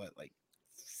he had like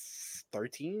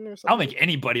 13 or something. I don't think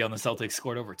anybody on the Celtics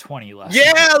scored over 20 last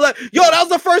night. Like, that was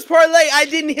the first parlay. I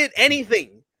didn't hit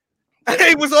anything.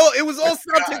 It was all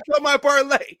Celtics on my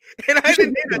parlay, and I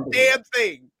didn't hit a damn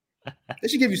thing. They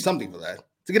should give you something for that.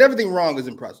 To get everything wrong is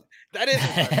impressive. That is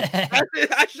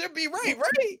impressive. I should be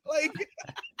right? Like,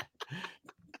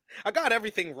 I got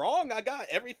everything wrong. I got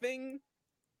everything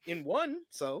in one,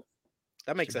 so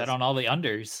that makes sense. Bet on all the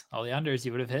unders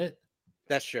you would have hit.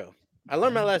 That's true. I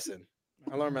learned my lesson.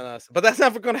 But that's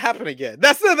never going to happen again.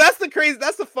 That's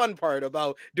the fun part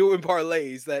about doing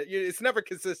parlays, that it's never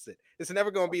consistent. It's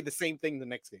never going to be the same thing the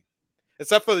next game,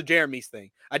 except for the Jeremy's thing.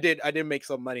 I did make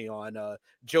some money on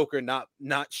Joker not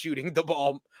shooting the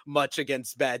ball much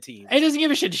against bad teams. He doesn't give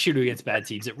a shit to shoot against bad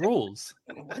teams. It rules.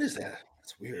 What is that?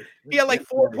 That's weird. He had like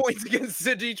 4 points against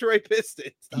the Detroit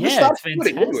Pistons. Yeah, it's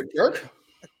fantastic.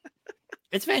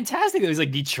 It's fantastic. It was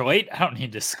like Detroit. I don't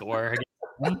need to score.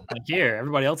 Like here,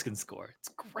 everybody else can score. It's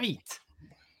great.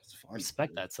 I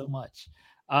respect that so much.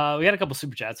 We got a couple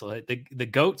super chats. We'll hit the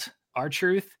GOAT,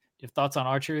 R-Truth. Do you have thoughts on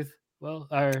R-Truth? Well,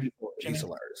 he's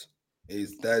hilarious.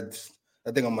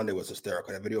 I think on Monday was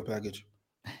hysterical. That video package.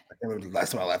 I can't remember the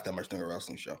last time I laughed that much during a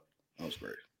wrestling show. That was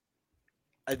great.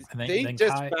 They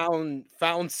just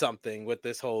found something with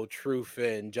this whole truth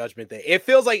and judgment thing. It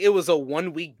feels like it was a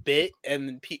 1 week bit,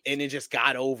 and it just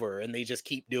got over, and they just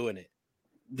keep doing it.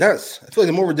 Yes, I feel like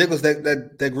the more ridiculous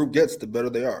that group gets, the better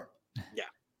they are. Yeah.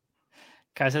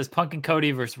 Kai says Punk and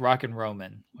Cody versus Rock and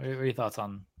Roman. What are your thoughts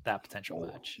on that potential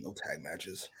match? No tag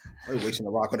matches. Why are we wasting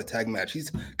the Rock on a tag match?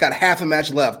 He's got half a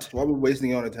match left. Why are we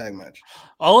wasting it on a tag match?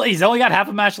 Oh, he's only got half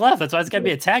a match left. That's why it's got to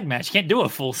be a tag match. You can't do a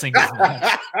full singles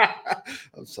match.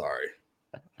 I'm sorry.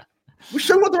 We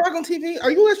sure about The Rock on TV?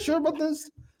 Are you guys sure about this?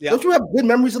 Yeah. Don't you have good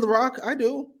memories of The Rock? I do.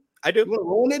 You want to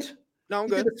ruin it? No, I'm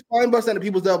good. The spine bust under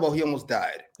people's elbow. He almost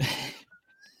died.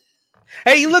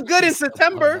 Hey, you look good in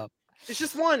September. It's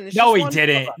just one. No, he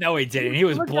didn't. No, he didn't. He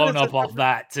was blown up off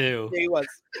that too. Yeah, he was.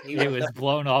 He was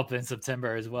blown up in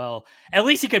September as well. At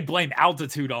least he could blame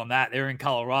altitude on that. They were in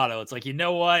Colorado. It's like, you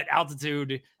know what?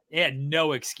 Altitude, He had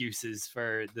no excuses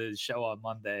for the show on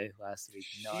Monday last week.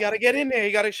 You got to get in there.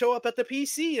 You got to show up at the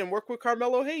PC and work with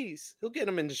Carmelo Hayes. He'll get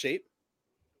him into shape.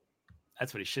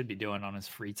 That's what he should be doing on his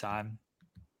free time.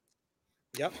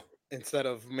 Yep. Instead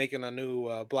of making a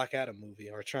new Black Adam movie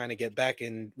or trying to get back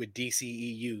in with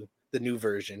DCEU, the new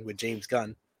version with James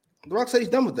Gunn. The Rock said he's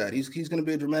done with that. He's going to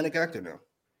be a dramatic actor now.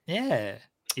 Yeah.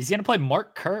 He's going to play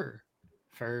Mark Kerr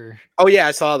for... Oh, yeah,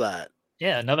 I saw that.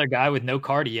 Yeah, another guy with no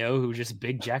cardio who's just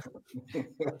big jack. He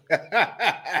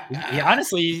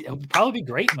honestly, he'll probably be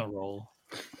great in the role.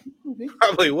 He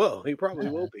probably will. He probably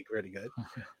will be pretty good.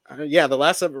 Yeah, the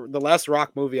last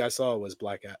Rock movie I saw was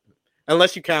Black Adam.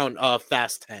 Unless you count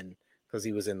Fast 10, because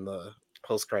he was in the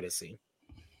post-credit scene.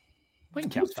 We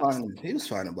can He count was Fast. fine. He was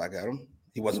fine in Black Adam.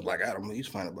 He wasn't Black Adam, but he was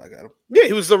fine in Black Adam. Yeah,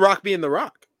 he was The Rock being The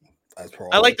Rock. That's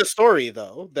I like the story,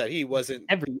 though, that he wasn't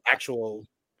Every- the actual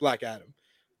Black Adam.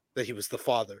 That he was the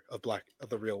father of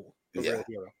the real hero.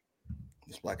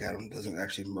 This Black Adam doesn't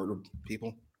actually murder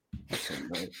people.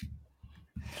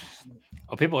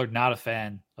 Oh, people are not a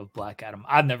fan of Black Adam.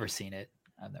 I've never seen it.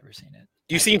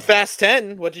 You seen Fast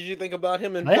 10? What did you think about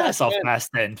him in Yeah, I Fast saw 10? Fast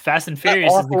 10. Fast and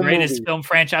Furious is the awful greatest movie. film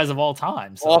franchise of all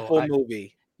time. So Awful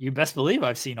movie. You best believe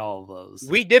I've seen all of those.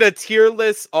 We did a tier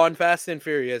list on Fast and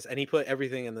Furious, and he put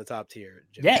everything in the top tier.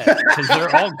 Jimmy. Yeah, because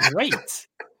they're all great.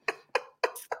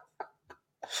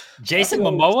 Jason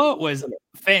Momoa was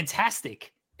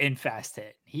fantastic in Fast 10.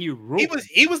 He ruled.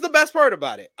 He was the best part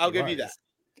about it. I'll He give you that. was.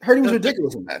 Heard he was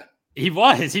ridiculous in that. He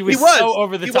was so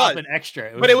over the He top was. and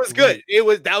extra. But it was great.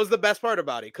 good. That was the best part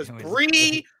about it. Because It was Brie,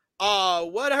 great.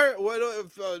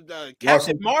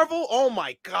 Captain Marvel. Oh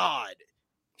my God,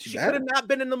 she bad? could have not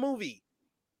been in the movie.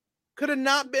 Could have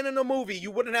not been in the movie.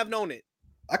 You wouldn't have known it.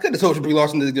 I couldn't have told you Brie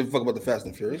Larson didn't give a fuck about the Fast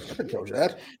and Furious. I couldn't have told you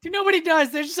that. Dude, nobody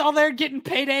does. They're just all there getting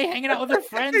payday, hanging out with their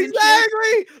friends. And shit.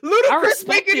 Exactly. Ludacris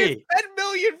respect making his it. 10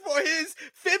 million for his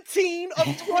 15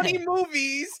 of 20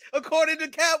 movies, according to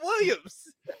Cat Williams.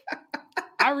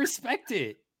 I respect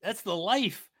it. That's the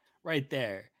life right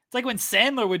there. It's like when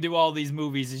Sandler would do all these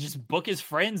movies and just book his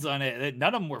friends on it.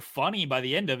 None of them were funny by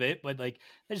the end of it, but like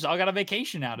they just all got a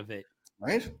vacation out of it.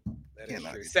 Right?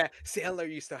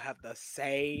 Sandler used to have the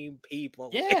same people.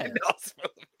 Yeah. in those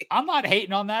movies. I'm not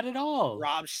hating on that at all.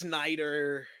 Rob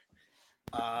Schneider.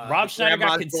 Rob Schneider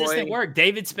got Grandma's consistent Boy. work.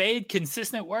 David Spade,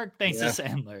 consistent work thanks Yeah. to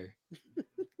Sandler.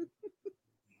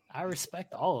 I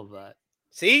respect all of that.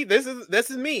 See, this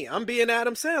is me. I'm being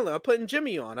Adam Sandler. I'm putting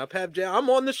Jimmy on. I'm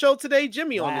on the show today.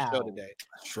 Jimmy on the show Wow. today.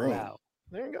 That's true. Wow.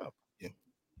 There you go.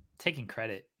 Taking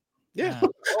credit. Yeah, Yeah.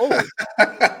 always.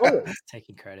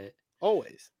 Taking credit.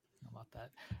 Always. How about that?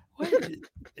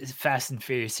 What Fast and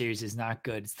Furious series is not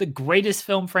good. It's the greatest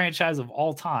film franchise of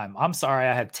all time. I'm sorry,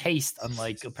 I have taste,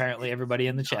 unlike apparently everybody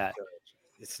in the chat.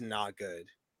 It's not good.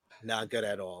 Not good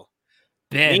at all.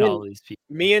 Ban Me all and- these people.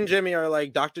 Me and Jimmy are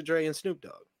like Dr. Dre and Snoop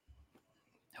Dogg.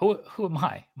 Who am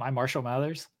I? Am I Marshall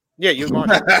Mathers? Yeah, you're Mark.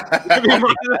 I'll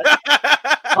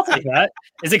take that.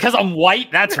 Is it because I'm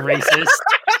white? That's racist.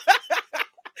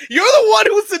 You're the one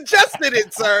who suggested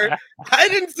it, sir. I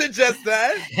didn't suggest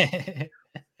that.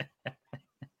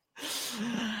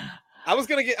 I was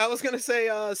gonna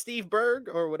say Steve Berg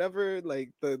or whatever, like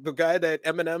the guy that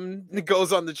Eminem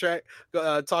goes on the track,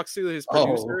 talks to his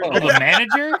producer. Oh, the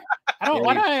manager? I don't. Yeah,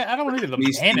 Why do I don't want to be the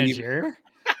me, Steve. manager.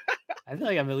 I feel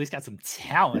like I've at least got some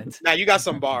talent. Now you got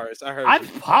some bars. I heard.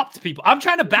 I've popped people. I'm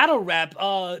trying to battle rap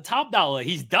Top Dollar.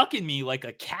 He's ducking me like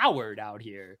a coward out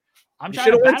here. I'm You trying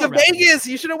should have to went to battle rap him. Vegas.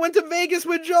 You should have went to Vegas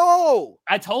with Joe.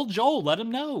 I told Joel, let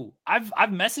him know. I've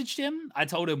messaged him. I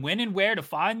told him when and where to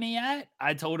find me at.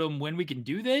 I told him when we can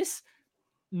do this.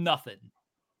 Nothing.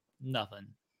 Well,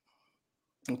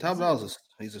 Top Dollar's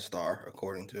he's a star,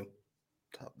 according to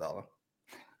Top Dollar.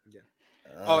 Yeah.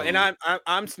 Oh, and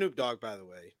I'm Snoop Dogg, by the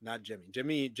way, not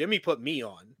Jimmy. Jimmy put me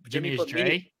on. Jimmy is put Dre?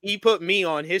 me. He put me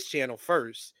on his channel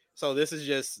first. So this is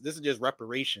just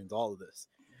reparations. All of this.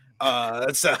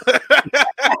 So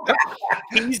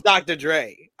he's Dr.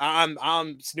 Dre. I'm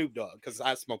Snoop Dogg because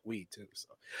I smoke weed too. So,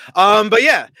 but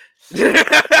yeah.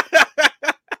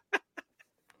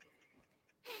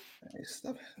 Hey,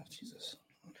 stop. Oh, Jesus.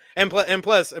 And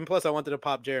plus, I wanted to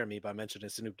pop Jeremy by mentioning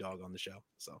Snoop Dogg on the show.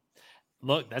 So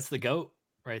Look, that's the GOAT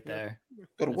right there.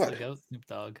 Go to That's what? the GOAT, Snoop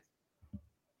Dogg.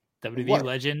 WWE What?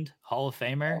 legend, Hall of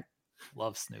Famer.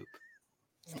 Love Snoop.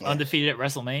 Yeah, Undefeated at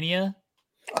WrestleMania.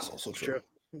 that's also true. true.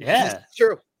 Yeah. It's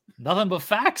true. Nothing but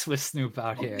facts with Snoop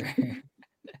out here.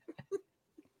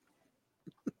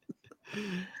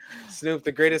 Snoop,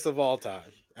 the greatest of all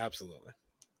time. Absolutely.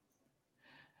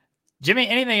 Jimmy,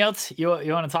 anything else you want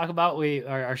to talk about?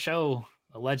 Our show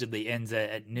allegedly ends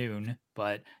at noon,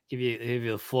 but give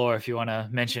you the floor if you want to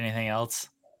mention anything else.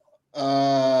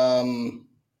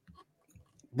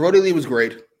 Brody Lee was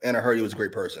great, and I heard he was a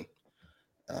great person.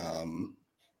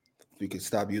 We could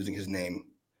stop using his name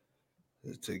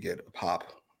to get a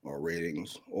pop or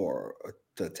ratings or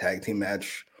a tag team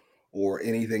match or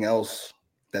anything else.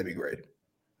 That'd be great.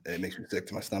 It makes me sick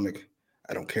to my stomach.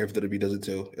 I don't care if WWE does it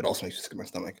too. It also makes me sick to my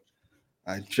stomach.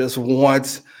 I just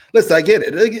want. Listen, I get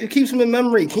it. It keeps him in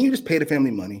memory. Can you just pay the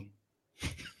family money?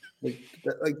 Like,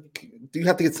 do you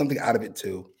have to get something out of it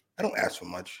too? I don't ask for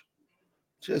much.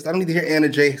 I don't need to hear Anna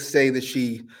Jay say that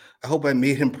I hope I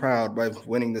made him proud by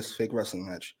winning this fake wrestling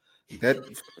match. That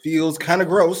feels kind of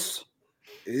gross.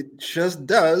 It just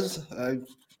does.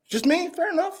 Just me,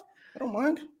 fair enough. I don't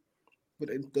mind, but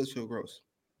it does feel gross.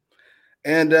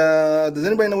 And does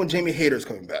anybody know when Jamie Hayter's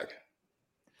coming back?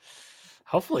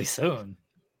 Hopefully soon.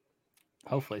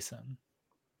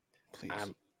 Please.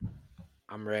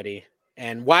 I'm ready.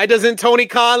 And why doesn't Tony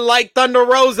Khan like Thunder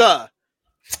Rosa?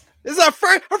 This is her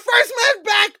first match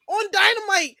back on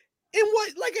Dynamite in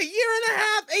what, like a year and a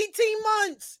half, 18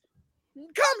 months.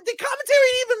 Did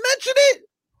commentary even mention it?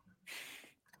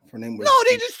 Her name was. No,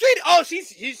 they just treated. Oh,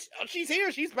 she's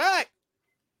here. She's back.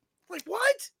 Like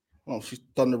what? Oh, she's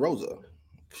Thunder Rosa.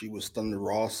 She was Thunder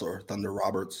Ross or Thunder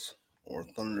Roberts or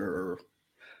Thunder.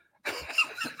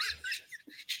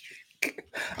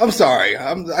 I'm sorry.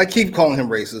 I keep calling him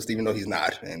racist, even though he's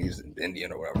not, and he's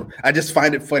Indian or whatever. I just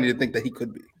find it funny to think that he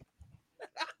could be.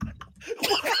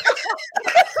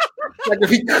 Like if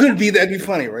he could be, that'd be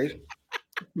funny, right?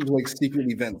 He was like secret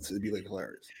events. It'd be like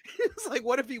hilarious. It's like,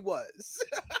 what if he was?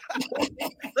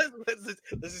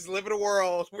 let's just live in a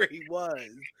world where he was.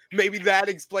 Maybe that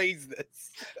explains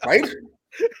this, right?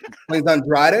 Explains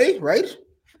Andrade, right?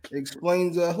 It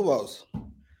explains who else?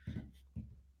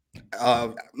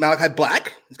 Malachi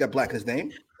Black. He's got Black in his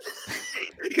name.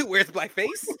 He wears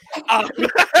blackface.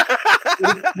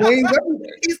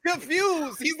 He's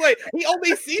confused. He's like, he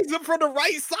only sees him from the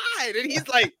right side, and he's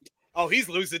like, "Oh, he's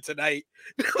losing tonight."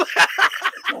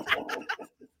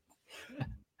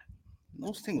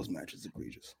 No singles match is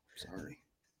egregious. Sorry.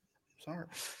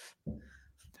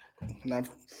 Not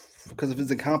because of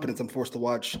his incompetence, I'm forced to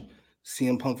watch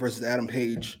CM Punk versus Adam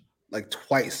Page like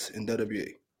twice in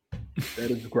WWE.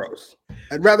 That is gross.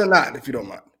 I'd rather not, if you don't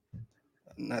mind.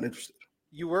 I'm not interested.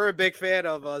 You were a big fan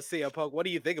of CM Punk. What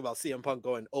do you think about CM Punk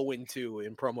going 0-2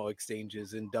 in promo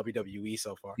exchanges in WWE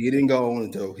so far? He didn't go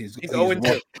 0-2. He's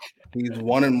 0-2. He's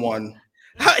 1-1.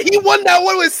 He won that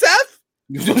one with Seth?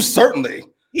 Certainly.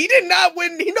 He did not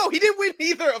win. No, he didn't win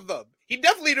either of them. He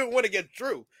definitely didn't win against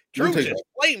Drew. Drew just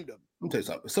blamed him. Let me tell you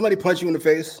something. If somebody punch you in the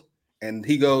face and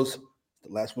he goes, the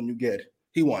last one you get,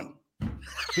 he won.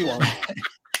 He won.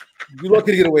 You're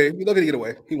lucky to get away.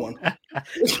 He won.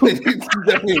 He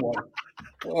definitely won.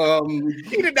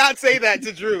 He did not say that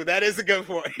to Drew. That is a good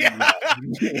point.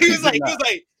 He was like,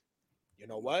 you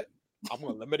know what? I'm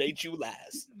gonna eliminate you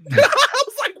last. I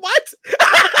was like, what?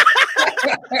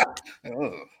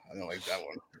 I don't like that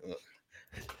one.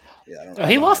 Yeah, I don't know.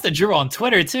 He lost to Drew on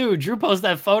Twitter too. Drew posted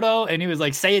that photo and he was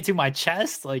like, "Say it to my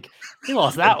chest." Like he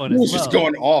lost that one. He was just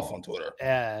going off on Twitter.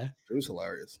 Yeah, it was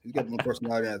hilarious. He's got more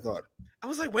personality than I thought. I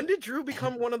was like, when did Drew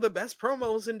become one of the best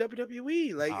promos in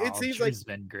WWE? Like it seems Drew's like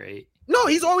been great. No,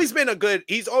 he's always been a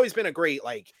great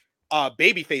like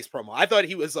babyface promo. I thought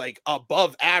he was like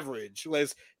above average.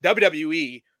 Was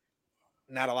WWE,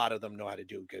 not a lot of them know how to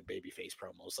do good babyface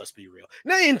promos. Let's be real.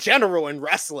 Now, in general, in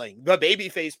wrestling, the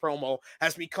babyface promo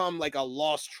has become like a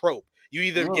lost trope. You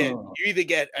either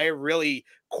get a really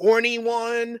corny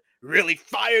one, really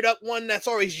fired up one that's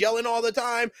always yelling all the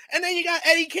time, and then you got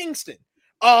Eddie Kingston.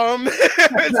 It's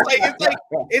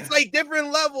like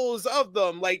different levels of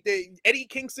them. Like Eddie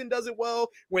Kingston does it well.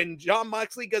 When Jon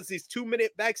Moxley does his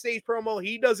 2-minute backstage promo,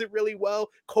 he does it really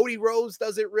well. Cody Rhodes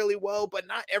does it really well, but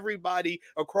not everybody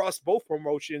across both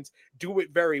promotions do it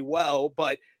very well.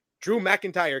 But Drew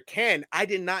McIntyre can. I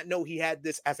did not know he had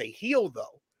this as a heel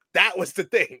though. That was the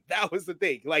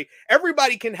thing. Like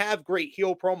everybody can have great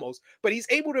heel promos, but he's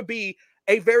able to be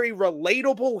a very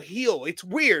relatable heel. It's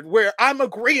weird where I'm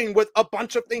agreeing with a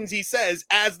bunch of things he says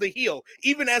as the heel,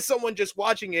 even as someone just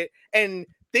watching it and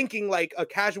thinking like a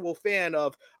casual fan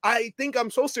of, I think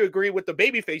I'm supposed to agree with the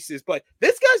baby faces, but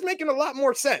this guy's making a lot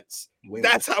more sense.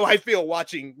 That's how I feel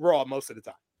watching Raw most of the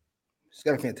time. He's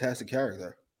got a fantastic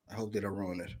character. I hope they don't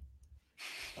ruin it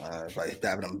by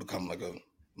having him become like a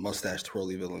mustache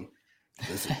twirly villain.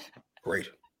 This is great.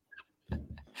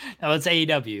 No, it's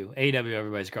AEW. AEW,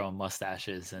 everybody's growing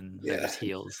mustaches and there's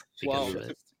heels. Well,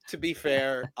 to be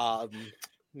fair,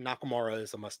 Nakamura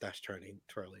is a mustache twirling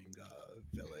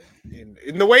villain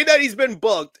in the way that he's been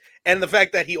booked, and the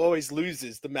fact that he always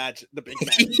loses the big match.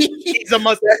 He's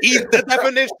the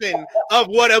definition of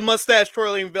what a mustache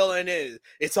twirling villain is.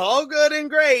 It's all good and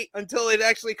great until it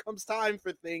actually comes time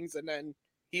for things, and then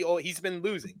he's been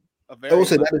losing. I will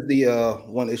say that is the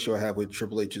one issue I have with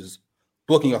Triple H's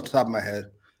booking off the top of my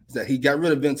head, is that he got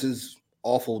rid of Vince's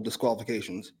awful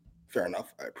disqualifications. Fair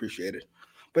enough. I appreciate it.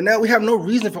 But now we have no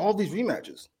reason for all these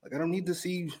rematches. Like, I don't need to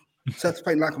see Seth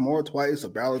fight Nakamura twice or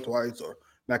Balor twice or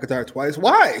McIntyre twice.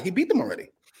 Why? He beat them already.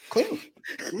 Clean.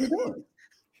 What are you doing?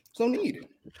 There's no need.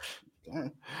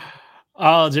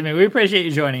 Oh, Jimmy, we appreciate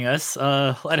you joining us.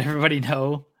 Let everybody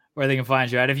know where they can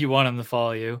find you at if you want them to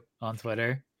follow you on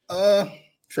Twitter.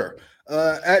 Sure.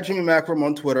 At Jimmy Macrum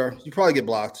on Twitter. You probably get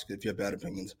blocked if you have bad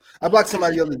opinions. I blocked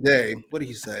somebody the other day. What did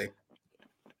he say?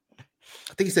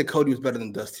 I think he said Cody was better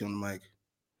than Dusty on the mic.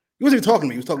 He wasn't even talking to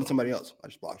me. He was talking to somebody else. I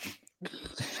just blocked him.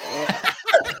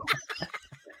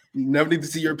 Never need to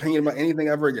see your opinion about anything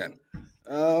ever again.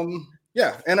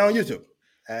 Yeah, and on YouTube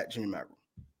at Jimmy Macrum.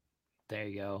 There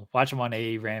you go. Watch him on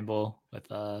AE Ramble with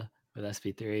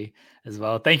SP3 as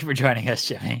well. Thank you for joining us,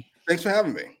 Jimmy. Thanks for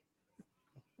having me.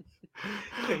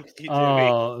 Thank you, Jimmy.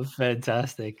 Oh,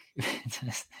 fantastic.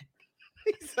 Fantastic.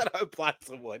 He said I blocked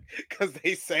someone because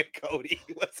they said Cody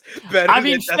was better. I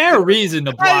mean, fair reason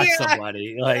to block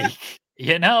somebody. Like,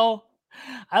 you know,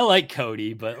 I like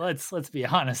Cody, but let's be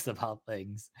honest about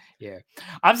things here.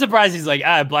 I'm surprised he's like,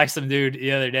 I blocked some dude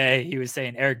the other day. He was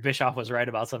saying Eric Bischoff was right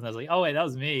about something. I was like, oh wait, that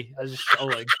was me. I was just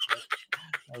trolling.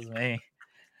 That was me.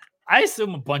 I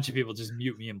assume a bunch of people just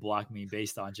mute me and block me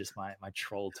based on just my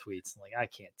troll tweets. Like, I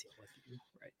can't deal with you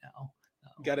right now.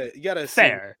 No. You gotta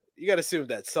fair. You gotta assume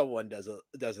that someone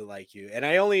doesn't like you. And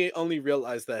I only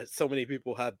realized that so many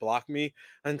people had blocked me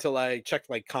until I checked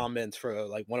my comments for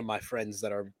like one of my friends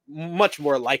that are much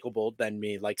more likable than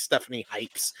me, like Stephanie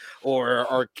Hypes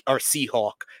or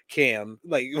Seahawk Cam.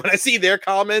 Like, when I see their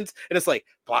comments and it's like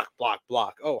block.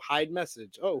 Oh, hide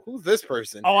message. Oh, who's this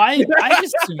person? Oh, I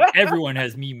just assume everyone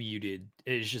has me muted.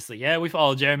 It's just like, yeah, we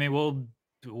follow Jeremy. We'll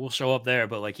show up there,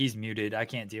 but like, he's muted. I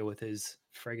can't deal with his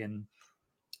friggin'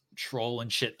 troll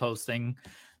and shit posting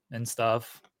and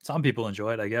stuff. Some people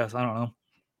enjoy it, I guess. I don't know.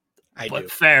 I but do.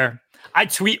 Fair. I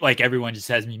tweet like everyone just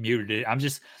has me muted.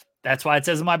 That's why it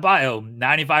says in my bio,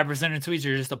 95% of tweets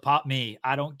are just to pop me.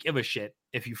 I don't give a shit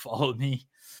if you followed me.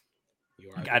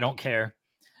 I don't care.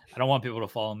 I don't want people to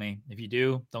follow me. If you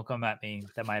do, don't come at me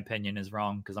that my opinion is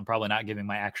wrong, because I'm probably not giving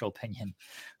my actual opinion.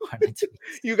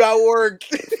 You got work.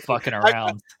 Fucking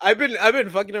around. I've been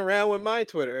fucking around with my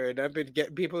Twitter, and I've been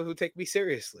getting people who take me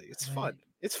seriously. It's fun.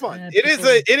 It's fun. Yeah,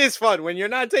 it is fun when you're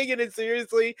not taking it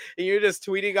seriously and you're just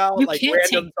tweeting out you like can't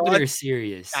random take thoughts. Twitter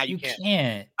serious. Nah, you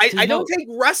can't. I don't take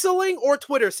wrestling or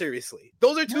Twitter seriously.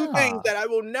 Those are two things that I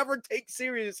will never take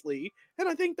seriously, and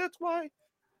I think that's why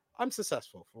I'm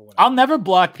successful for what I'll never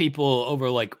block people over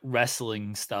like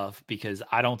wrestling stuff because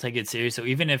I don't take it serious. So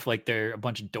even if like they're a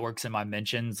bunch of dorks in my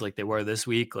mentions, like they were this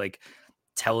week, like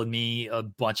telling me a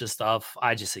bunch of stuff,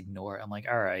 I just ignore it. I'm like,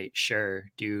 all right, sure,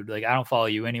 dude. Like, I don't follow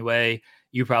you anyway.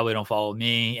 You probably don't follow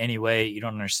me anyway. You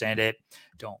don't understand it.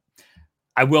 Don't.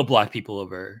 I will block people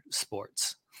over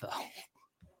sports, though.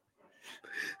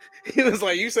 He was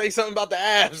like, you say something about the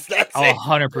abs. That's I'll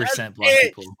 100% block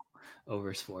people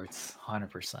over sports.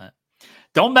 100%.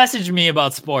 Don't message me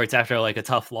about sports after like a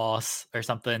tough loss or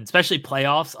something, especially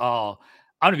playoffs. Oh,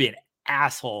 I'm going to be an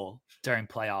asshole during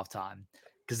playoff time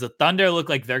because the Thunder look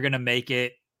like they're going to make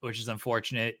it, which is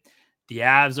unfortunate. The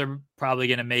Avs are probably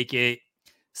going to make it.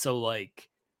 So, like,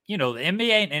 you know, the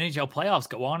NBA and NHL playoffs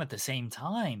go on at the same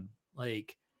time.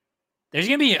 Like, there's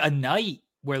going to be a night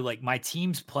where, like, my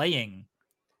team's playing,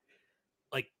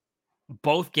 like,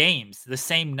 both games the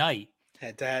same night.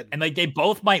 Head to head. And, like, they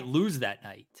both might lose that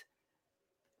night.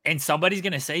 And somebody's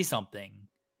going to say something.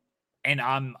 And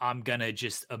I'm going to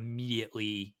just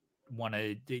immediately want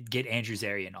to get Andrew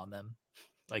Zarian on them.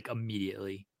 Like,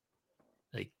 immediately.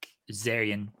 Like,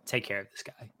 Zarian, take care of this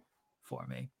guy for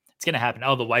me. It's going to happen.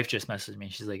 Oh, the wife just messaged me.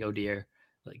 She's like, oh, dear.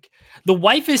 Like, the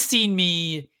wife has seen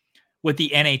me with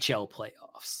the NHL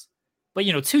playoffs. But,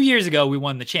 you know, 2 years ago, we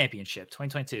won the championship,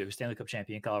 2022, Stanley Cup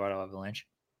champion, Colorado Avalanche.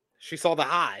 She saw the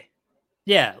high.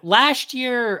 Yeah. Last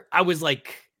year, I was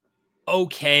like,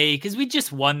 okay, because we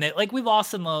just won it. Like, we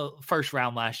lost in the first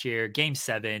round last year, game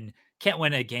 7. Can't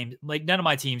win a game. Like, none of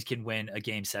my teams can win a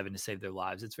game 7 to save their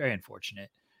lives. It's very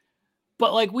unfortunate.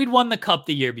 But, like, we'd won the cup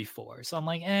the year before. So I'm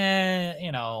like,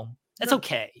 you know, it's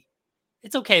okay.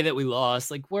 It's okay that we lost.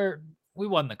 Like, we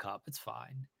won the cup. It's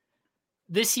fine.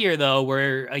 This year, though,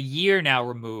 we're a year now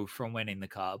removed from winning the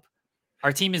cup.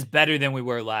 Our team is better than we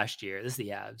were last year. This is the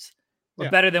Avs. We're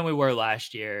better than we were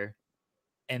last year.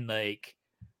 And like,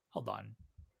 hold on.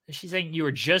 She's saying you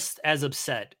were just as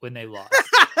upset when they lost.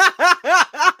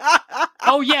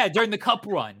 Oh yeah, during the cup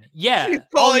run. Yeah.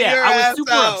 Oh yeah, I was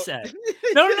super upset.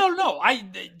 No.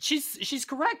 She's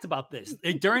correct about this.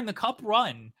 During the cup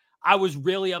run, I was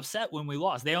really upset when we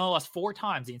lost. They only lost 4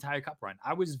 times the entire cup run.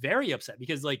 I was very upset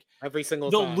because like every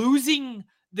single the time. losing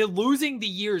the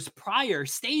years prior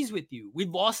stays with you. We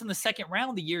lost in the second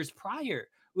round the years prior.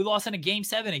 We lost in a game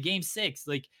 7, a game 6.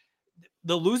 Like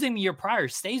the losing the year prior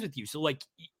stays with you. So like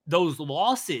those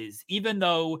losses, even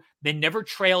though they never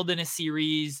trailed in a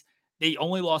series, they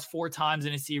only lost 4 times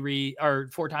in a series or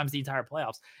 4 times the entire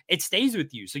playoffs. It stays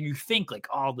with you. So you think like,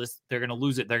 oh, they're going to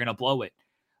lose it. They're going to blow it.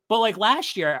 But like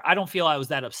last year, I don't feel I was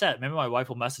that upset. Maybe my wife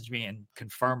will message me and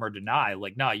confirm or deny.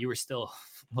 Like, no, you were still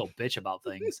a little bitch about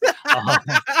things.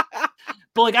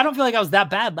 But like, I don't feel like I was that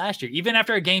bad last year. Even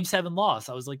after a game 7 loss,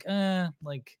 I was like,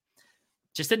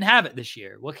 just didn't have it this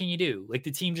year. What can you do? Like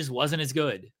the team just wasn't as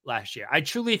good last year. I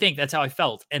truly think that's how I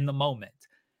felt in the moment.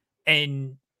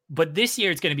 But this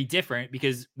year it's going to be different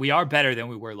because we are better than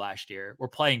we were last year. We're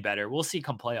playing better. We'll see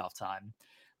come playoff time.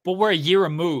 But we're a year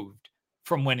removed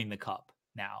from winning the cup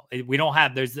now. We don't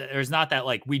have there's not that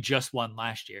like we just won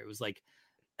last year. It was like,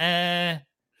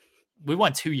 we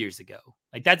won 2 years ago.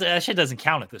 Like that shit doesn't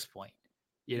count at this point.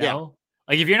 You know?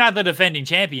 Like if you're not the defending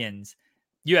champions,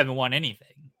 you haven't won anything.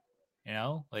 You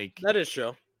know? Like that is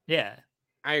true. Yeah.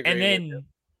 I agree.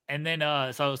 And then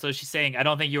so she's saying, I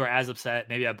don't think you were as upset.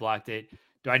 Maybe I blocked it.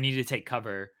 Do I need to take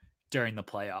cover during the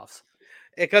playoffs?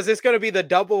 Because it's going to be the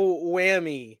double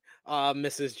whammy,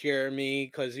 Mrs. Jeremy.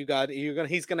 Because he's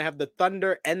going to have the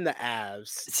Thunder and the Avs.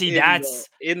 See, that's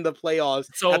in the playoffs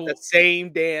at the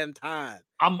same damn time.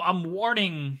 I'm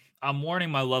warning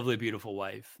my lovely, beautiful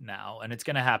wife now, and it's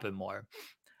going to happen more.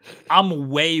 I'm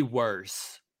way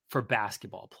worse for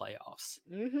basketball playoffs.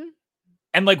 Mm-hmm.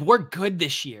 And like, we're good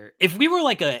this year. If we were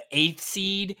like a 8th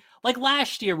seed, like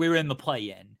last year we were in the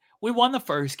play-in. We won the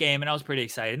first game and I was pretty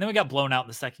excited. And then we got blown out in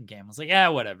the second game. I was like, yeah,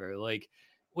 whatever. Like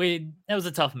it was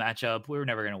a tough matchup. We were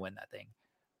never going to win that thing.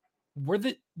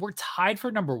 We're tied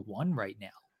for number 1 right now.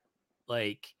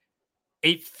 Like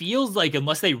it feels like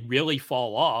unless they really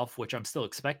fall off, which I'm still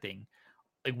expecting,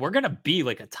 like we're going to be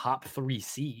like a top 3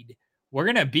 seed. We're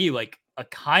going to be like a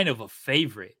kind of a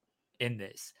favorite in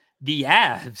this. The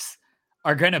Avs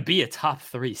are going to be a top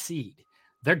 3 seed.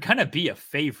 They're going to be a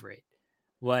favorite.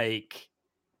 Like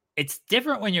it's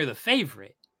different when you're the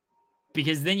favorite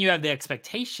because then you have the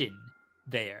expectation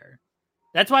there.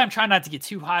 That's why I'm trying not to get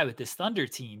too high with this Thunder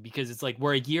team because it's like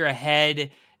we're a year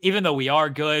ahead. Even though we are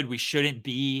good, we shouldn't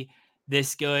be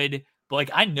this good. But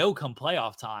like I know come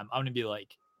playoff time, I'm going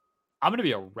to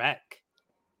be a wreck.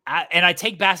 And I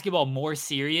take basketball more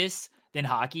serious than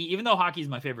hockey, even though hockey is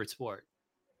my favorite sport.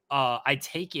 I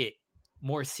take it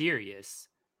more serious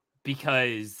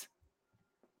because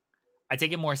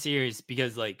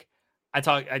like I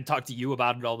talk to you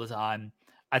about it all the time.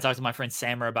 I talk to my friend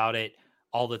Sammer about it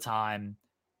all the time.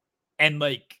 And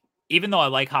like, even though I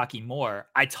like hockey more,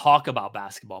 I talk about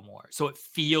basketball more. So it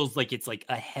feels like it's like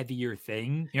a heavier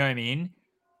thing. You know what I mean?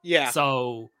 Yeah.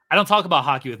 So I don't talk about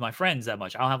hockey with my friends that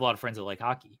much. I don't have a lot of friends that like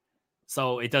hockey.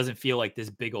 So it doesn't feel like this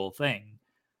big old thing.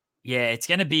 Yeah, it's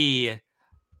going to be,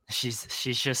 she's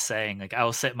just saying like, I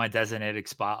will sit in my designated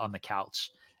spot on the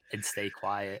couch and stay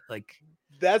quiet. Like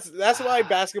that's why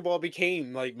basketball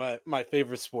became like my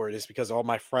favorite sport, is because all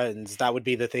my friends, that would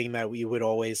be the thing that we would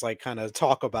always like kind of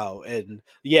talk about. And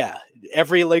yeah,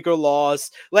 every Laker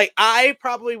loss, like I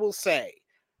probably will say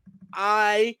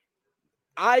I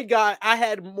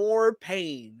had more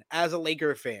pain as a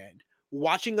Laker fan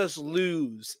watching us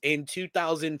lose in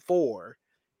 2004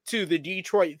 to the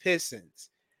Detroit Pistons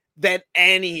than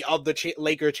any of the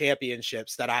Laker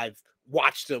championships that I've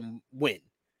watched them win,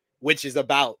 which is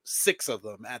about 6 of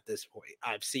them at this point.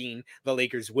 I've seen the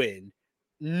Lakers win.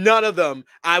 None of them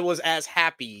I was as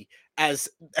happy as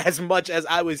much as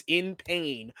I was in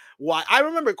pain. Why? I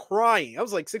remember crying. I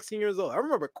was like 16 years old. I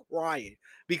remember crying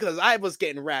because I was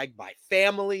getting ragged by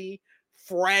family,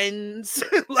 friends,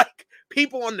 like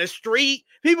people on the street.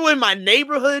 People in my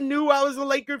neighborhood knew I was a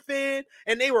Laker fan,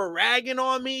 and they were ragging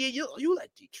on me. You let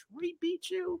Detroit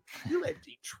beat you? You let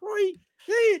Detroit?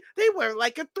 They were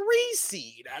like a 3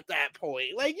 seed at that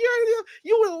point. Like you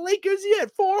were the Lakers. You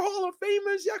had 4 Hall of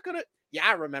Famers. Y'all could have. Yeah,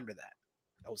 I remember that.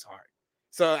 That was hard.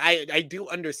 So I do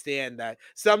understand that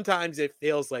sometimes it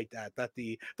feels like that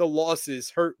the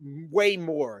losses hurt way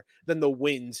more than the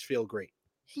wins feel great.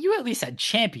 You at least had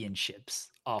championships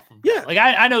off of that. Like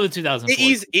I know the 2004.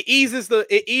 It eases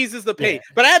the pain. Yeah.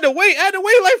 But I had to wait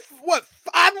like what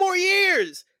 5 more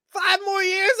years. 5 more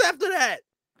years after that.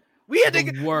 We had to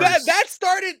The get worst. that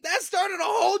started a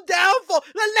whole downfall.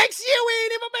 The next year we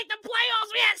didn't even make the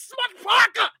playoffs. We had Smudge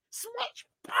Parker. Smudge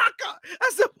Parker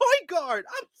as the point guard.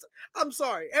 I'm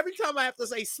sorry. Every time I have to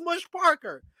say Smush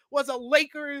Parker was a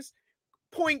Lakers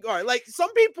point guard. Like,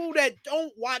 some people that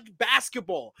don't watch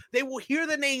basketball, they will hear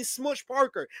the name Smush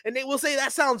Parker and they will say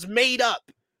that sounds made up.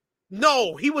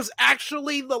 No, he was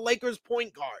actually the Lakers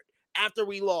point guard after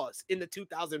we lost in the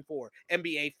 2004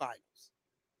 NBA Finals.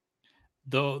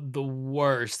 The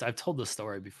worst. I've told this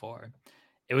story before.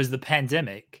 It was the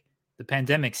pandemic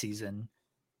season.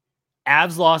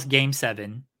 Avs lost game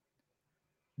 7.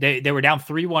 They were down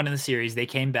 3-1 in the series. They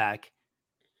came back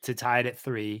to tie it at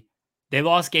 3. They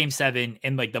lost game 7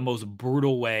 in like the most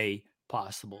brutal way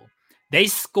possible. They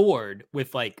scored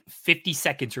with like 50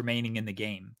 seconds remaining in the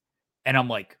game. And I'm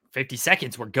like, 50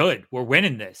 seconds, we're good. We're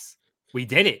winning this. We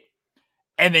did it.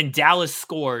 And then Dallas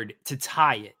scored to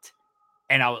tie it.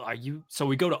 And so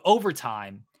we go to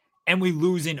overtime and we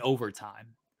lose in overtime.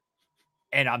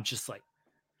 And I'm just like,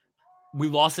 we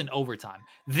lost in overtime.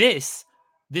 This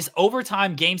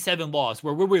overtime game 7 loss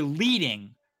where we were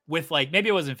leading with like, maybe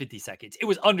it wasn't 50 seconds. It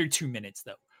was under 2 minutes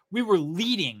though. We were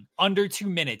leading under 2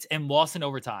 minutes and lost in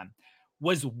overtime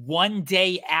was one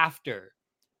day after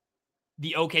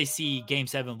the OKC game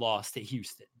 7 loss to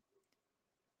Houston.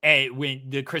 And when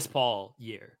the Chris Paul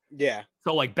year. Yeah.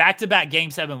 So like back-to-back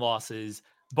game 7 losses,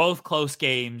 both close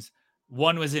games.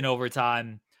 One was in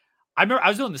overtime. I remember I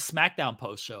was doing the SmackDown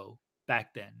post show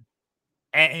back then.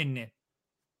 And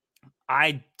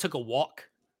I took a walk.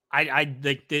 I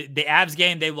like the Avs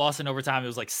game, they lost in overtime. It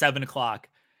was like 7:00.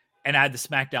 And I had the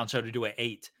SmackDown show to do at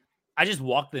 8. I just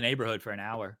walked the neighborhood for an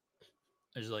hour.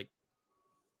 I was like,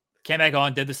 came back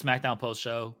on, did the SmackDown post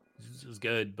show. It was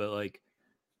good, but like,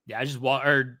 yeah, I just walked,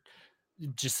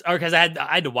 because I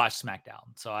had to watch SmackDown,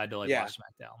 so I had to watch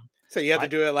SmackDown. So you had to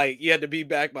do it like you had to be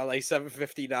back by like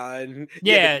 7:59.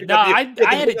 Yeah, no, I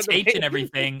had it taped and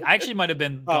everything. I actually might have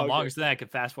been gone longer, so then I could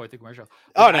fast forward the commercial.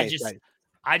 But nice.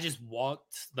 I just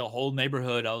walked the whole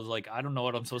neighborhood. I was like, I don't know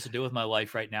what I'm supposed to do with my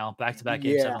life right now. Back-to-back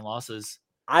game 7 losses.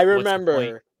 I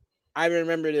remember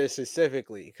this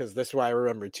specifically because that's why I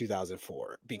remember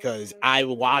 2004, because I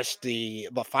watched the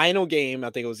final game.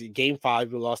 I think it was game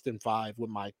 5. We lost in 5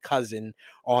 with my cousin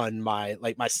on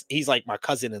he's like my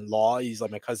cousin-in-law. He's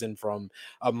like my cousin from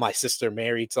my sister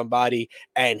married somebody,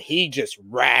 and he just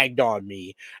ragged on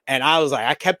me. And I was like,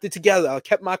 I kept it together. I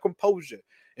kept my composure.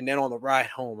 And then on the ride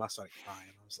home, I started crying.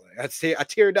 I was like, I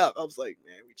teared up. I was like,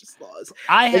 man, we just lost.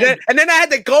 And then I had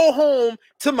to go home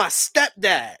to my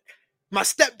stepdad. My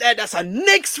stepdad, that's a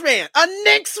Knicks fan. I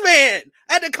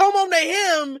had to come home to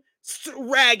him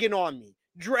ragging on me,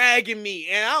 dragging me.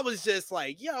 And I was just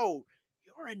like, yo,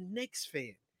 you're a Knicks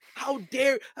fan. How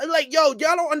dare, like, yo,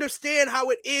 y'all don't understand how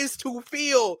it is to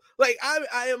feel like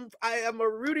I am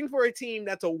rooting for a team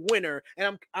that's a winner,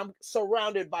 and I'm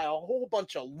surrounded by a whole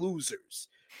bunch of losers,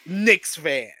 Knicks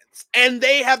fans, and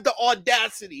they have the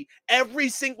audacity every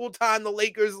single time the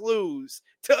Lakers lose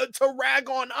to rag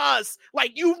on us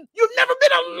like you've never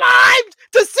been alive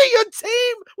to see your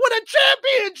team win a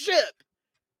championship.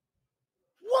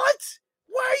 What?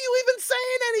 Why are you even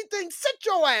saying anything? Sit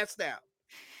your ass down.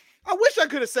 I wish I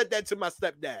could have said that to my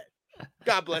stepdad.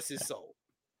 God bless his soul.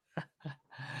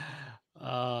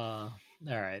 All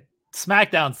right.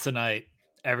 SmackDown's tonight,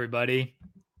 everybody.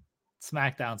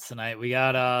 SmackDown's tonight. We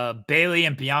got Bayley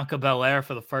and Bianca Belair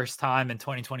for the first time in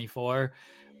 2024.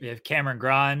 We have Cameron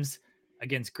Grimes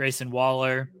against Grayson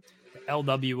Waller, the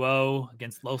LWO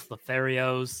against Los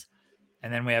Lotharios,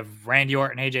 and then we have Randy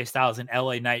Orton, AJ Styles, and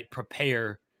LA Knight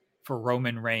prepare for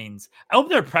Roman Reigns. I hope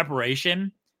their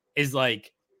preparation is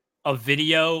like a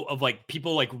video of like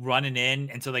people like running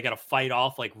in, and so they got to fight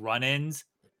off like run-ins,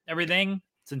 everything.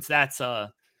 Since that's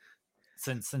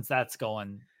since that's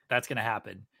gonna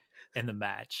happen in the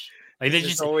match. Like they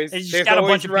just got a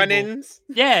bunch of run-ins.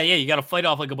 Yeah, you got to fight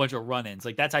off like a bunch of run-ins.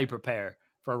 Like that's how you prepare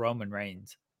for a Roman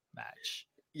Reigns match.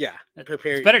 Yeah,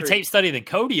 prepare. It's better tape study than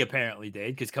Cody apparently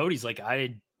did, because Cody's like,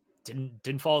 I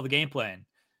didn't follow the game plan.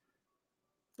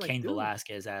 Like, Cain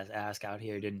Velasquez ask out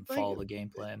here didn't follow the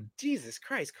game plan. Jesus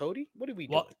Christ, Cody, what are we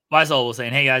doing? Well, was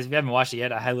saying, hey guys, if you haven't watched it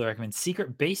yet, I highly recommend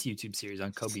Secret Base YouTube series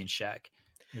on Kobe and Shaq.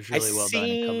 It was really well done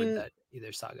and covered that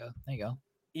either saga. There you go.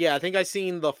 Yeah, I think I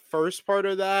seen the first part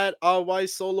of that. Why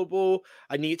Soloable?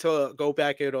 I need to go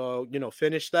back and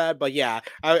finish that. But yeah,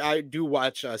 I do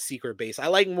watch Secret Base. I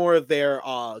like more of their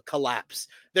collapse.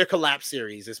 Their collapse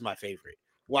series is my favorite.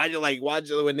 Watch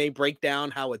when they break down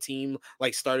how a team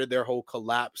like started their whole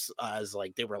collapse as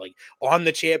like they were like on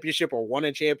the championship or won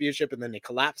a championship and then they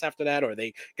collapse after that, or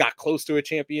they got close to a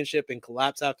championship and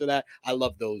collapse after that. I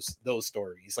love those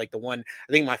stories. Like the one,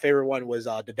 I think my favorite one was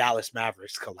the Dallas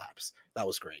Mavericks collapse. That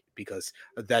was great because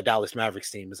that Dallas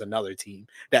Mavericks team is another team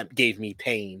that gave me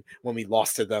pain when we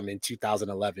lost to them in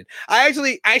 2011. I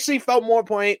actually felt more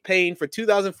pain for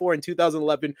 2004 and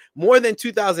 2011 more than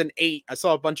 2008. I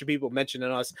saw a bunch of people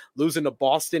mentioning us losing to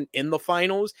Boston in the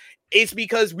finals. It's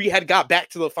because we had got back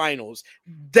to the finals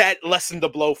that lessened the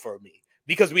blow for me.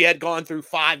 Because we had gone through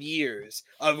 5 years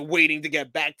of waiting to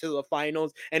get back to the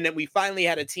finals. And then we finally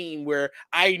had a team where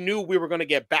I knew we were going to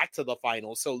get back to the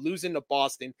finals. So losing to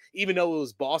Boston, even though it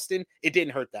was Boston, it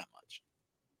didn't hurt that much.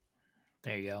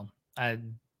 There you go.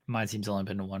 My team's only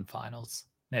been to one finals.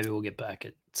 Maybe we'll get back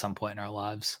at some point in our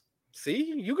lives.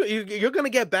 See, you're going to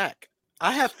get back.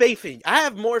 I have faith in you. I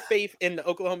have more faith in the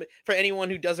Oklahoma. For anyone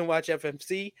who doesn't watch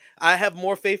FMC, I have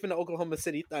more faith in the Oklahoma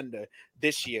City Thunder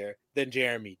this year than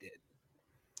Jeremy did.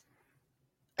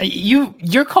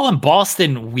 You're calling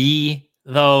Boston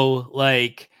though,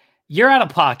 like you're out of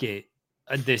pocket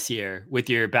this year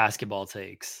with your basketball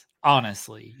takes.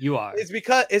 Honestly, you are. It's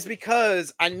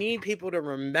because I need people to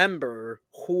remember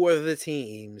who are the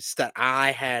teams that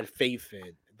I had faith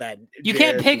in. That you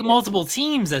can't pick multiple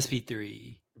teams,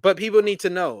 SP3. But people need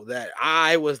to know that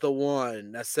I was the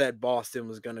one that said Boston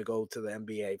was going to go to the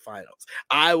NBA Finals.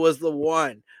 I was the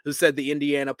one who said the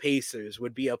Indiana Pacers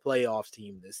would be a playoff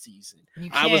team this season.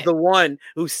 I was the one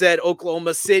who said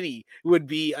Oklahoma City would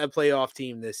be a playoff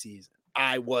team this season.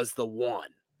 I was the one.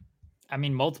 I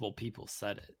mean, multiple people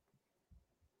said it.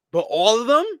 But all of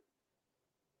them?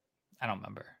 I don't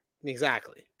remember.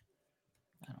 Exactly.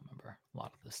 I don't remember a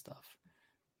lot of this stuff.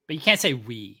 But you can't say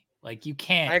we. Like you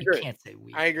can't say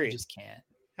we. I agree. You just can't.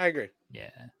 I agree.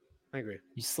 Yeah. I agree.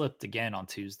 You slipped again on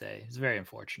Tuesday. It's very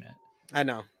unfortunate. I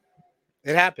know.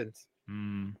 It happens.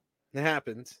 It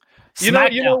happens. You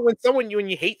know when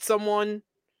you hate someone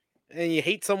and you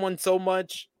hate someone so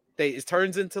much it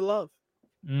turns into love.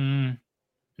 Nah,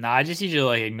 I just usually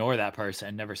like ignore that person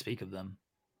and never speak of them.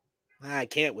 I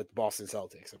can't with Boston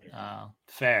Celtics.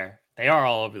 Fair. They are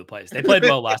all over the place. They played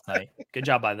well last night. Good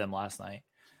job by them last night.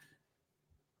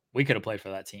 We could have played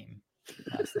for that team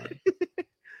last night.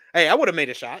 Hey, I would have made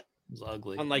a shot. It was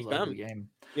ugly. Unlike them. Ugly game.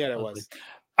 Yeah, it was.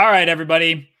 All right,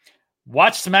 everybody.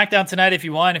 Watch SmackDown tonight if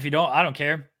you want. If you don't, I don't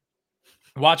care.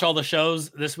 Watch all the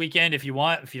shows this weekend if you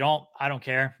want. If you don't, I don't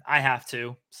care. I have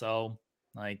to. So,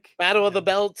 Battle of the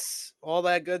Belts, all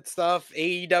that good stuff.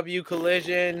 AEW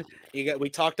Collision. We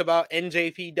talked about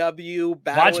NJPW.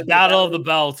 Watch Battle of the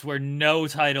Belts where no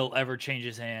title ever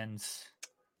changes hands.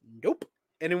 Nope.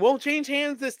 And it won't change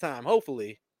hands this time,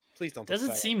 hopefully. Please don't.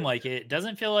 Doesn't seem like it.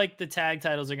 Doesn't feel like the tag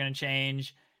titles are going to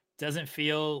change. Doesn't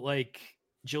feel like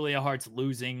Julia Hart's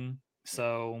losing.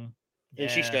 So, yeah.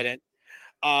 And she shouldn't.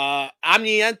 Queen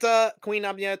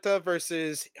Amnienta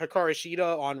versus Hikaru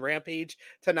Shida on Rampage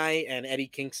tonight, and Eddie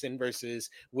Kingston versus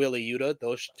Wheeler Yuta.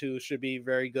 Those two should be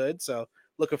very good. So,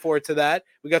 looking forward to that.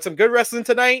 We got some good wrestling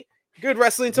tonight. Good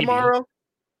wrestling tomorrow.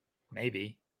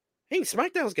 Maybe. Hey,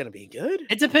 SmackDown's gonna be good.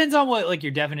 It depends on what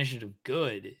your definition of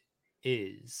good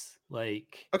is.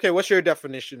 Okay, what's your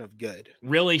definition of good?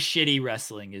 Really shitty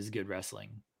wrestling is good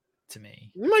wrestling to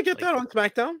me. You might get that on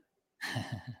SmackDown.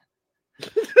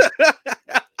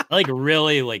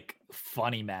 Really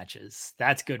funny matches.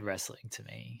 That's good wrestling to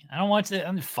me. I don't watch the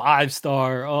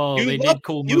 5-star. Oh, they did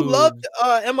cool moves. You loved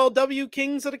MLW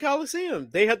Kings of the Coliseum.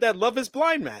 They had that Love Is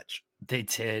Blind match. They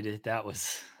did. That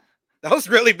was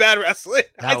really bad wrestling.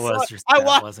 I watched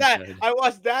that. Good. I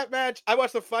watched that match. I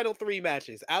watched the final 3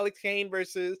 matches. Alex Kane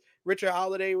versus Richard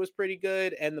Holiday was pretty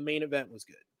good, and the main event was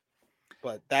good.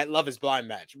 But that Love Is Blind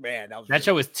match, man, that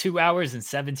show was 2 hours and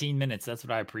 17 minutes. That's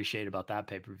what I appreciate about that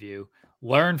pay-per-view.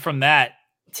 Learn from that,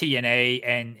 TNA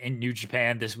and in New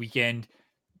Japan this weekend.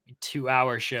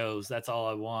 2-hour shows. That's all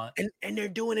I want. And they're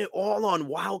doing it all on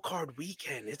Wild Card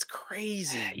Weekend. It's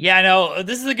crazy. Yeah, I know.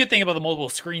 This is a good thing about the multiple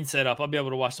screen setup. I'll be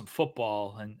able to watch some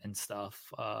football and stuff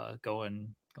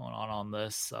going on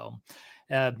this. So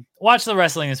watch the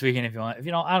wrestling this weekend if you want. If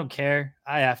you don't, I don't care.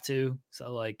 I have to.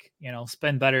 So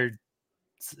spend better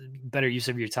use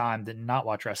of your time than not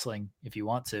watch wrestling if you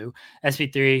want to.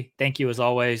 SP3, thank you as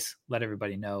always. Let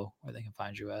everybody know where they can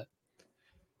find you at.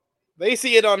 They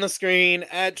see it on the screen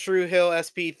at True Hill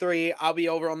SP3. I'll be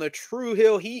over on the True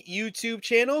Hill Heat YouTube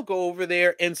channel. Go over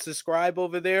there and subscribe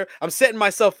over there. I'm setting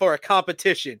myself for a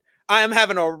competition. I am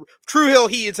having True Hill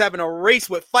Heat is having a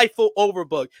race with Fightful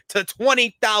Overbook to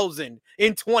 20,000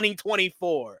 in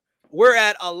 2024. We're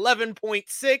at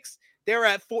 11.6. They're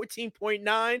at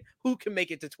 14.9. Who can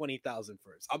make it to 20,000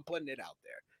 first? I'm putting it out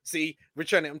there. See, I'm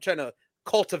trying to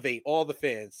cultivate all the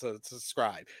fans to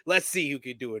subscribe. Let's see who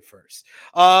can do it first.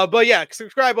 But yeah,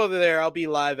 subscribe over there. I'll be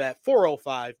live at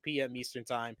 4:05 p.m. Eastern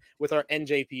time with our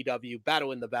NJPW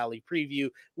Battle in the Valley preview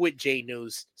with J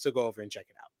News. So go over and check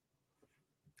it out.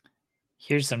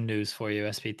 Here's some news for you,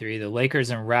 SP3. The Lakers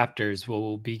and Raptors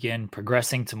will begin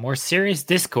progressing to more serious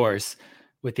discourse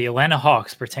with the Atlanta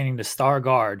Hawks pertaining to star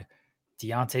guard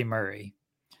Dejounte Murray.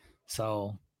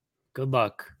 So good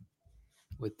luck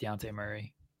with Dejounte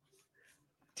Murray.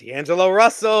 D'Angelo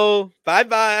Russell,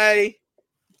 bye-bye.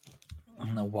 I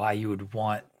don't know why you would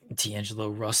want D'Angelo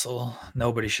Russell.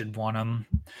 Nobody should want him.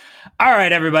 All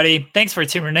right, everybody. Thanks for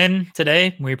tuning in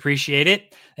today. We appreciate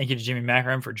it. Thank you to Jimmy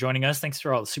Macaron for joining us. Thanks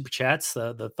for all the super chats,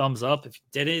 the thumbs up. If you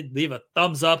did it, leave a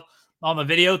thumbs up on the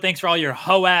video. Thanks for all your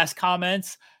hoe-ass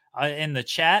comments in the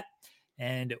chat.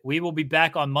 And we will be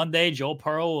back on Monday. Joel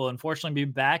Pearl will unfortunately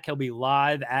be back. He'll be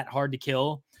live at Hard to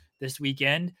Kill this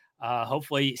weekend.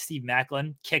 Hopefully Steve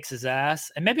Macklin kicks his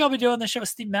ass, and maybe I'll be doing the show with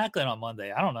Steve Macklin on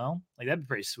Monday. I don't know. Like, that'd be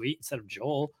pretty sweet instead of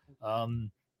Joel.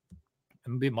 It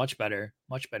would be much better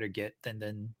get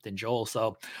than Joel.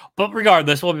 So, but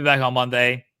regardless, we'll be back on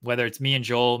Monday, whether it's me and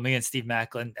Joel, me and Steve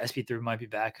Macklin. SP3 might be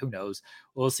back. Who knows?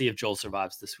 We'll see if Joel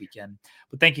survives this weekend.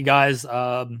 But thank you guys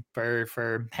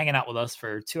for hanging out with us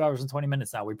for 2 hours and 20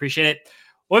 minutes now. We appreciate it.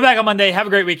 We'll be back on Monday. Have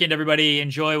a great weekend, everybody.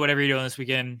 Enjoy whatever you're doing this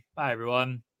weekend. Bye,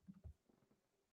 everyone.